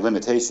my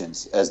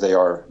limitations as they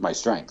are my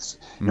strengths.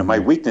 My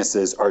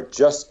weaknesses are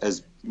just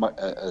as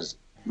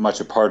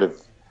much a part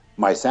of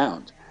my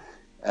sound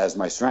as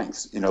my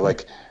strengths.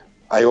 Like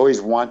I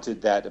always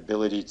wanted that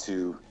ability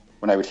to,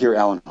 when I would hear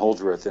Alan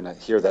Holdsworth and I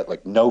hear that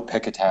like no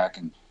pick attack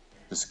and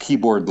these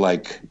keyboard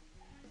like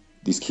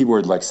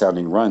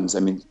sounding runs. I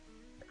mean,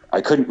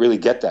 I couldn't really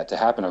get that to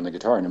happen on the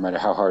guitar, no matter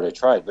how hard I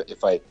tried. But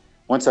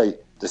once I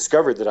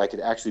discovered that I could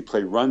actually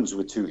play runs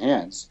with two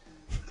hands,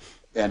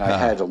 and I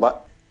had a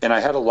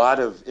lot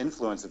of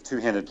influence of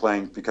two-handed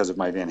playing because of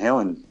my Van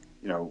Halen,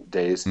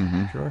 days.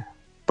 Sure.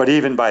 But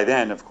even by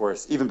then, of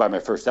course, even by my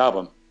first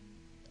album,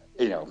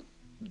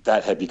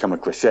 that had become a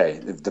cliche.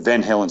 The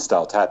Van Halen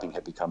style tapping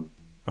had become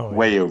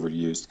way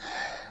overused.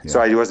 Yeah. So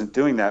I wasn't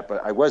doing that,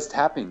 but I was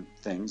tapping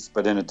things,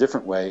 but in a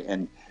different way.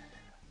 And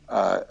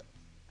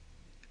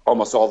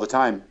almost all the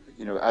time,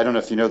 I don't know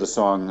if you know the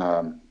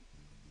song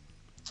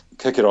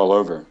Kick It All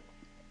Over,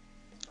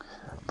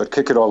 but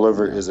Kick It All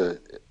Over is a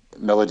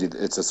melody.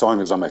 It's a song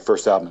that was on my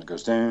first album. It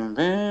goes down.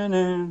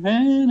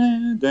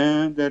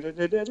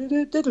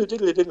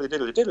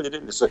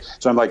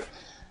 So I'm like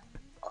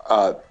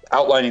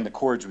outlining the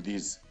chords with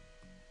these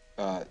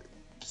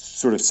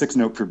sort of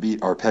 6-note per beat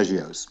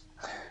arpeggios,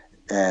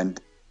 and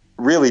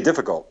really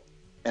difficult.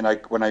 And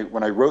when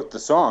I wrote the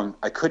song,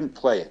 I couldn't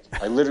play it.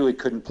 I literally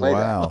couldn't play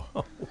that.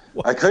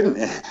 I couldn't.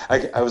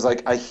 I was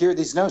like, I hear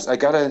these notes.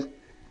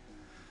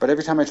 But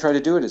every time I try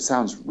to do it, it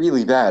sounds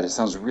really bad. It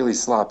sounds really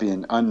sloppy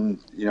and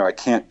I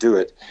can't do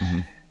it. Mm-hmm.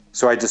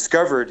 So I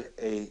discovered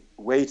a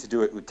way to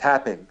do it with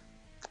tapping.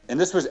 And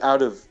this was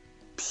out of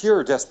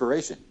pure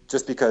desperation,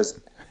 just because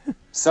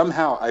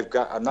somehow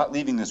I'm not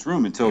leaving this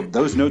room until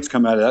those notes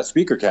come out of that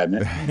speaker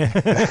cabinet.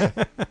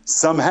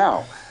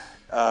 Somehow.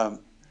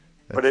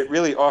 But it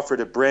really offered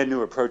a brand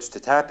new approach to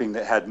tapping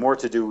that had more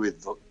to do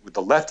with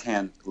the left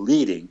hand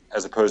leading,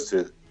 as opposed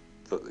to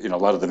a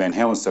lot of the Van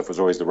Halen stuff was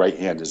always the right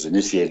hand is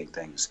initiating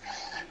things.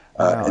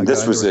 Wow, and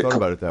this was I never thought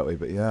about it that way,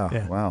 but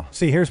yeah. Wow.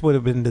 See, here's what would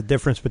have been the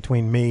difference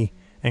between me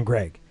and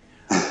Greg.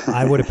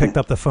 I would have picked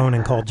up the phone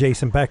and called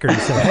Jason Becker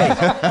and said, "Hey,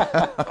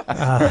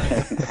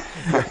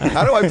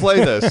 how do I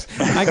play this?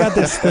 I got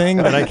this thing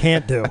that I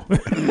can't do."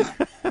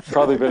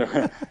 Probably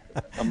been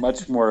a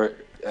much more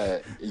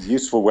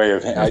useful way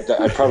of.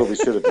 I probably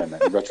should have done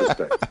that in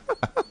retrospect.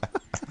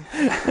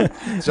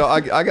 So I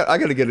got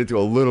to get into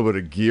a little bit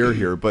of gear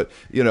here, but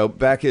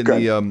back in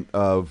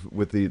the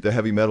with the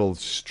heavy metal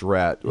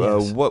Strat,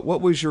 yes.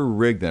 What was your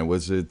rig then?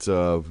 Was it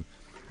a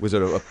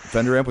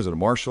Fender amp? Was it a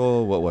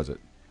Marshall? What was it?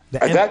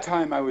 At that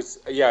time,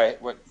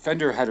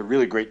 Fender had a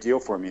really great deal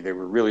for me. They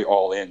were really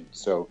all in.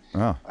 So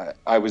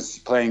I was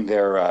playing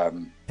their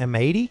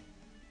M80.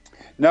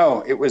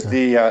 No, it was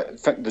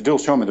the Dual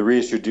Showman, the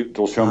reissued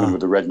Dual Showman with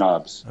the red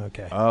knobs.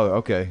 Okay. Oh,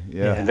 okay,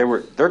 yeah. And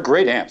they're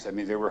great amps. I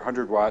mean, they were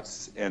 100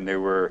 watts, and they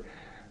were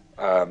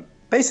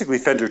basically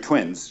Fender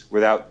twins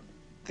without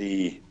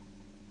being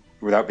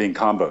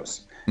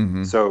combos.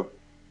 Mm-hmm. So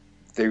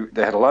they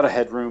had a lot of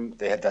headroom.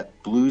 They had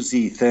that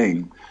bluesy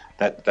thing,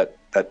 that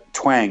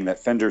twang, that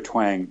Fender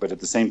twang, but at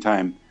the same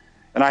time,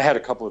 and I had a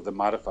couple of them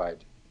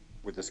modified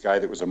with this guy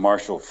that was a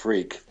Marshall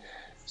freak.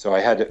 So I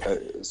had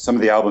some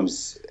of the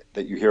albums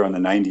that you hear on the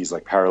 90s,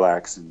 like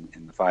Parallax and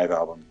the 5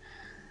 album,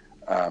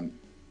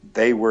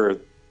 they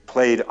were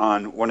played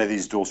on one of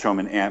these Dual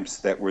Showman amps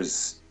that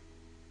was,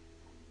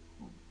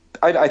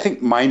 I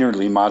think,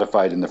 minorly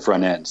modified in the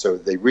front end. So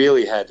they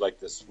really had like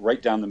this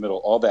right down the middle,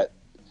 all that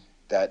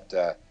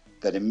that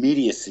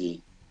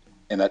immediacy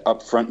and that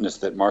upfrontness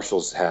that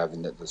Marshalls have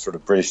and that the sort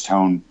of British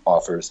tone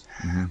offers,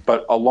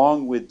 but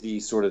along with the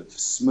sort of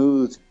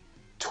smooth,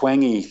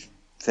 twangy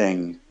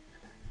thing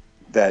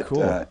that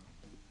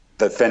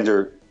that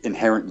Fender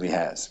inherently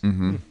has.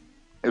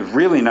 A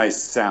really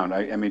nice sound.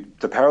 I mean,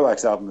 the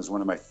Parallax album is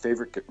one of my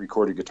favorite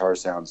recorded guitar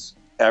sounds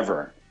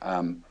ever.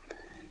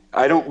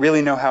 I don't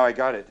really know how I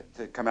got it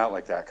to come out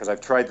like that, because I've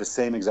tried the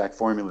same exact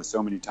formula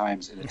so many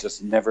times, and it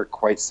just never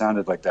quite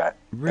sounded like that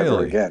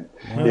ever again.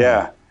 Wow.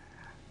 Yeah.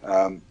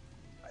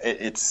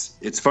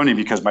 It's funny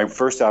because my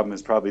first album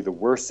is probably the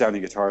worst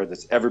sounding guitar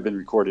that's ever been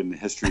recorded in the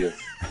history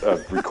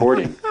of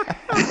recording.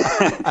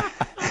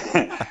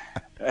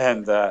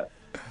 And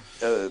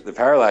the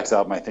Parallax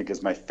album, I think,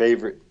 is my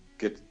favorite,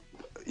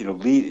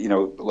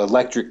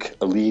 electric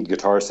lead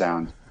guitar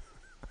sound.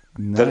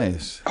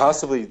 Nice.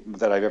 Possibly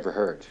that I've ever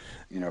heard.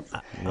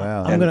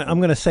 Wow. I'm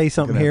gonna say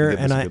something here,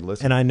 and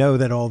I know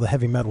that all the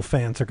heavy metal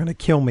fans are gonna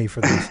kill me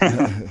for this,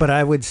 but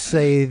I would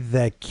say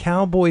that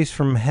Cowboys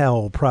from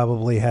Hell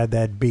probably had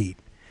that beat,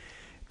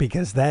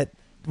 because that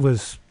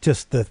was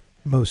just the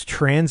most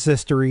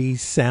transistory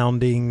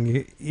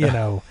sounding,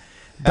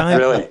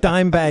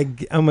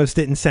 Dimebag almost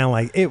didn't sound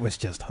like it was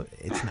just.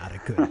 It's not a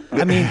good.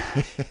 I mean,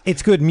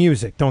 it's good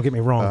music. Don't get me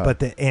wrong, but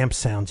the amp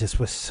sound just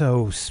was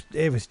so.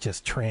 It was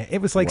just It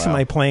was like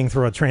somebody playing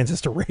through a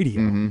transistor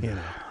radio.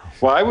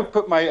 Well, I would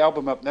put my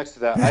album up next to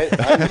that.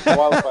 I would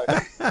qualify.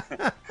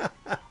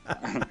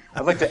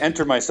 I'd like to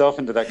enter myself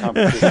into that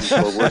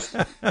competition for worst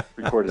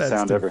recorded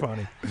sound ever.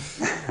 Funny.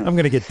 I'm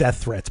going to get death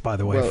threats, by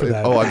the way, for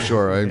that. Oh, I'm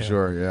sure. I'm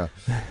sure. Yeah.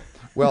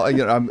 Well,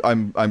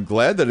 I'm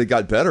glad that it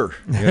got better.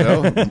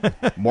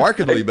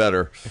 Markedly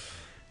better.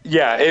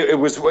 Yeah, it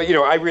was.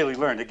 I really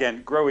learned.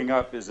 Again, growing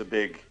up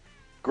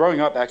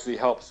actually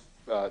helps.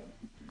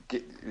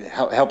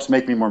 Helps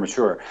make me more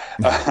mature.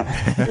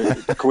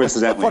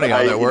 Coincidentally, funny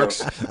how that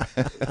works.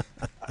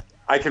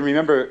 I can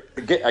remember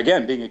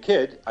again being a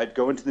kid. I'd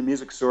go into the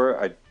music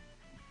store. I'd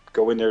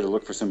go in there to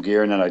look for some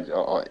gear, and then I'd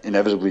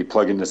inevitably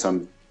plug into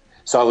some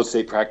solid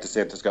state practice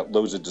amp that's got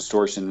loads of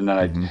distortion, and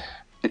then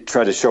I'd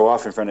try to show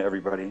off in front of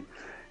everybody.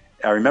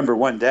 I remember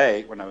one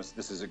day when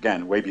this is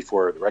again way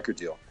before the record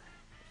deal.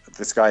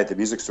 This guy at the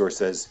music store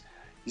says,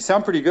 "You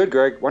sound pretty good,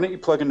 Greg. Why don't you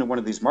plug into one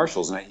of these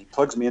Marshalls?" And he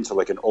plugs me into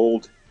like an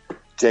old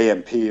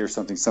JMP or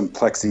something, some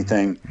plexi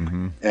thing,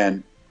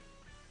 and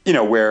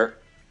where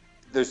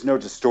there's no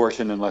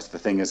distortion unless the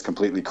thing is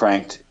completely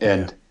cranked.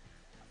 And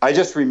I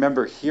just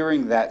remember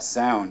hearing that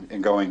sound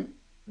and going,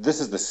 "This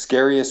is the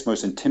scariest,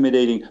 most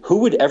intimidating. Who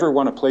would ever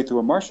want to play through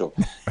a Marshall?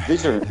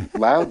 These are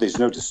loud. There's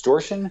no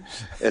distortion.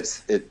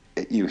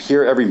 You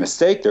hear every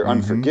mistake. They're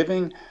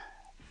unforgiving.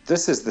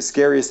 This is the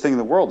scariest thing in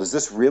the world. Is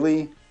this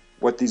really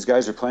what these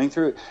guys are playing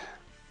through?"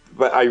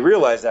 But I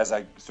realized as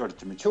I started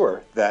to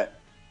mature that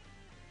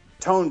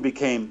tone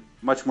became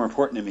much more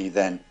important to me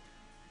than,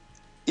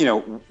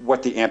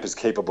 what the amp is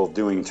capable of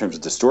doing in terms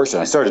of distortion.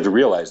 I started to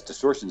realize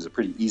distortion is a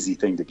pretty easy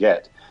thing to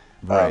get.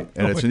 Right,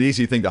 and it's an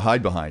easy thing to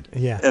hide behind.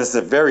 Yeah. And it's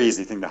a very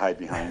easy thing to hide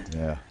behind.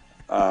 Yeah.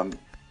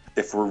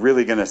 If we're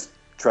really going to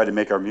try to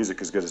make our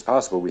music as good as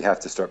possible, we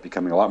have to start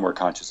becoming a lot more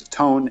conscious of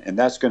tone, and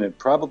that's going to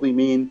probably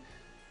mean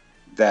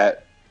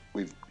that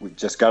we've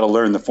just got to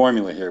learn the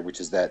formula here, which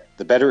is that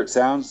the better it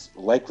sounds,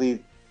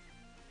 likely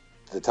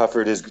the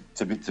tougher it is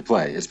to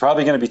play. It's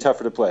probably going to be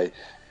tougher to play,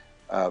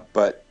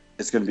 but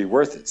it's going to be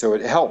worth it. So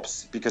it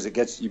helps because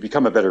you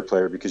become a better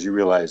player because you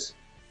realize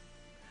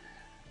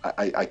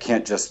I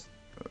can't just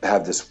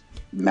have this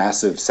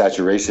massive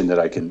saturation that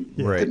I can.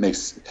 It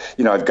makes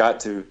I've got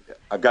to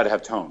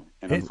have tone.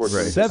 And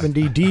it's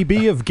 70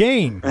 dB of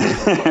gain.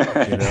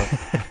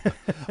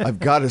 I've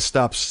got to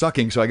stop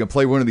sucking so I can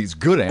play one of these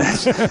good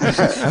amps.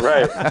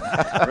 Right.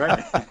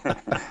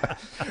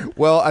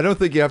 Well, I don't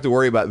think you have to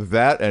worry about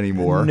that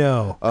anymore.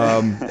 No.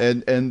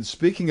 And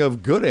speaking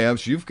of good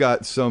amps, you've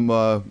got some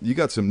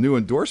new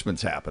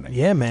endorsements happening.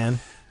 Yeah, man.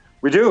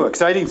 We do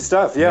exciting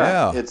stuff.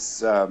 Yeah.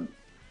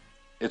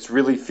 It's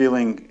really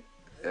feeling,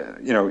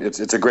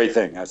 it's a great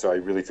thing. So I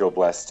really feel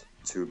blessed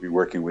to be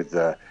working with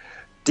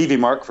DV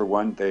Mark for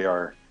one.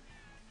 They're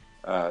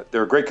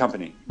a great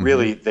company.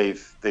 Really,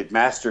 they've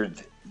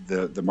mastered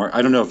the mark.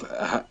 I don't know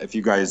if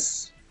you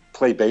guys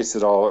play bass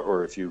at all,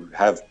 or if you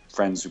have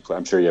friends who play.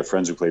 I'm sure you have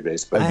friends who play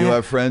bass. But I do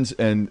have friends,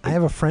 and I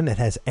have a friend that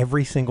has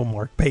every single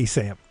Mark bass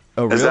amp.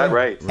 Oh, really? Is that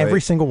right?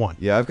 Every single one.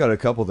 Yeah, I've got a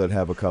couple that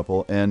have a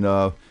couple, and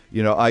I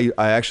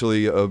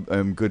actually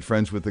am good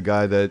friends with the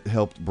guy that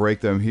helped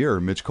break them here,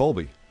 Mitch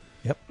Colby.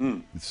 Yep.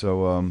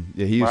 So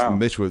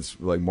Mitch was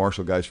like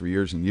Marshall guys for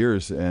years and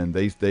years, and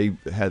they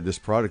had this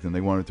product and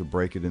they wanted to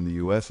break it in the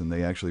U.S. and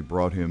they actually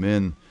brought him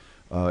in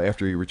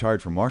after he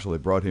retired from Marshall. They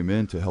brought him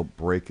in to help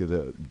break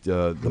the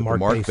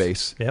Mark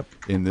bass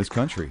in this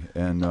country,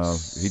 and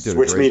he did a great job.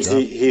 Which means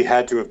he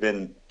had to have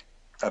been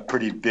a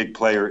pretty big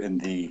player in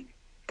the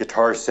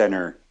Guitar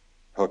Center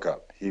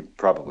hookup. He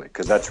probably,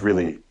 because that's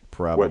really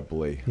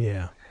probably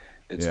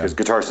It's because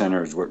Guitar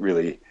Center is what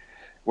really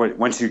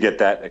once you get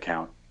that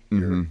account,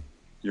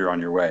 you're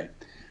on your way.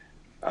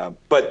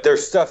 But their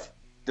stuff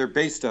their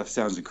bass stuff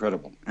sounds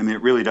incredible. I mean,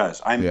 it really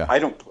does. Yeah. I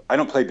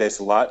don't play bass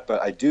a lot,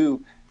 but I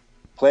do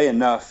play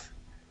enough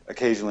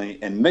occasionally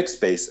and mix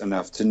bass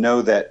enough to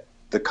know that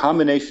the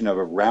combination of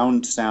a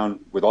round sound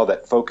with all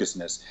that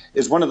focusedness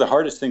is one of the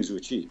hardest things to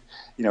achieve.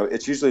 You know,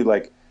 it's usually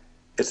like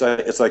it's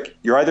like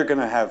you're either going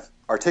to have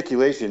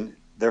articulation,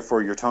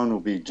 therefore your tone will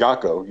be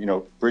Jocko, you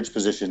know, bridge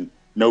position,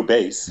 no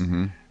bass,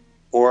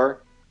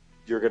 or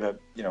you're going to,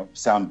 you know,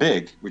 sound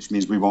big, which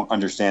means we won't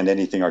understand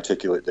anything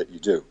articulate that you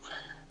do.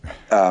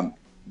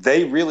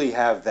 They really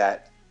have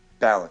that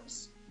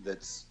balance.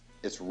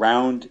 It's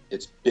round,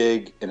 it's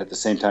big, and at the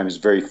same time is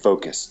very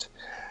focused.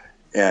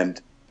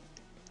 And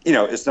you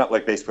know, it's not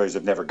like bass players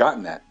have never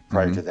gotten that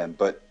prior to them,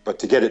 but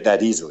to get it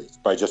that easily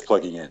by just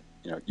plugging in,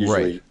 you know,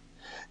 usually,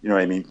 you know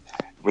what I mean,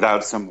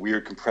 without some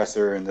weird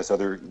compressor and this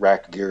other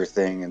rack gear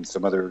thing and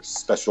some other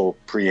special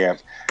preamp,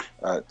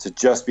 to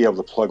just be able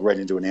to plug right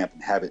into an amp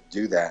and have it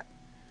do that.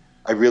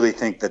 I really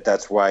think that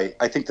that's why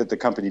I think that the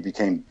company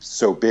became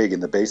so big in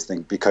the bass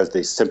thing, because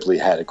they simply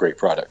had a great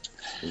product.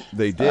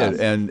 They did,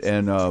 and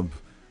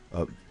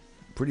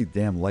pretty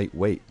damn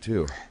lightweight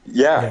too.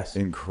 Yeah, Yes.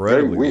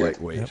 Incredibly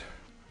lightweight. Yep.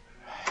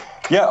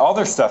 Yeah, all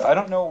their stuff. I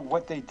don't know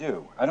what they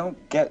do. I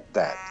don't get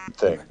that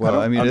thing.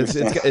 Well, I mean,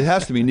 understand. it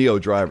has to be Neo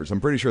drivers.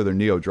 I'm pretty sure they're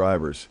Neo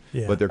drivers,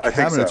 Yeah. but their I think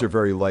cabinets so. are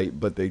very light,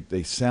 but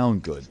they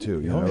sound good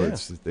too. You know,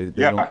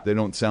 yeah. they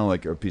don't sound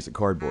like a piece of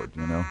cardboard.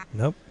 You know,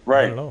 Nope.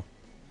 Right. Not at all.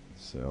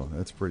 so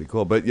that's pretty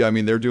cool. But yeah, I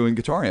mean, they're doing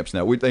guitar amps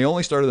now. They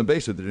only started the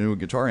bass, but they're doing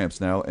guitar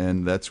amps now,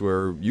 and that's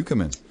where you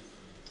come in.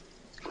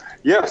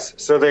 Yes.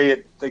 So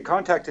they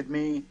contacted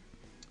me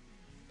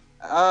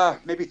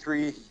maybe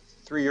three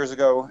years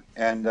ago,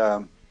 and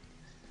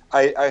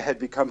I had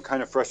become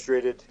kind of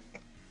frustrated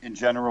in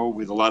general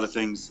with a lot of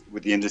things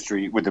with the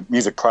industry, with the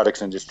music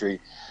products industry.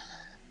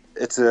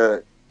 It's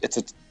a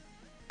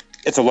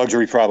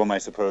luxury problem, I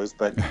suppose,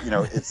 but you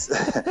know, it's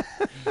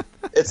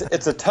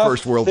a tough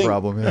First world thing.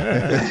 problem.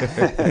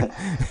 Yeah.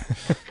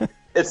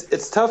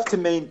 It's tough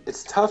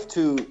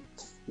to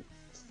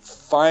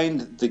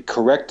find the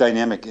correct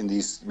dynamic in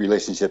these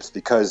relationships,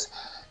 because,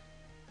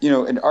 you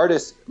know, an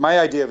artist, my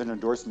idea of an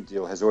endorsement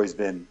deal has always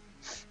been,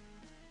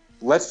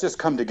 let's just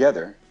come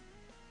together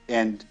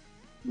and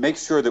make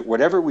sure that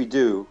whatever we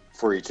do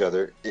for each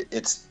other,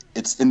 it's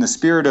in the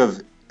spirit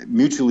of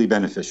mutually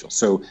beneficial.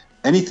 So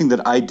anything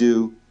that I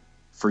do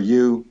for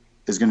you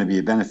is going to be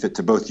a benefit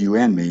to both you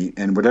and me,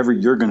 and whatever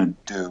you're going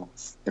to do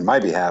in my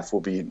behalf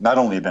will be not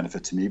only a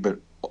benefit to me, but,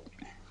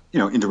 you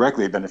know,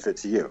 indirectly a benefit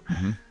to you.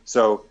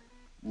 So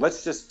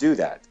let's just do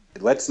that.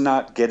 Let's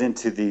not get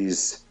into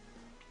these,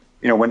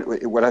 you know,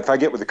 if I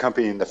get with a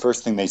company and the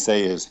first thing they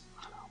say is,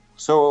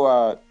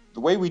 so the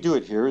way we do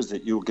it here is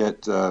that you'll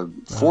get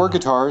 4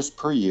 guitars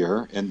per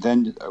year, and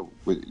then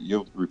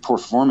you'll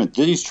perform at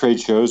these trade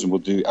shows, and we'll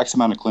do X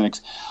amount of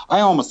clinics. I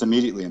almost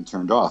immediately am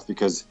turned off,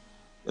 because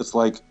it's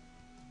like,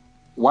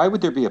 why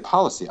would there be a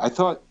policy? I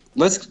thought,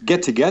 let's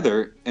get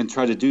together and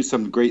try to do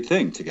some great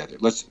thing together.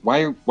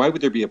 Why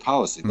would there be a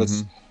policy?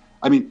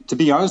 I mean, to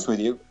be honest with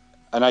you,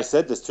 and I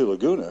said this to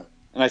Laguna,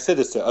 and I said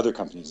this to other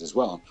companies as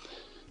well,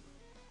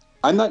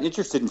 I'm not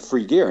interested in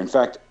free gear. In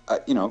fact,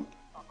 you know,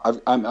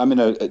 I'm in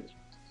a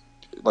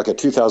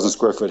 2,000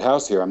 square foot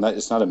house here. I'm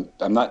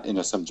not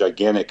in some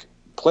gigantic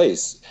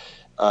place.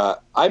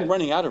 I'm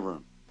running out of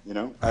room. You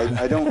know,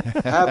 I don't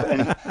have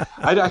any.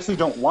 I actually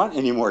don't want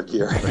any more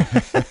gear.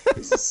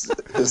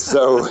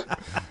 So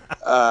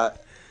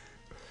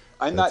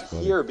I'm not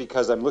here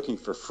because I'm looking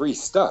for free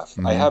stuff.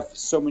 I have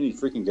so many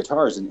freaking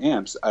guitars and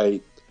amps.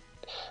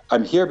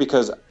 I'm here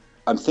because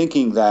I'm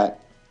thinking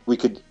that we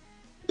could,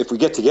 if we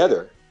get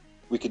together,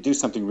 we could do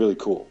something really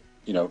cool.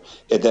 You know,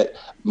 that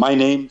my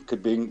name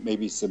could bring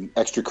maybe some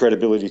extra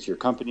credibility to your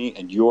company,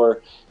 and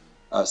your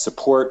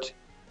support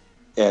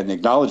and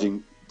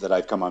acknowledging that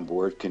I've come on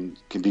board can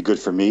be good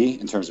for me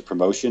in terms of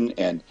promotion,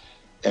 and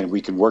we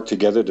can work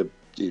together to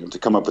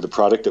come up with a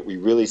product that we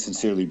really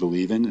sincerely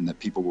believe in, and that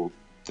people will,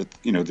 that,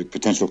 you know, the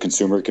potential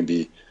consumer can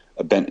be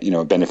a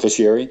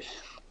beneficiary,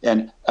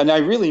 and I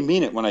really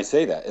mean it when I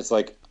say that. It's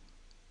like,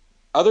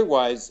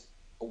 otherwise,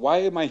 why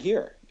am I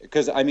here?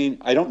 Because I mean,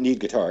 I don't need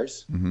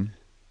guitars.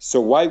 So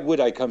why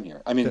would I come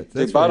here? I mean, that's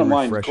the bottom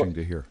very line. Refreshing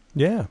to hear.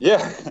 Yeah.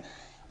 Yeah.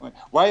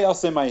 Why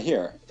else am I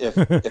here?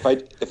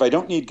 If I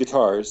don't need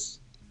guitars,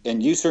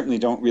 and you certainly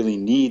don't really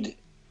need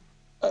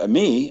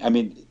me. I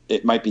mean,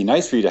 it might be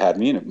nice for you to have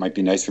me, and it might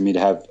be nice for me to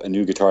have a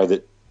new guitar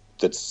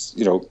that's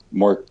you know,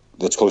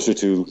 that's closer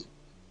to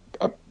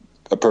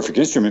a perfect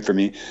instrument for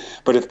me.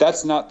 But if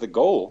that's not the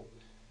goal,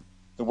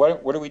 then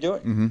what are we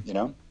doing? You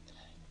know.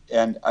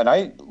 And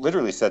I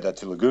literally said that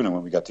to Laguna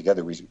when we got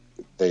together.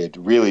 They had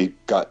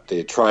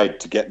tried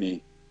to get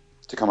me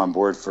to come on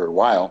board for a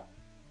while.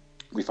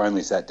 We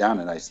finally sat down,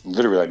 and I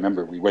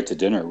remember we went to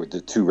dinner with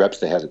the 2 reps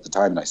they had at the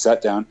time, and I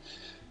sat down,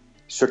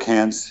 shook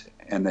hands,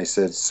 and they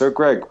said, "So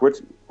Greg, what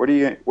are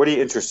you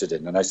interested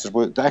in?" And I said,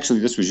 "Well, actually,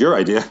 this was your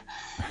idea."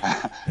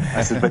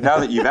 I said, "But now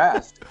that you've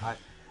asked,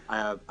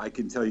 I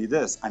can tell you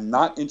this: I'm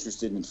not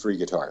interested in free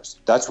guitars.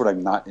 That's what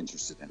I'm not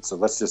interested in. So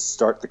let's just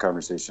start the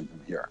conversation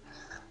from here."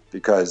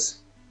 Because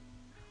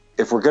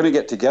if we're going to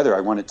get together,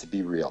 I want it to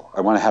be real.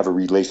 I want to have a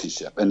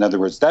relationship. In other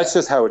words, that's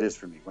just how it is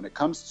for me. When it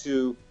comes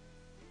to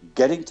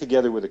getting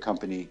together with a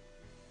company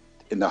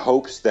in the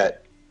hopes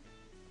that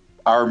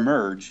our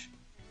merge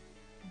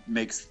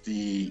makes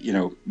the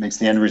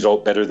end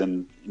result better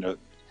than,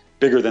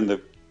 bigger than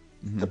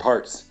the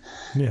parts,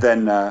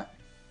 then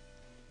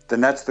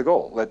that's the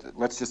goal.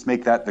 Let's just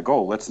make that the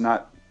goal. Let's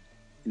not,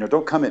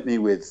 don't come at me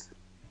with,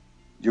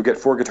 you'll get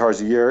 4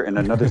 guitars a year, and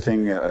another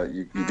thing,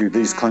 you do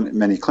these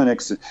many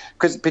clinics,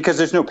 because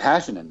there's no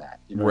passion in that.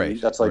 You know what I mean?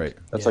 That's like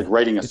like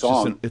writing a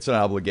song. It's an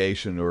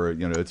obligation, or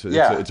it's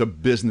a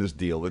business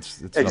deal.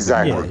 It's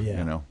exactly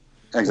more,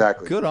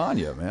 exactly. Good on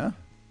you, man.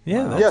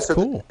 Yeah, that's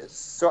cool.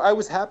 So I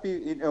was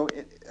happy.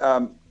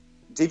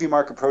 DV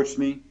Mark approached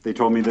me. They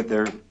told me that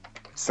they're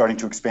starting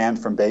to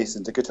expand from bass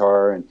into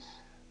guitar, and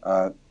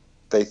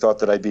they thought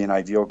that I'd be an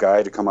ideal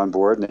guy to come on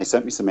board. And they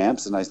sent me some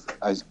amps, and I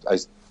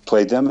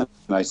played them, and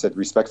I said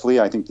respectfully,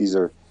 I think these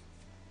are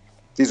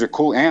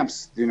cool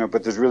amps,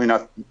 but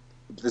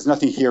there's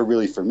nothing here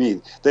really for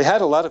me. They had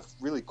a lot of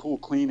really cool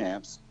clean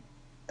amps,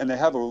 and they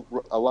have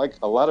a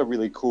lot of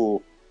really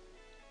cool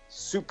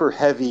super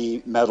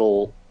heavy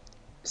metal,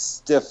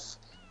 stiff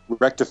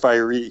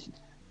rectifier-y,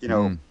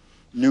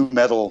 new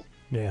metal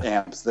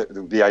amps that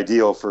would be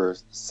ideal for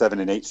 7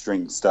 and 8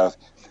 string stuff,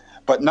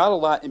 but not a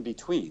lot in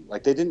between.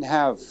 Like, they didn't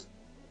have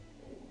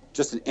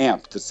just an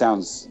amp that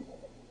sounds,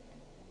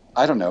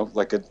 I don't know,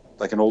 like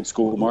an old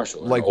school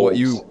Marshall, like what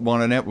you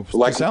want an amp to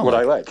like sound what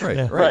like. I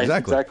like, right,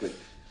 exactly.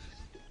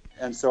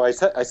 And so I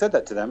said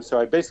that to them. So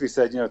I basically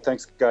said,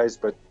 thanks guys,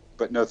 but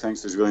no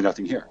thanks. There's really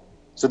nothing here.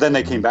 So then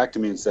they came back to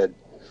me and said,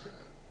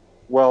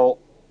 well,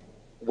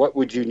 what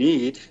would you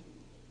need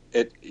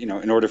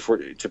in order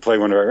to play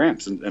one of our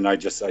amps? And I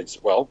said,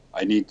 well,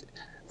 I need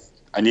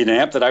an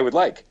amp that I would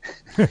like.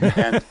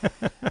 And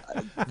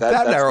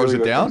that narrows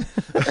it down.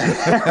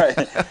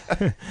 Right.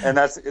 And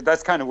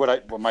that's kind of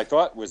what my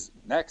thought was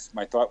next.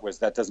 My thought was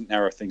that doesn't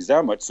narrow things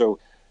down much. So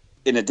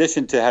in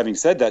addition to having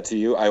said that to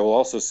you, I will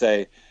also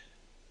say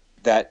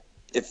that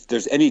if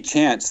there's any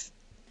chance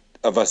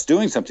of us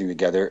doing something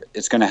together,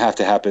 it's going to have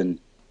to happen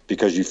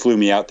because you flew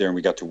me out there and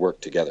we got to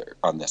work together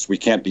on this. I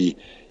can't be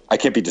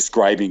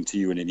describing to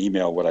you in an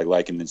email what I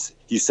like, and then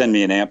you send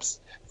me an amp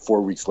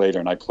 4 weeks later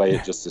and I play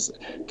it just as,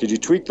 could you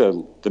tweak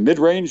the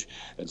mid-range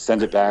and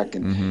send it back?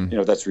 And,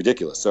 that's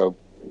ridiculous. So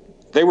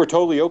they were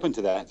totally open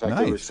to that. In fact,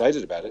 They were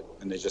excited about it.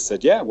 And they just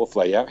said, yeah, we'll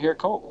fly you out here.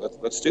 Cool.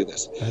 Let's do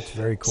this. That's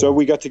very cool. So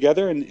we got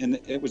together, and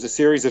it was a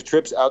series of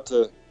trips out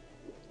to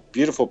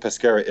beautiful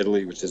Pescara,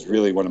 Italy, which is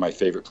really one of my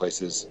favorite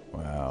places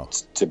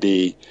to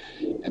be.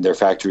 And their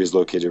factory is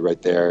located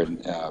right there.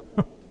 And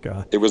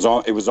God. It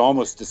was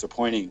almost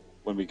disappointing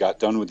when we got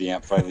done with the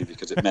amp finally,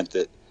 because it meant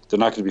that they're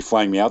not going to be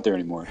flying me out there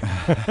anymore.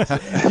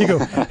 You go,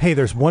 hey,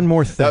 there's one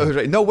more thing. That was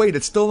right. No, wait,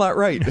 it's still not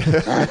right.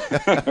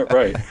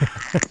 Right.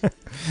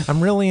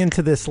 I'm really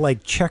into this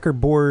like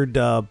checkerboard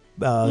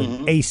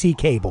AC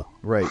cable.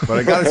 Right, but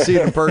I got to see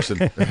it in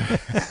person.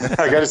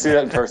 I got to see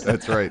that in person.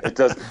 That's right. It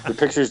does. The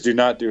pictures do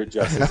not do it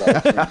justice.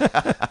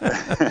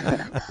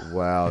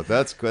 Wow,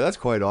 that's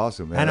quite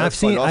awesome, man. And I've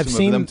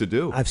seen them to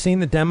do. I've seen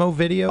the demo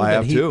video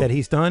that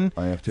he's done.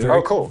 I have too.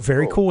 Very, cool.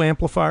 Very cool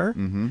amplifier.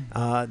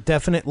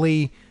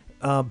 Definitely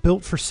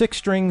built for 6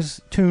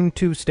 strings, tuned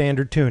to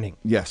standard tuning.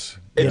 Yes,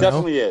 it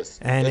definitely is.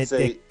 And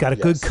it got a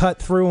good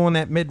cut through on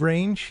that mid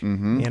range.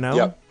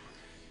 Yep.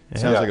 It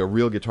sounds like a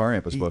real guitar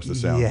amp is supposed to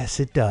sound. Yes,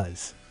 it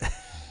does.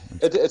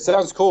 It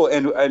sounds cool.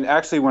 And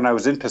actually, when I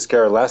was in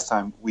Pescara last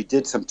time, we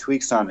did some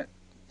tweaks on it.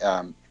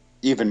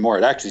 Even more.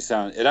 It actually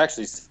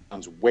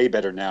sounds way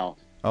better now.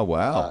 Oh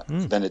wow!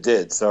 Than it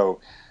did. So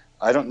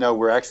I don't know.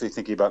 We're actually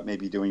thinking about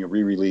maybe doing a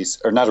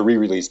re-release, or not a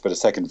re-release, but a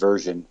second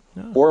version,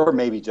 or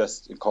maybe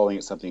just calling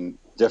it something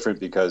different,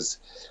 because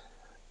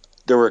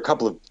there were a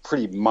couple of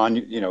pretty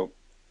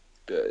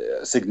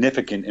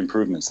significant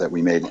improvements that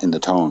we made in the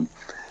tone.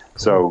 Cool.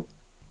 So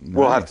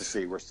we'll have to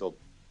see. We're still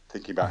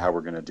thinking about how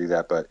we're going to do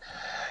that. But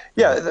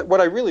yeah, what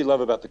I really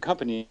love about the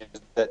company is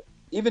that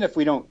even if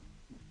we don't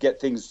get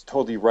things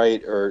totally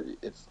right, or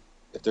if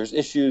there's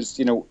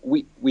issues,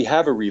 we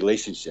have a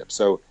relationship.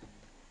 So,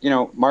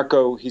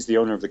 Marco, he's the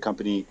owner of the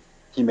company.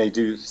 He may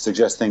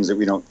suggest things that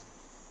we don't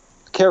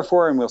care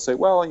for, and we'll say,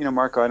 well,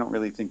 Marco, I don't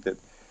really think that,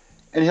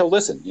 and he'll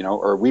listen,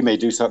 or we may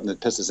do something that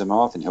pisses him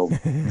off, and he'll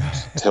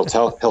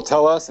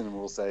tell us, and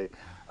we'll say,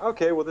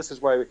 okay, well, this is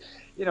why,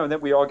 and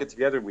then we all get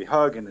together and we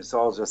hug, and it's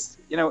all just,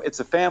 it's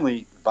a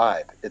family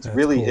vibe. It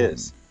really cool.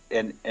 is.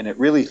 And it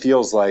really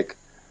feels like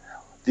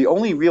the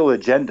only real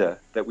agenda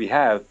that we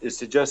have is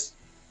to just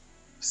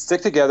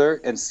stick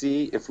together and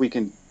see if we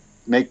can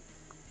make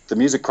the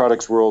music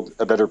products world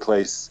a better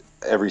place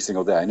every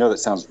single day. I know that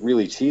sounds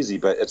really cheesy,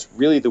 but it's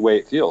really the way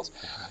it feels,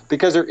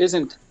 because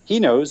he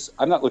knows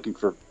I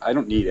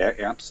don't need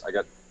amps. I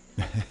got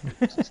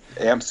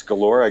amps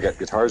galore. I got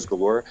guitars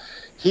galore.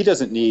 He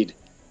doesn't need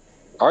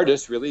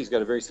artists, really. He's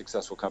got a very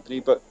successful company,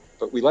 but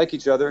we like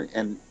each other,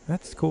 and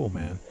that's cool,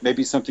 man.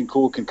 Maybe something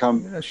cool can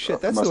come. Yeah,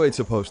 that's the way it's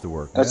supposed to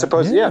work. That's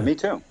supposed. Yeah, me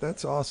too.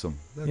 That's awesome.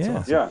 That's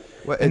awesome. Yeah.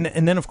 Well, and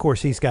then of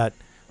course he's got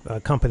a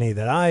company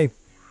that I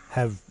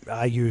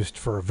used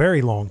for a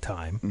very long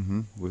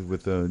time.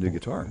 With the new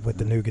guitar. With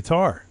the new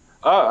guitar.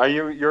 Oh,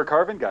 you're a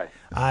Carvin guy?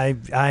 I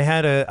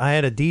had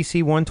a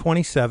DC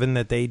 127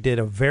 that they did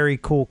a very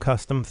cool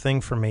custom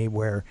thing for me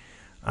where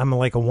I'm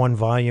like a one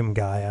volume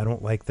guy. I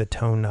don't like the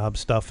tone knob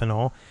stuff and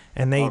all.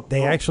 And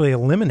they actually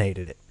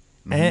eliminated it.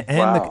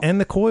 And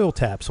the coil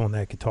taps on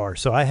that guitar.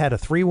 So I had a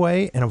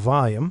 3-way and a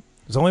volume.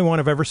 It's the only one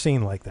I've ever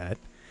seen like that.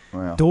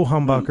 Wow. Dual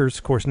humbuckers,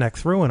 of course, neck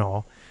through and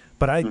all.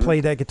 But I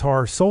played that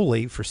guitar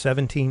solely for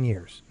 17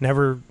 years.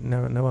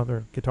 No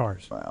other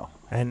guitars. Wow.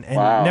 And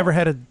never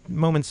had a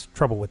moment's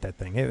trouble with that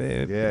thing.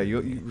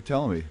 You were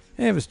telling me.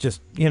 It was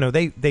just,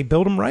 they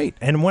build them right.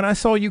 And when I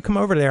saw you come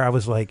over there, I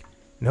was like,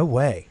 no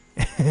way.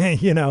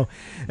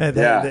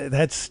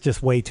 That's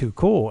just way too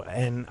cool.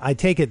 And I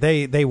take it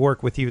they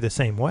work with you the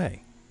same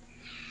way.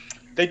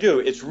 They do.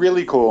 It's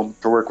really cool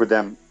to work with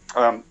them.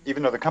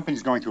 Even though the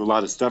company's going through a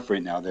lot of stuff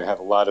right now, they have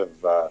a lot of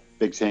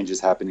big changes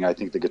happening. I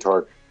think the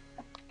guitar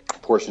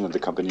portion of the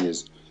company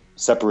is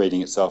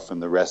separating itself from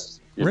the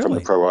rest, from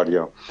the pro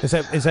audio. Is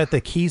that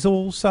the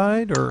Kiesel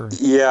side, or?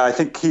 Yeah, I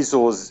think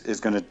Kiesel is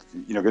going to,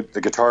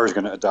 the guitar is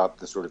going to adopt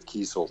the sort of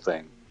Kiesel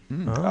thing.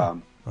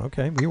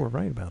 Okay, we were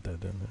right about that,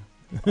 didn't we?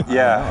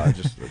 Yeah, I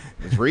just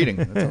was reading.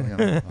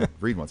 I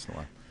read once in a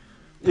while.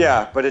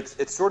 Yeah, but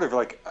it's sort of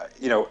like,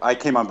 I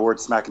came on board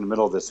smack in the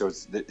middle of this, so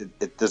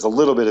there's a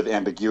little bit of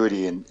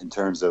ambiguity in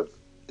terms of,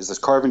 is this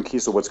Carvin,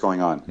 Kiesel, what's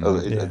going on?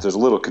 There's a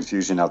little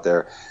confusion out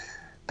there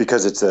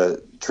because it's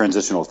a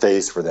transitional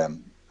phase for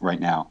them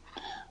right now.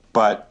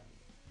 But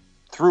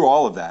through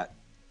all of that,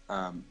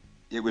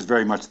 it was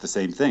very much the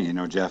same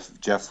thing.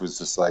 Jeff was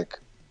just like,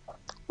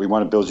 we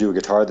want to build you a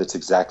guitar that's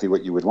exactly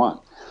what you would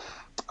want.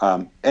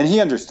 And he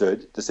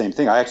understood the same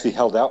thing. I actually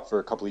held out for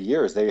a couple of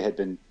years. We had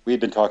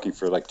been talking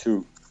for like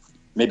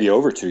maybe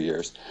over 2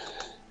 years.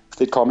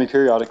 They'd call me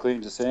periodically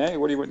and just say, hey,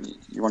 what do you want?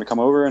 You want to come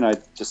over? And I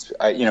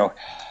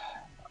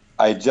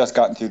had just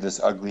gotten through this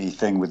ugly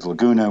thing with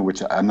Laguna,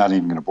 which I'm not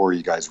even going to bore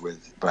you guys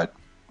with. But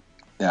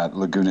yeah,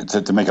 Laguna,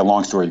 to make a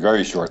long story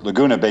very short,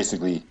 Laguna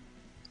basically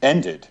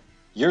ended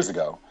years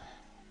ago.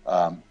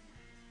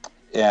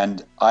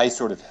 And I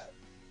sort of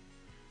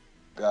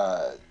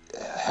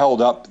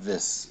held up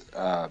this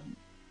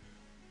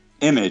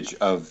image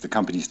of the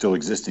company still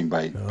existing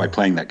by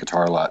playing that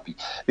guitar a lot,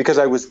 because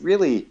I was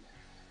really,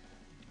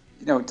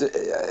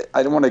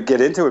 I don't want to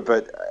get into it,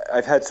 but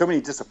I've had so many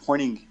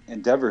disappointing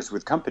endeavors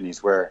with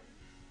companies where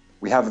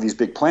we have these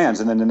big plans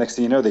and then the next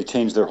thing you know, they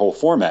change their whole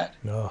format.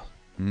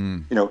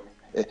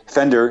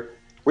 Fender,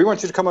 we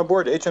want you to come on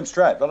board HM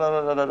Strat, blah,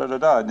 blah, blah, blah, blah,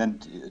 blah. And then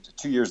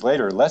 2 years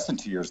later, less than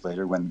 2 years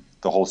later, when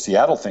the whole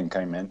Seattle thing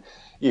came in,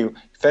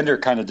 Fender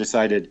kind of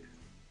decided,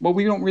 well,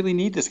 we don't really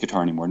need this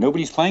guitar anymore.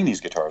 Nobody's playing these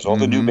guitars. All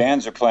the new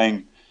bands are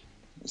playing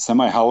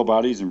semi-hollow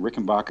bodies and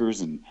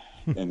Rickenbackers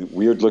and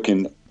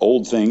weird-looking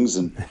old things,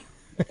 and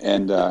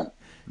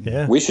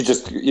we should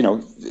just,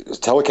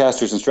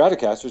 Telecasters and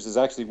Stratocasters is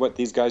actually what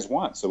these guys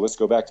want. So let's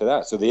go back to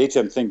that. So the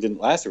HM thing didn't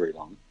last very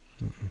long.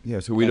 Yeah,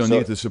 so we don't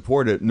need to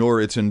support it,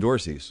 nor its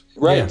endorsees.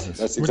 Right. Yeah.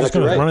 That's We're just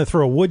going to run it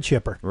through a wood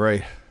chipper.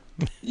 Right.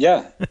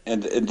 Yeah,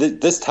 and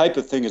this type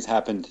of thing has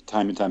happened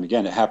time and time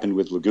again. It happened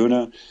with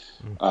Laguna.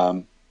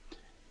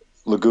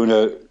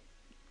 Laguna,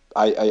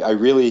 I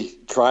really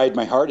tried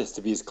my hardest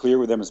to be as clear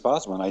with them as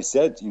possible. And I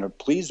said,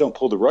 please don't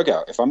pull the rug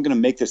out. If I'm going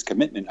to make this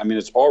commitment,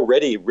 it's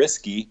already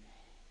risky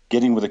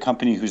getting with a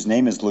company whose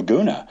name is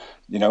Laguna.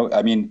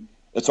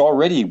 It's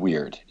already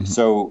weird.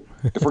 So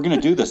if we're going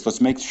to do this, let's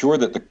make sure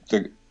that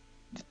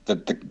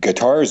the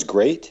guitar is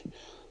great.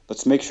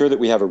 Let's make sure that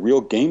we have a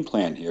real game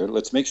plan here.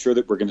 Let's make sure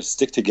that we're going to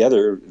stick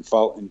together and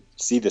follow and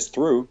see this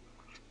through.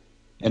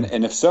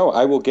 And if so,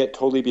 I will get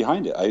totally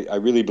behind it. I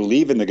really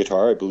believe in the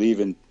guitar. I believe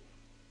in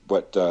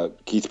what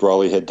Keith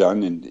Brawley had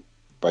done and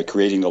by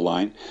creating the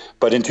line.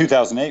 But in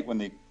 2008,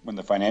 when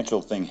the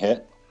financial thing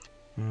hit,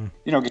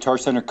 Guitar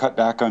Center cut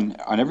back on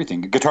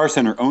everything. Guitar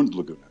Center owned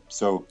Laguna,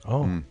 so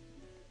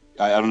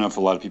I don't know if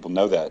a lot of people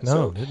know that.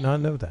 No, did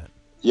not know that.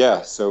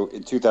 Yeah, so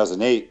in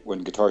 2008, when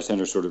Guitar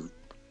Center sort of,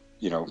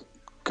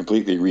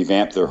 completely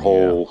revamped their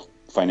whole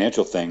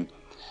financial thing,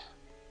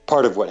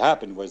 part of what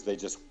happened was they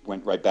just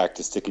went right back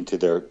to sticking to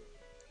their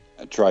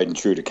tried and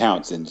true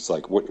accounts. And it's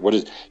like, what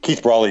is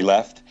Keith Brawley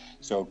left?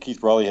 So Keith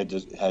Brawley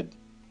had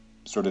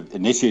sort of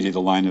initiated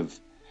the line of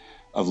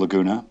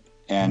Laguna,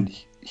 and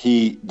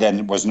he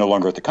then was no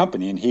longer at the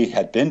company, and he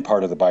had been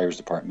part of the buyer's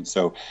department.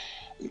 So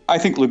I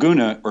think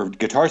Laguna or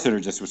Guitar Center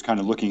just was kind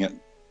of looking at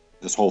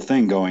this whole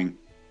thing going,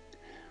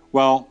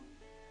 well,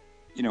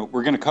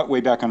 we're going to cut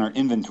way back on our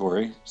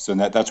inventory. So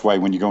that's why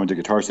when you go into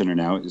Guitar Center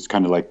now, it's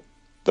kind of like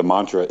the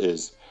mantra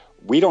is,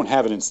 we don't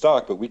have it in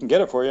stock, but we can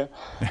get it for you.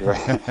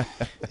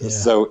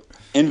 So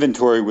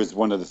inventory was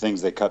one of the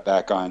things they cut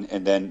back on.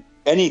 And then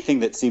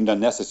anything that seemed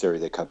unnecessary,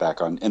 they cut back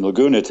on. And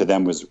Laguna to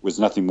them was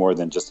nothing more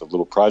than just a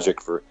little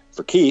project for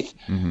Keith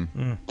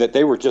that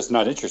they were just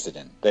not interested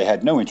in. They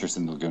had no interest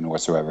in Laguna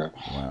whatsoever.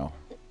 Wow.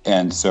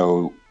 And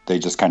so they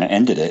just kind of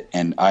ended it.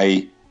 And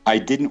I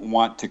didn't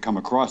want to come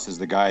across as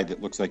the guy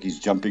that looks like he's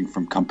jumping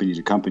from company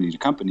to company to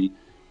company.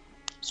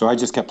 So I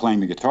just kept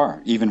playing the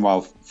guitar, even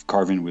while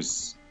Carvin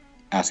was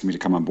asking me to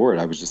come on board.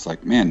 I was just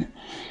like, man.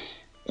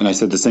 And I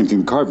said the same thing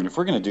to Carvin. If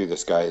we're going to do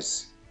this,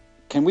 guys,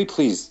 can we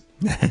please?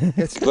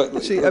 Let's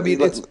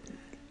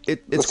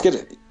get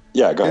it.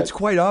 Yeah, go ahead. It's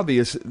quite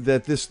obvious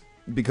that this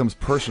becomes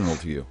personal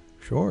to you.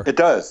 Sure. It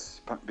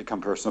does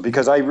become personal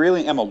because I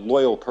really am a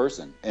loyal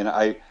person, and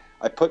I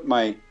put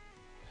my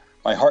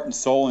heart and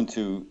soul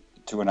into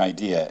an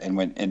idea, and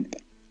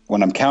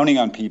when I'm counting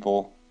on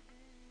people,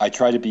 I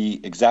try to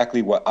be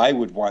exactly what I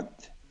would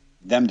want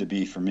them to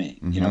be for me.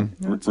 Mm-hmm. You know,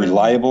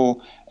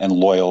 reliable and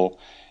loyal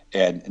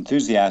and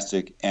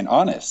enthusiastic and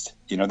honest.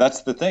 You know,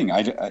 that's the thing.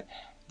 I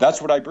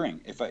that's what I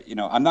bring.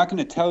 I'm not going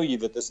to tell you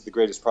that this is the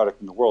greatest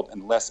product in the world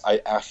unless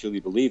I actually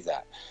believe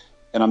that.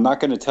 And I'm not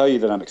going to tell you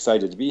that I'm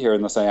excited to be here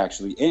unless I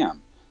actually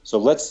am. So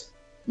let's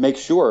make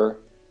sure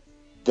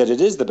that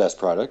it is the best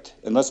product,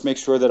 and let's make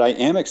sure that I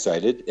am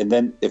excited. And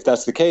then if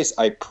that's the case,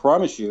 I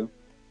promise you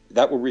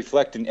that will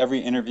reflect in every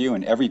interview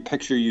and every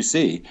picture you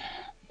see.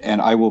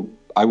 And I will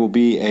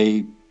be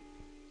a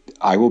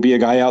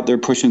guy out there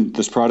pushing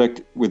this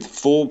product with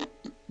full,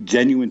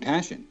 genuine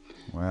passion.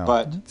 Wow.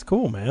 But that's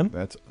cool, man.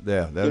 That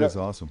is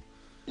awesome.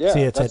 Yeah,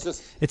 see,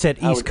 it's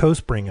at East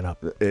Coast bringing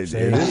up. It is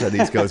at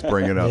East Coast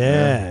bringing up.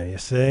 Yeah, you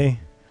see.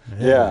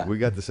 Yeah, we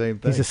got the same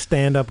thing. He's a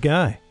stand-up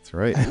guy. That's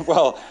right.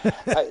 Well,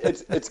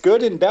 it's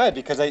good and bad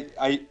because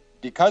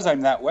because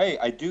I'm that way.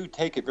 I do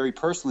take it very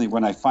personally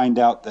when I find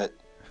out that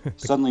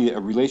suddenly a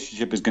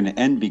relationship is going to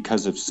end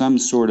because of some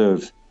sort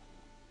of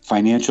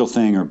financial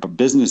thing or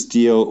business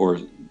deal, or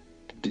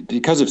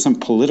because of some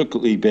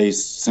politically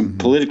based, some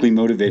politically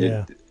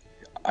motivated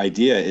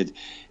idea.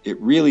 It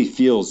really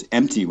feels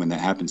empty when that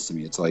happens to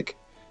me. It's like,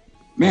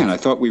 man, I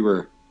thought we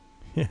were,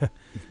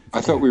 I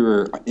thought we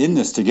were in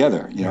this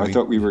together. You know, I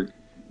thought we were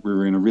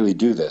going to really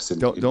do this. And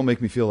don't make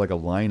me feel like a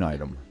line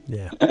item.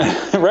 Yeah.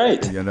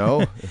 Right. You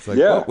know, it's like,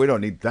 oh, we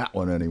don't need that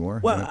one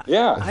anymore. Well,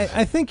 yeah.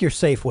 I think you're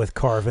safe with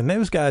Carvin.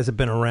 Those guys have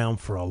been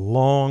around for a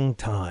long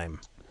time.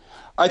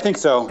 I think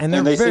so. And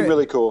they seem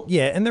really cool.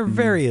 Yeah, and they're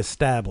very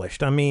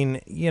established. I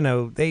mean, you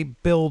know, they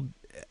build,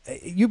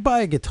 you buy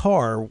a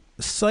guitar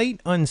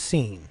sight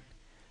unseen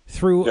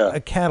through a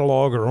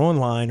catalog or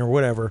online or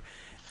whatever.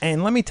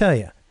 And let me tell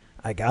you,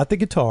 I got the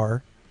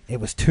guitar. It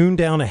was tuned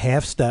down a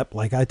half step,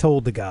 like I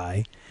told the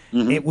guy.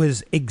 Mm-hmm. It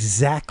was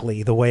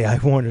exactly the way I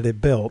wanted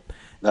it built.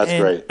 That's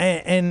great.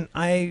 And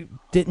I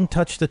didn't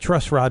touch the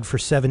truss rod for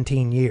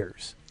 17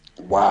 years.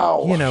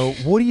 Wow. You know,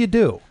 what do you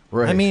do?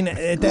 Right. I mean,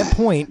 at that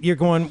point, you're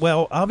going,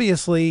 well,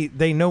 obviously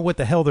they know what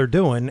the hell they're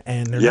doing,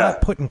 and they're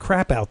not putting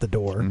crap out the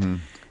door. Mm-hmm.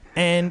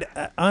 And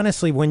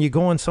honestly, when you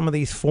go on some of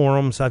these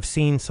forums, I've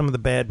seen some of the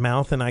bad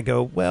mouth, and I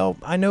go, well,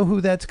 I know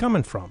who that's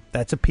coming from.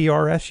 That's a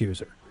PRS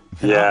user.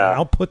 And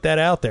I'll put that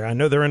out there. I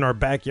know they're in our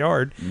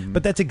backyard,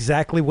 but that's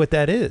exactly what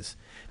that is.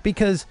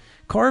 Because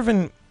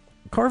Carvin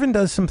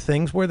does some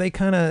things where they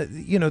kind of,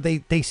 you know,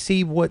 they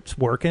see what's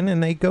working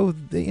and they go,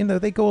 you know,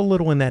 they go a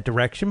little in that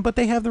direction, but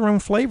they have their own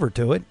flavor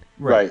to it.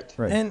 Right.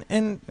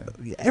 And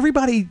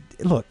everybody,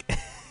 look,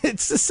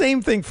 it's the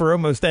same thing for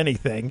almost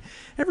anything.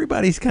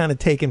 Everybody's kind of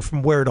taken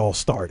from where it all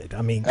started.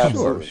 I mean,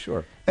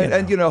 sure.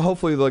 And you know,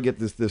 hopefully they'll get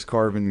this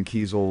Carvin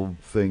Kiesel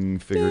thing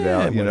figured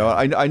out. You know,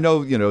 I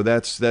know, you know,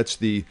 that's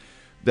the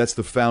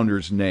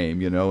founder's name,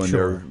 you know, and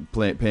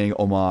they're paying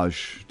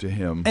homage to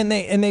him. And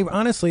they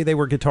honestly, they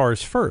were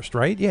guitars first,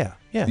 right? Yeah.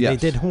 Yes. They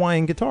did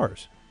Hawaiian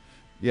guitars.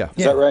 Yeah.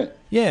 Is that right?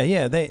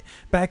 Yeah. They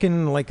back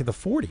in like the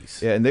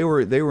 40s. Yeah, and they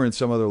were in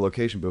some other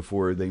location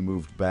before they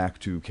moved back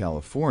to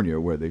California,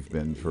 where they've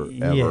been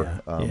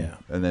forever.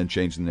 And then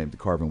changed the name to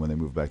Carvin when they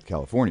moved back to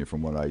California,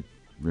 from what I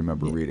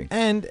remember reading.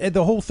 And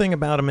the whole thing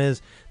about them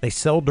is they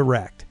sell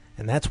direct,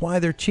 and that's why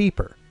they're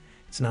cheaper.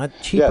 It's not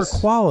cheaper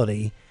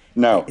quality.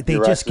 No, they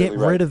just get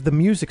rid of the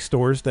music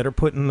stores that are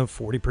putting the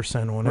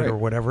 40% on it or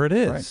whatever it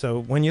is. Right.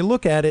 So when you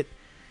look at it,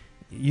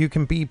 you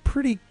can be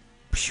pretty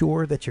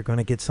sure that you're going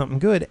to get something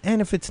good.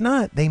 And if it's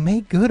not, they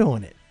make good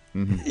on it.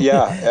 Mm-hmm.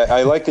 Yeah,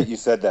 I like that you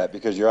said that,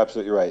 because you're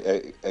absolutely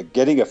right.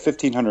 Getting a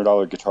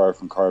 $1,500 guitar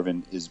from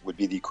Carvin would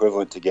be the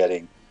equivalent to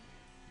getting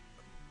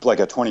like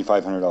a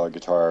 $2,500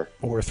 guitar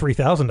or a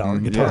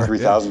 $3,000 guitar.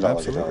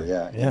 $3,000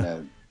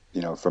 guitar,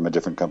 you know, from a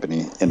different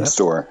company in the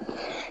store.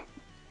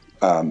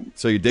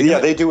 So you dig? Yeah,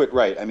 they do it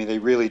right. I mean, they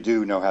really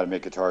do know how to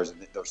make guitars,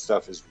 and their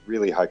stuff is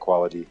really high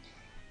quality.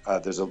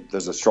 There's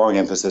a strong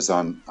emphasis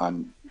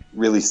on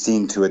really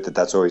seeing to it that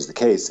that's always the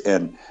case,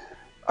 and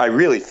I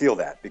really feel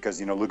that, because,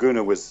 you know,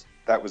 Laguna was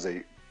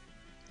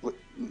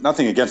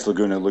nothing against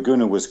Laguna.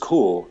 Laguna was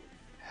cool,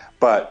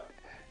 but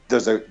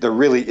there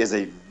really is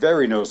a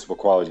very noticeable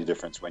quality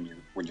difference when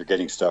you're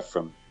getting stuff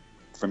from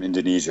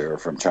Indonesia or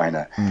from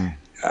China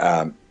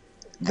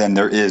than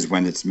there is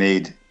when it's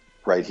made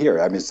right here.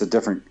 I mean, it's a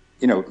different.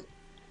 You know,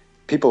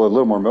 people are a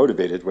little more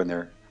motivated when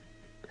they're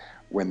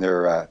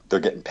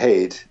getting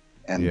paid,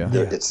 and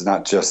it's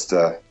not just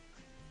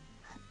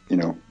you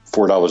know,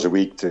 $4 a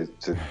week to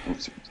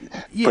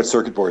put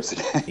circuit boards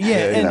in.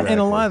 And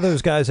a lot of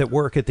those guys that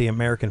work at the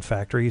American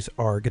factories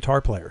are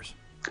guitar players.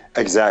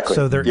 Exactly.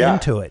 So they're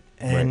into it,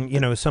 and you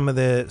know, some of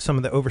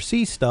the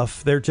overseas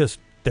stuff, they're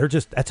just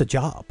that's a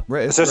job.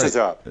 Right. It's just a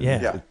job.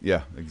 Yeah.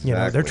 Yeah, exactly. You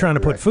know, they're trying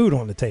to put food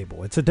on the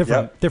table. It's a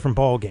different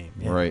ball game.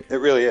 Yeah. Right. It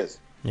really is.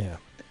 Yeah.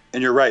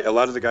 And you're right. A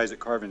lot of the guys at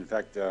Carvin, in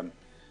fact, some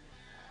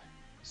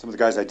of the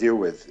guys I deal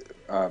with,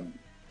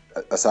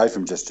 aside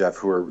from just Jeff,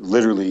 who are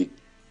literally,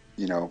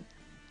 you know,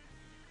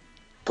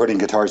 putting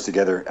guitars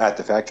together at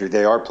the factory,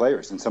 they are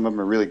players, and some of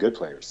them are really good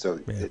players. So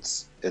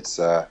it's.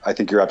 I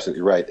think you're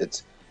absolutely right.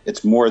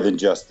 It's more than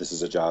just this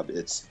is a job.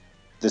 This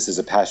is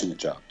a passionate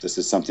job. This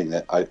is something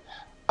that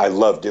I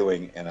love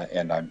doing,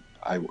 and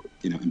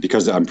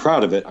because I'm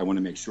proud of it, I want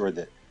to make sure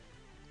that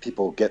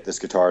people get this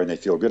guitar and they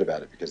feel good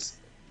about it, because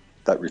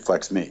that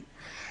reflects me.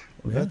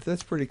 Well,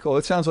 that's pretty cool.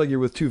 It sounds like you're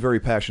with two very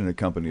passionate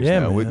companies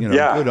Man.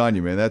 now. Good on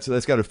you, man.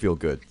 That's got to feel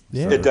good.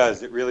 Yeah. It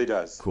does. It really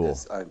does. Cool.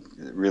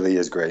 It really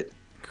is great.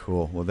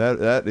 Cool. Well,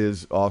 that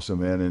is awesome,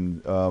 man.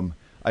 And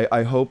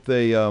I hope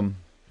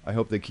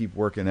they keep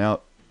working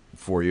out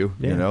for you.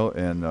 Yeah. You know,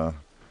 and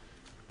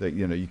that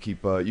you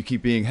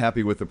keep being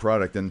happy with the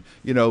product, and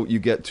you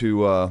get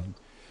to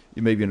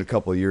you maybe in a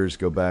couple of years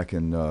go back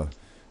and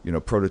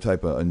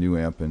prototype a new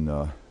amp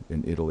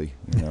in Italy.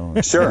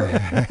 Sure.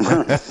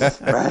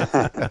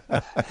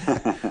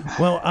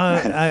 Well,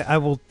 I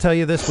will tell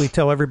you this. We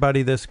tell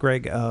everybody this,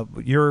 Greg.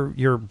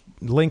 Your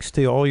links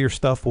to all your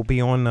stuff will be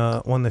on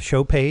the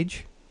show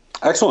page.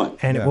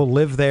 Excellent. And it will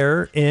live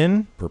there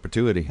in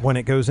perpetuity when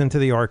it goes into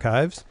the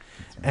archives.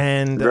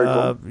 And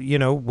cool.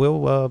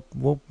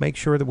 We'll make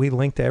sure that we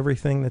link to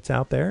everything that's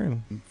out there.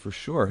 And for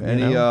sure.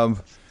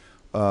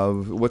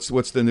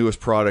 What's the newest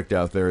product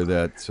out there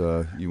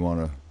that you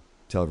want to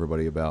tell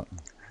everybody about?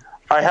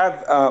 I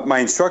have my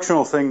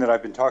instructional thing that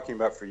I've been talking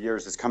about for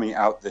years is coming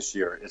out this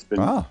year. It's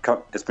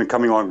been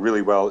coming along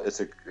really well.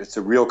 It's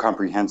a real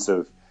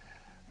comprehensive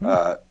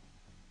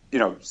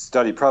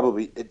study.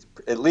 Probably it's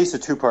at least a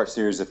 2-part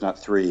series, if not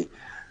 3,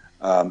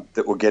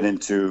 that will get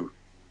into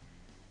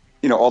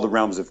all the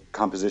realms of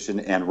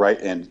composition and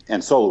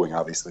and soloing,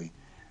 obviously.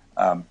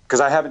 Because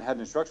I haven't had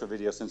an instructional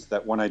video since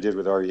that one I did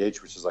with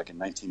REH, which is like in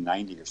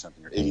 1990 or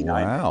something, or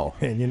 89. Wow.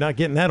 And you're not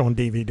getting that on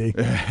DVD.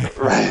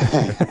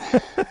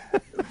 Right.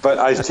 But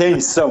I've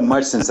changed so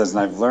much since then, and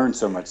I've learned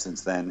so much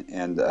since then,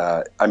 and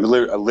I'm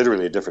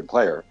literally a different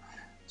player.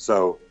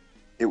 So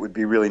it would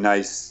be really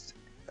nice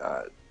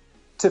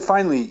to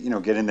finally,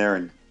 get in there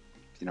and,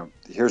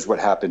 here's what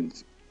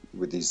happened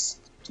with these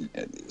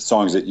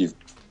songs that you've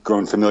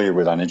grown familiar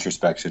with on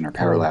Introspection or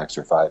Parallax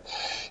or 5.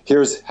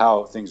 Here's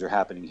how things are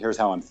happening. Here's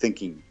how I'm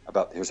thinking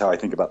about. Here's how I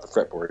think about the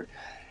fretboard.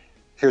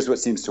 Here's what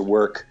seems to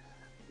work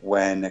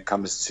when it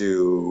comes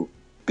to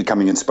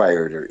becoming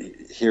inspired, or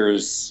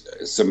here's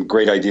some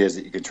great ideas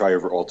that you can try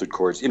over altered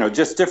chords.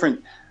 Just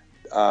different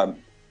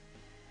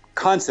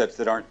concepts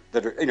that are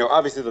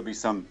obviously there'll be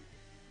some.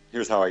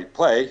 Here's how I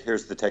play.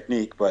 Here's the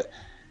technique, but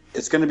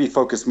it's going to be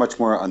focused much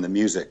more on the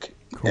music.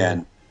 Cool.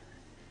 And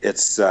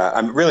it's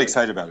I'm really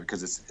excited about it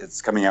because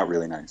it's coming out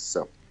really nice.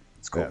 So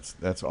it's cool.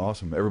 That's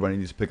awesome. Everybody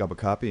needs to pick up a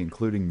copy,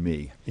 including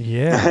me.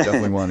 Yeah, I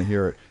definitely want to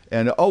hear it.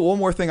 And one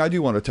more thing I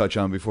do want to touch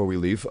on before we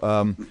leave.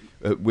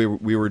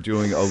 We were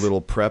doing a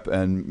little prep,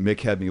 and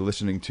Mick had me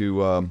listening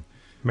to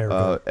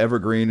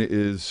Evergreen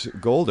is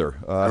Golder.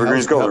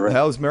 Evergreen's Golder. Right?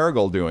 How's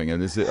Marigold doing?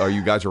 And are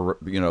you guys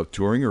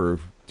touring or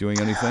doing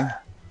anything?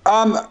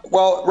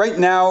 Well, right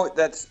now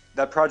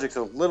that project's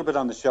a little bit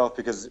on the shelf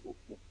because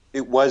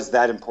it was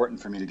that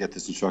important for me to get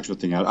this instructional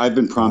thing out. I've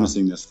been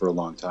promising this for a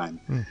long time.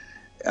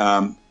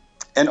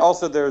 And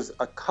also there's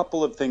a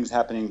couple of things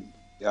happening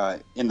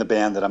in the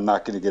band that I'm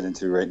not going to get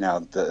into right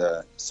now.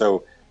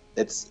 So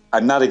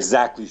I'm not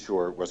exactly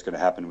sure what's going to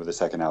happen with the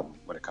second album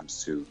when it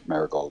comes to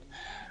Marigold.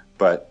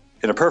 But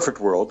in a perfect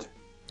world,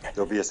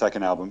 there'll be a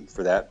second album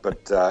for that.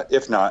 But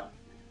if not,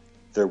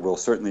 there will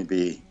certainly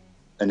be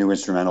a new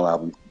instrumental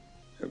album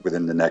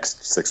within the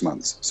next 6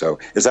 months. So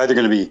it's either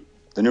going to be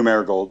the new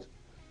Marigold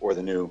or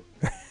the new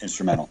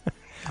instrumental.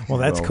 Well,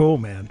 that's cool,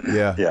 man.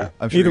 Yeah.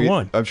 I'm sure either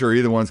one. I'm sure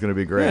either one's going to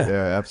be great.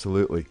 Yeah,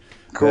 absolutely.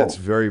 Cool. That's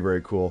very,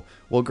 very cool.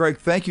 Well, Greg,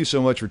 thank you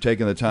so much for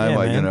taking the time.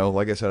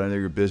 Like I said, I know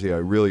you're busy. I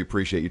really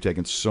appreciate you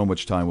taking so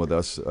much time with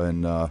us.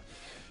 And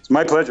it's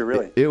my pleasure,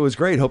 really. It was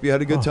great. Hope you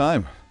had a good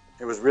time.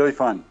 It was really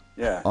fun.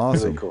 Yeah.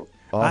 Awesome. Really cool.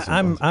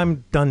 Awesome.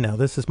 I'm done now.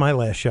 This is my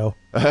last show.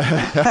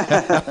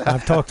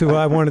 I've talked to who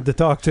I wanted to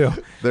talk to.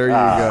 There you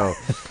go.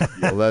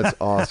 Well, that's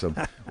awesome.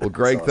 Well,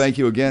 Greg, thank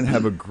you again.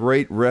 Have a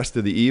great rest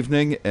of the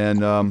evening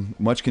and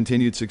much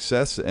continued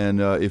success. And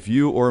if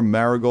you or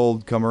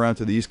Marigold come around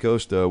to the East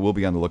Coast, we'll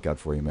be on the lookout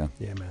for you, man.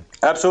 Yeah, man.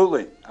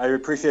 Absolutely. I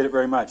appreciate it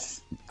very much.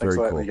 Thanks very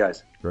a lot, cool. you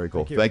guys. Very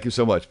cool. Thank you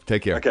so much.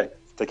 Take care. Okay.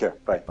 Take care.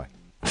 Bye. Bye.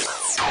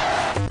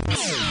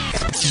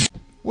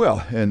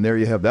 Well, and there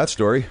you have that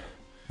story.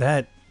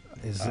 That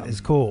is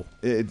cool.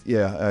 He's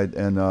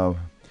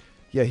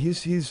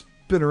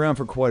been around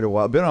for quite a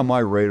while. Been on my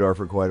radar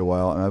for quite a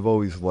while, and I've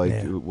always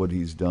liked what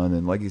he's done.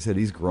 And like he said,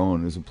 he's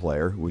grown as a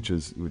player, which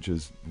is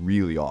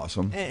really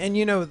awesome. And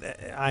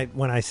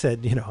when I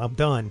said I'm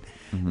done,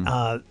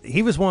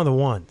 he was one of the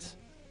ones.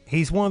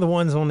 He's one of the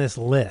ones on this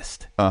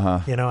list.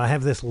 I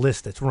have this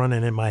list that's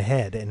running in my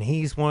head, and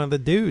he's one of the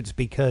dudes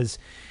because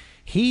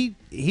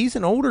he's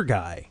an older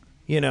guy,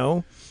 you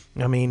know.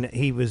 I mean,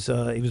 he was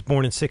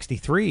born in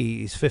 '63.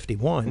 He's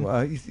 51.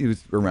 Well, he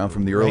was around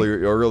from the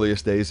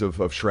earliest days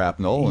of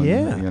Shrapnel. And,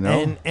 yeah, you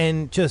know,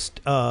 and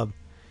just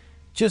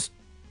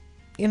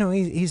you know,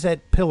 he's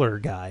that pillar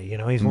guy. You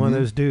know, he's one of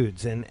those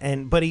dudes, and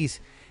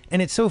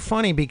it's so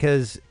funny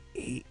because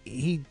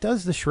he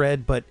does the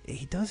shred, but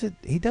he does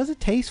it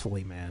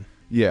tastefully, man.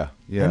 Yeah.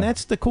 And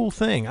that's the cool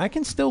thing. I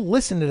can still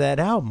listen to that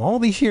album all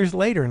these years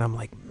later, and I'm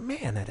like,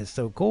 man, that is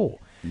so cool.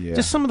 Yeah.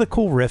 Just some of the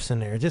cool riffs in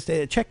there. Just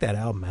check that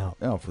album out.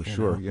 Oh, for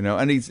sure. You know,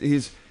 and he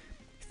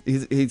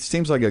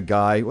seems like a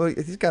guy. Well,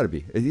 he's got to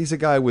be. He's a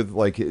guy with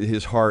like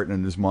his heart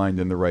and his mind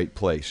in the right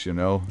place. You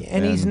know,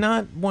 and he's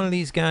not one of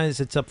these guys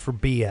that's up for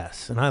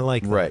BS. And I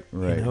like that.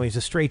 Right. You know, he's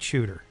a straight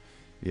shooter.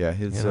 Yeah,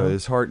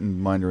 his heart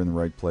and mind are in the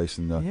right place,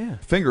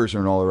 and fingers are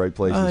in all the right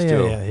places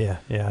too.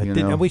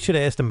 Yeah. We should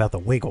have asked him about the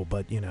wiggle,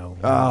 but you know.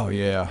 Oh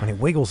yeah. When he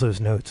wiggles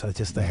those notes,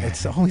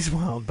 it's always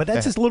wild. But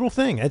that's his little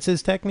thing. That's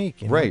his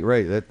technique. You know?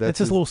 Right. That's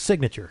his little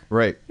signature.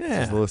 Right. Yeah.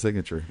 It's his little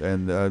signature,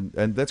 and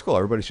that's cool.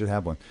 Everybody should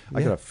have one.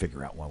 I gotta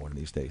figure out one of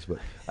these days, but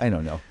I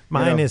don't know.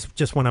 Mine is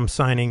just when I'm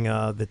signing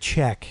the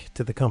check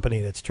to the company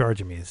that's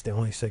charging me. It's the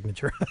only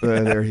signature.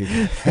 There you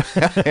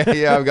go.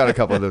 Yeah, I've got a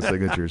couple of those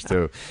signatures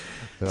too.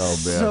 Oh,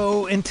 man.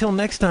 So until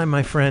next time,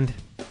 my friend.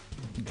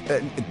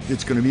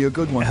 It's going to be a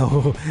good one.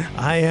 Oh,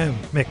 I am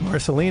Mick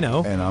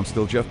Marcelino. And I'm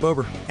still Jeff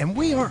Bober. And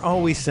we are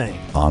always saying,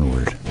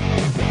 onward.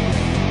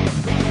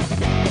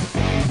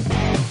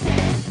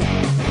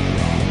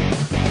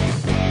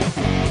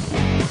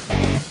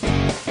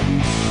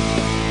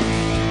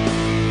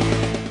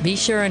 Be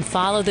sure and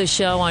follow the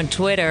show on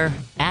Twitter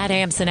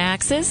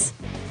 @AmpsandAxes.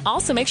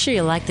 Also, make sure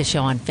you like the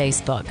show on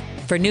Facebook.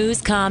 For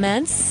news,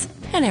 comments,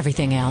 and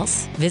everything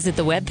else, visit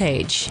the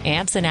webpage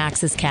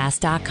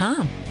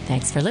ampsandaxescast.com.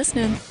 Thanks for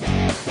listening.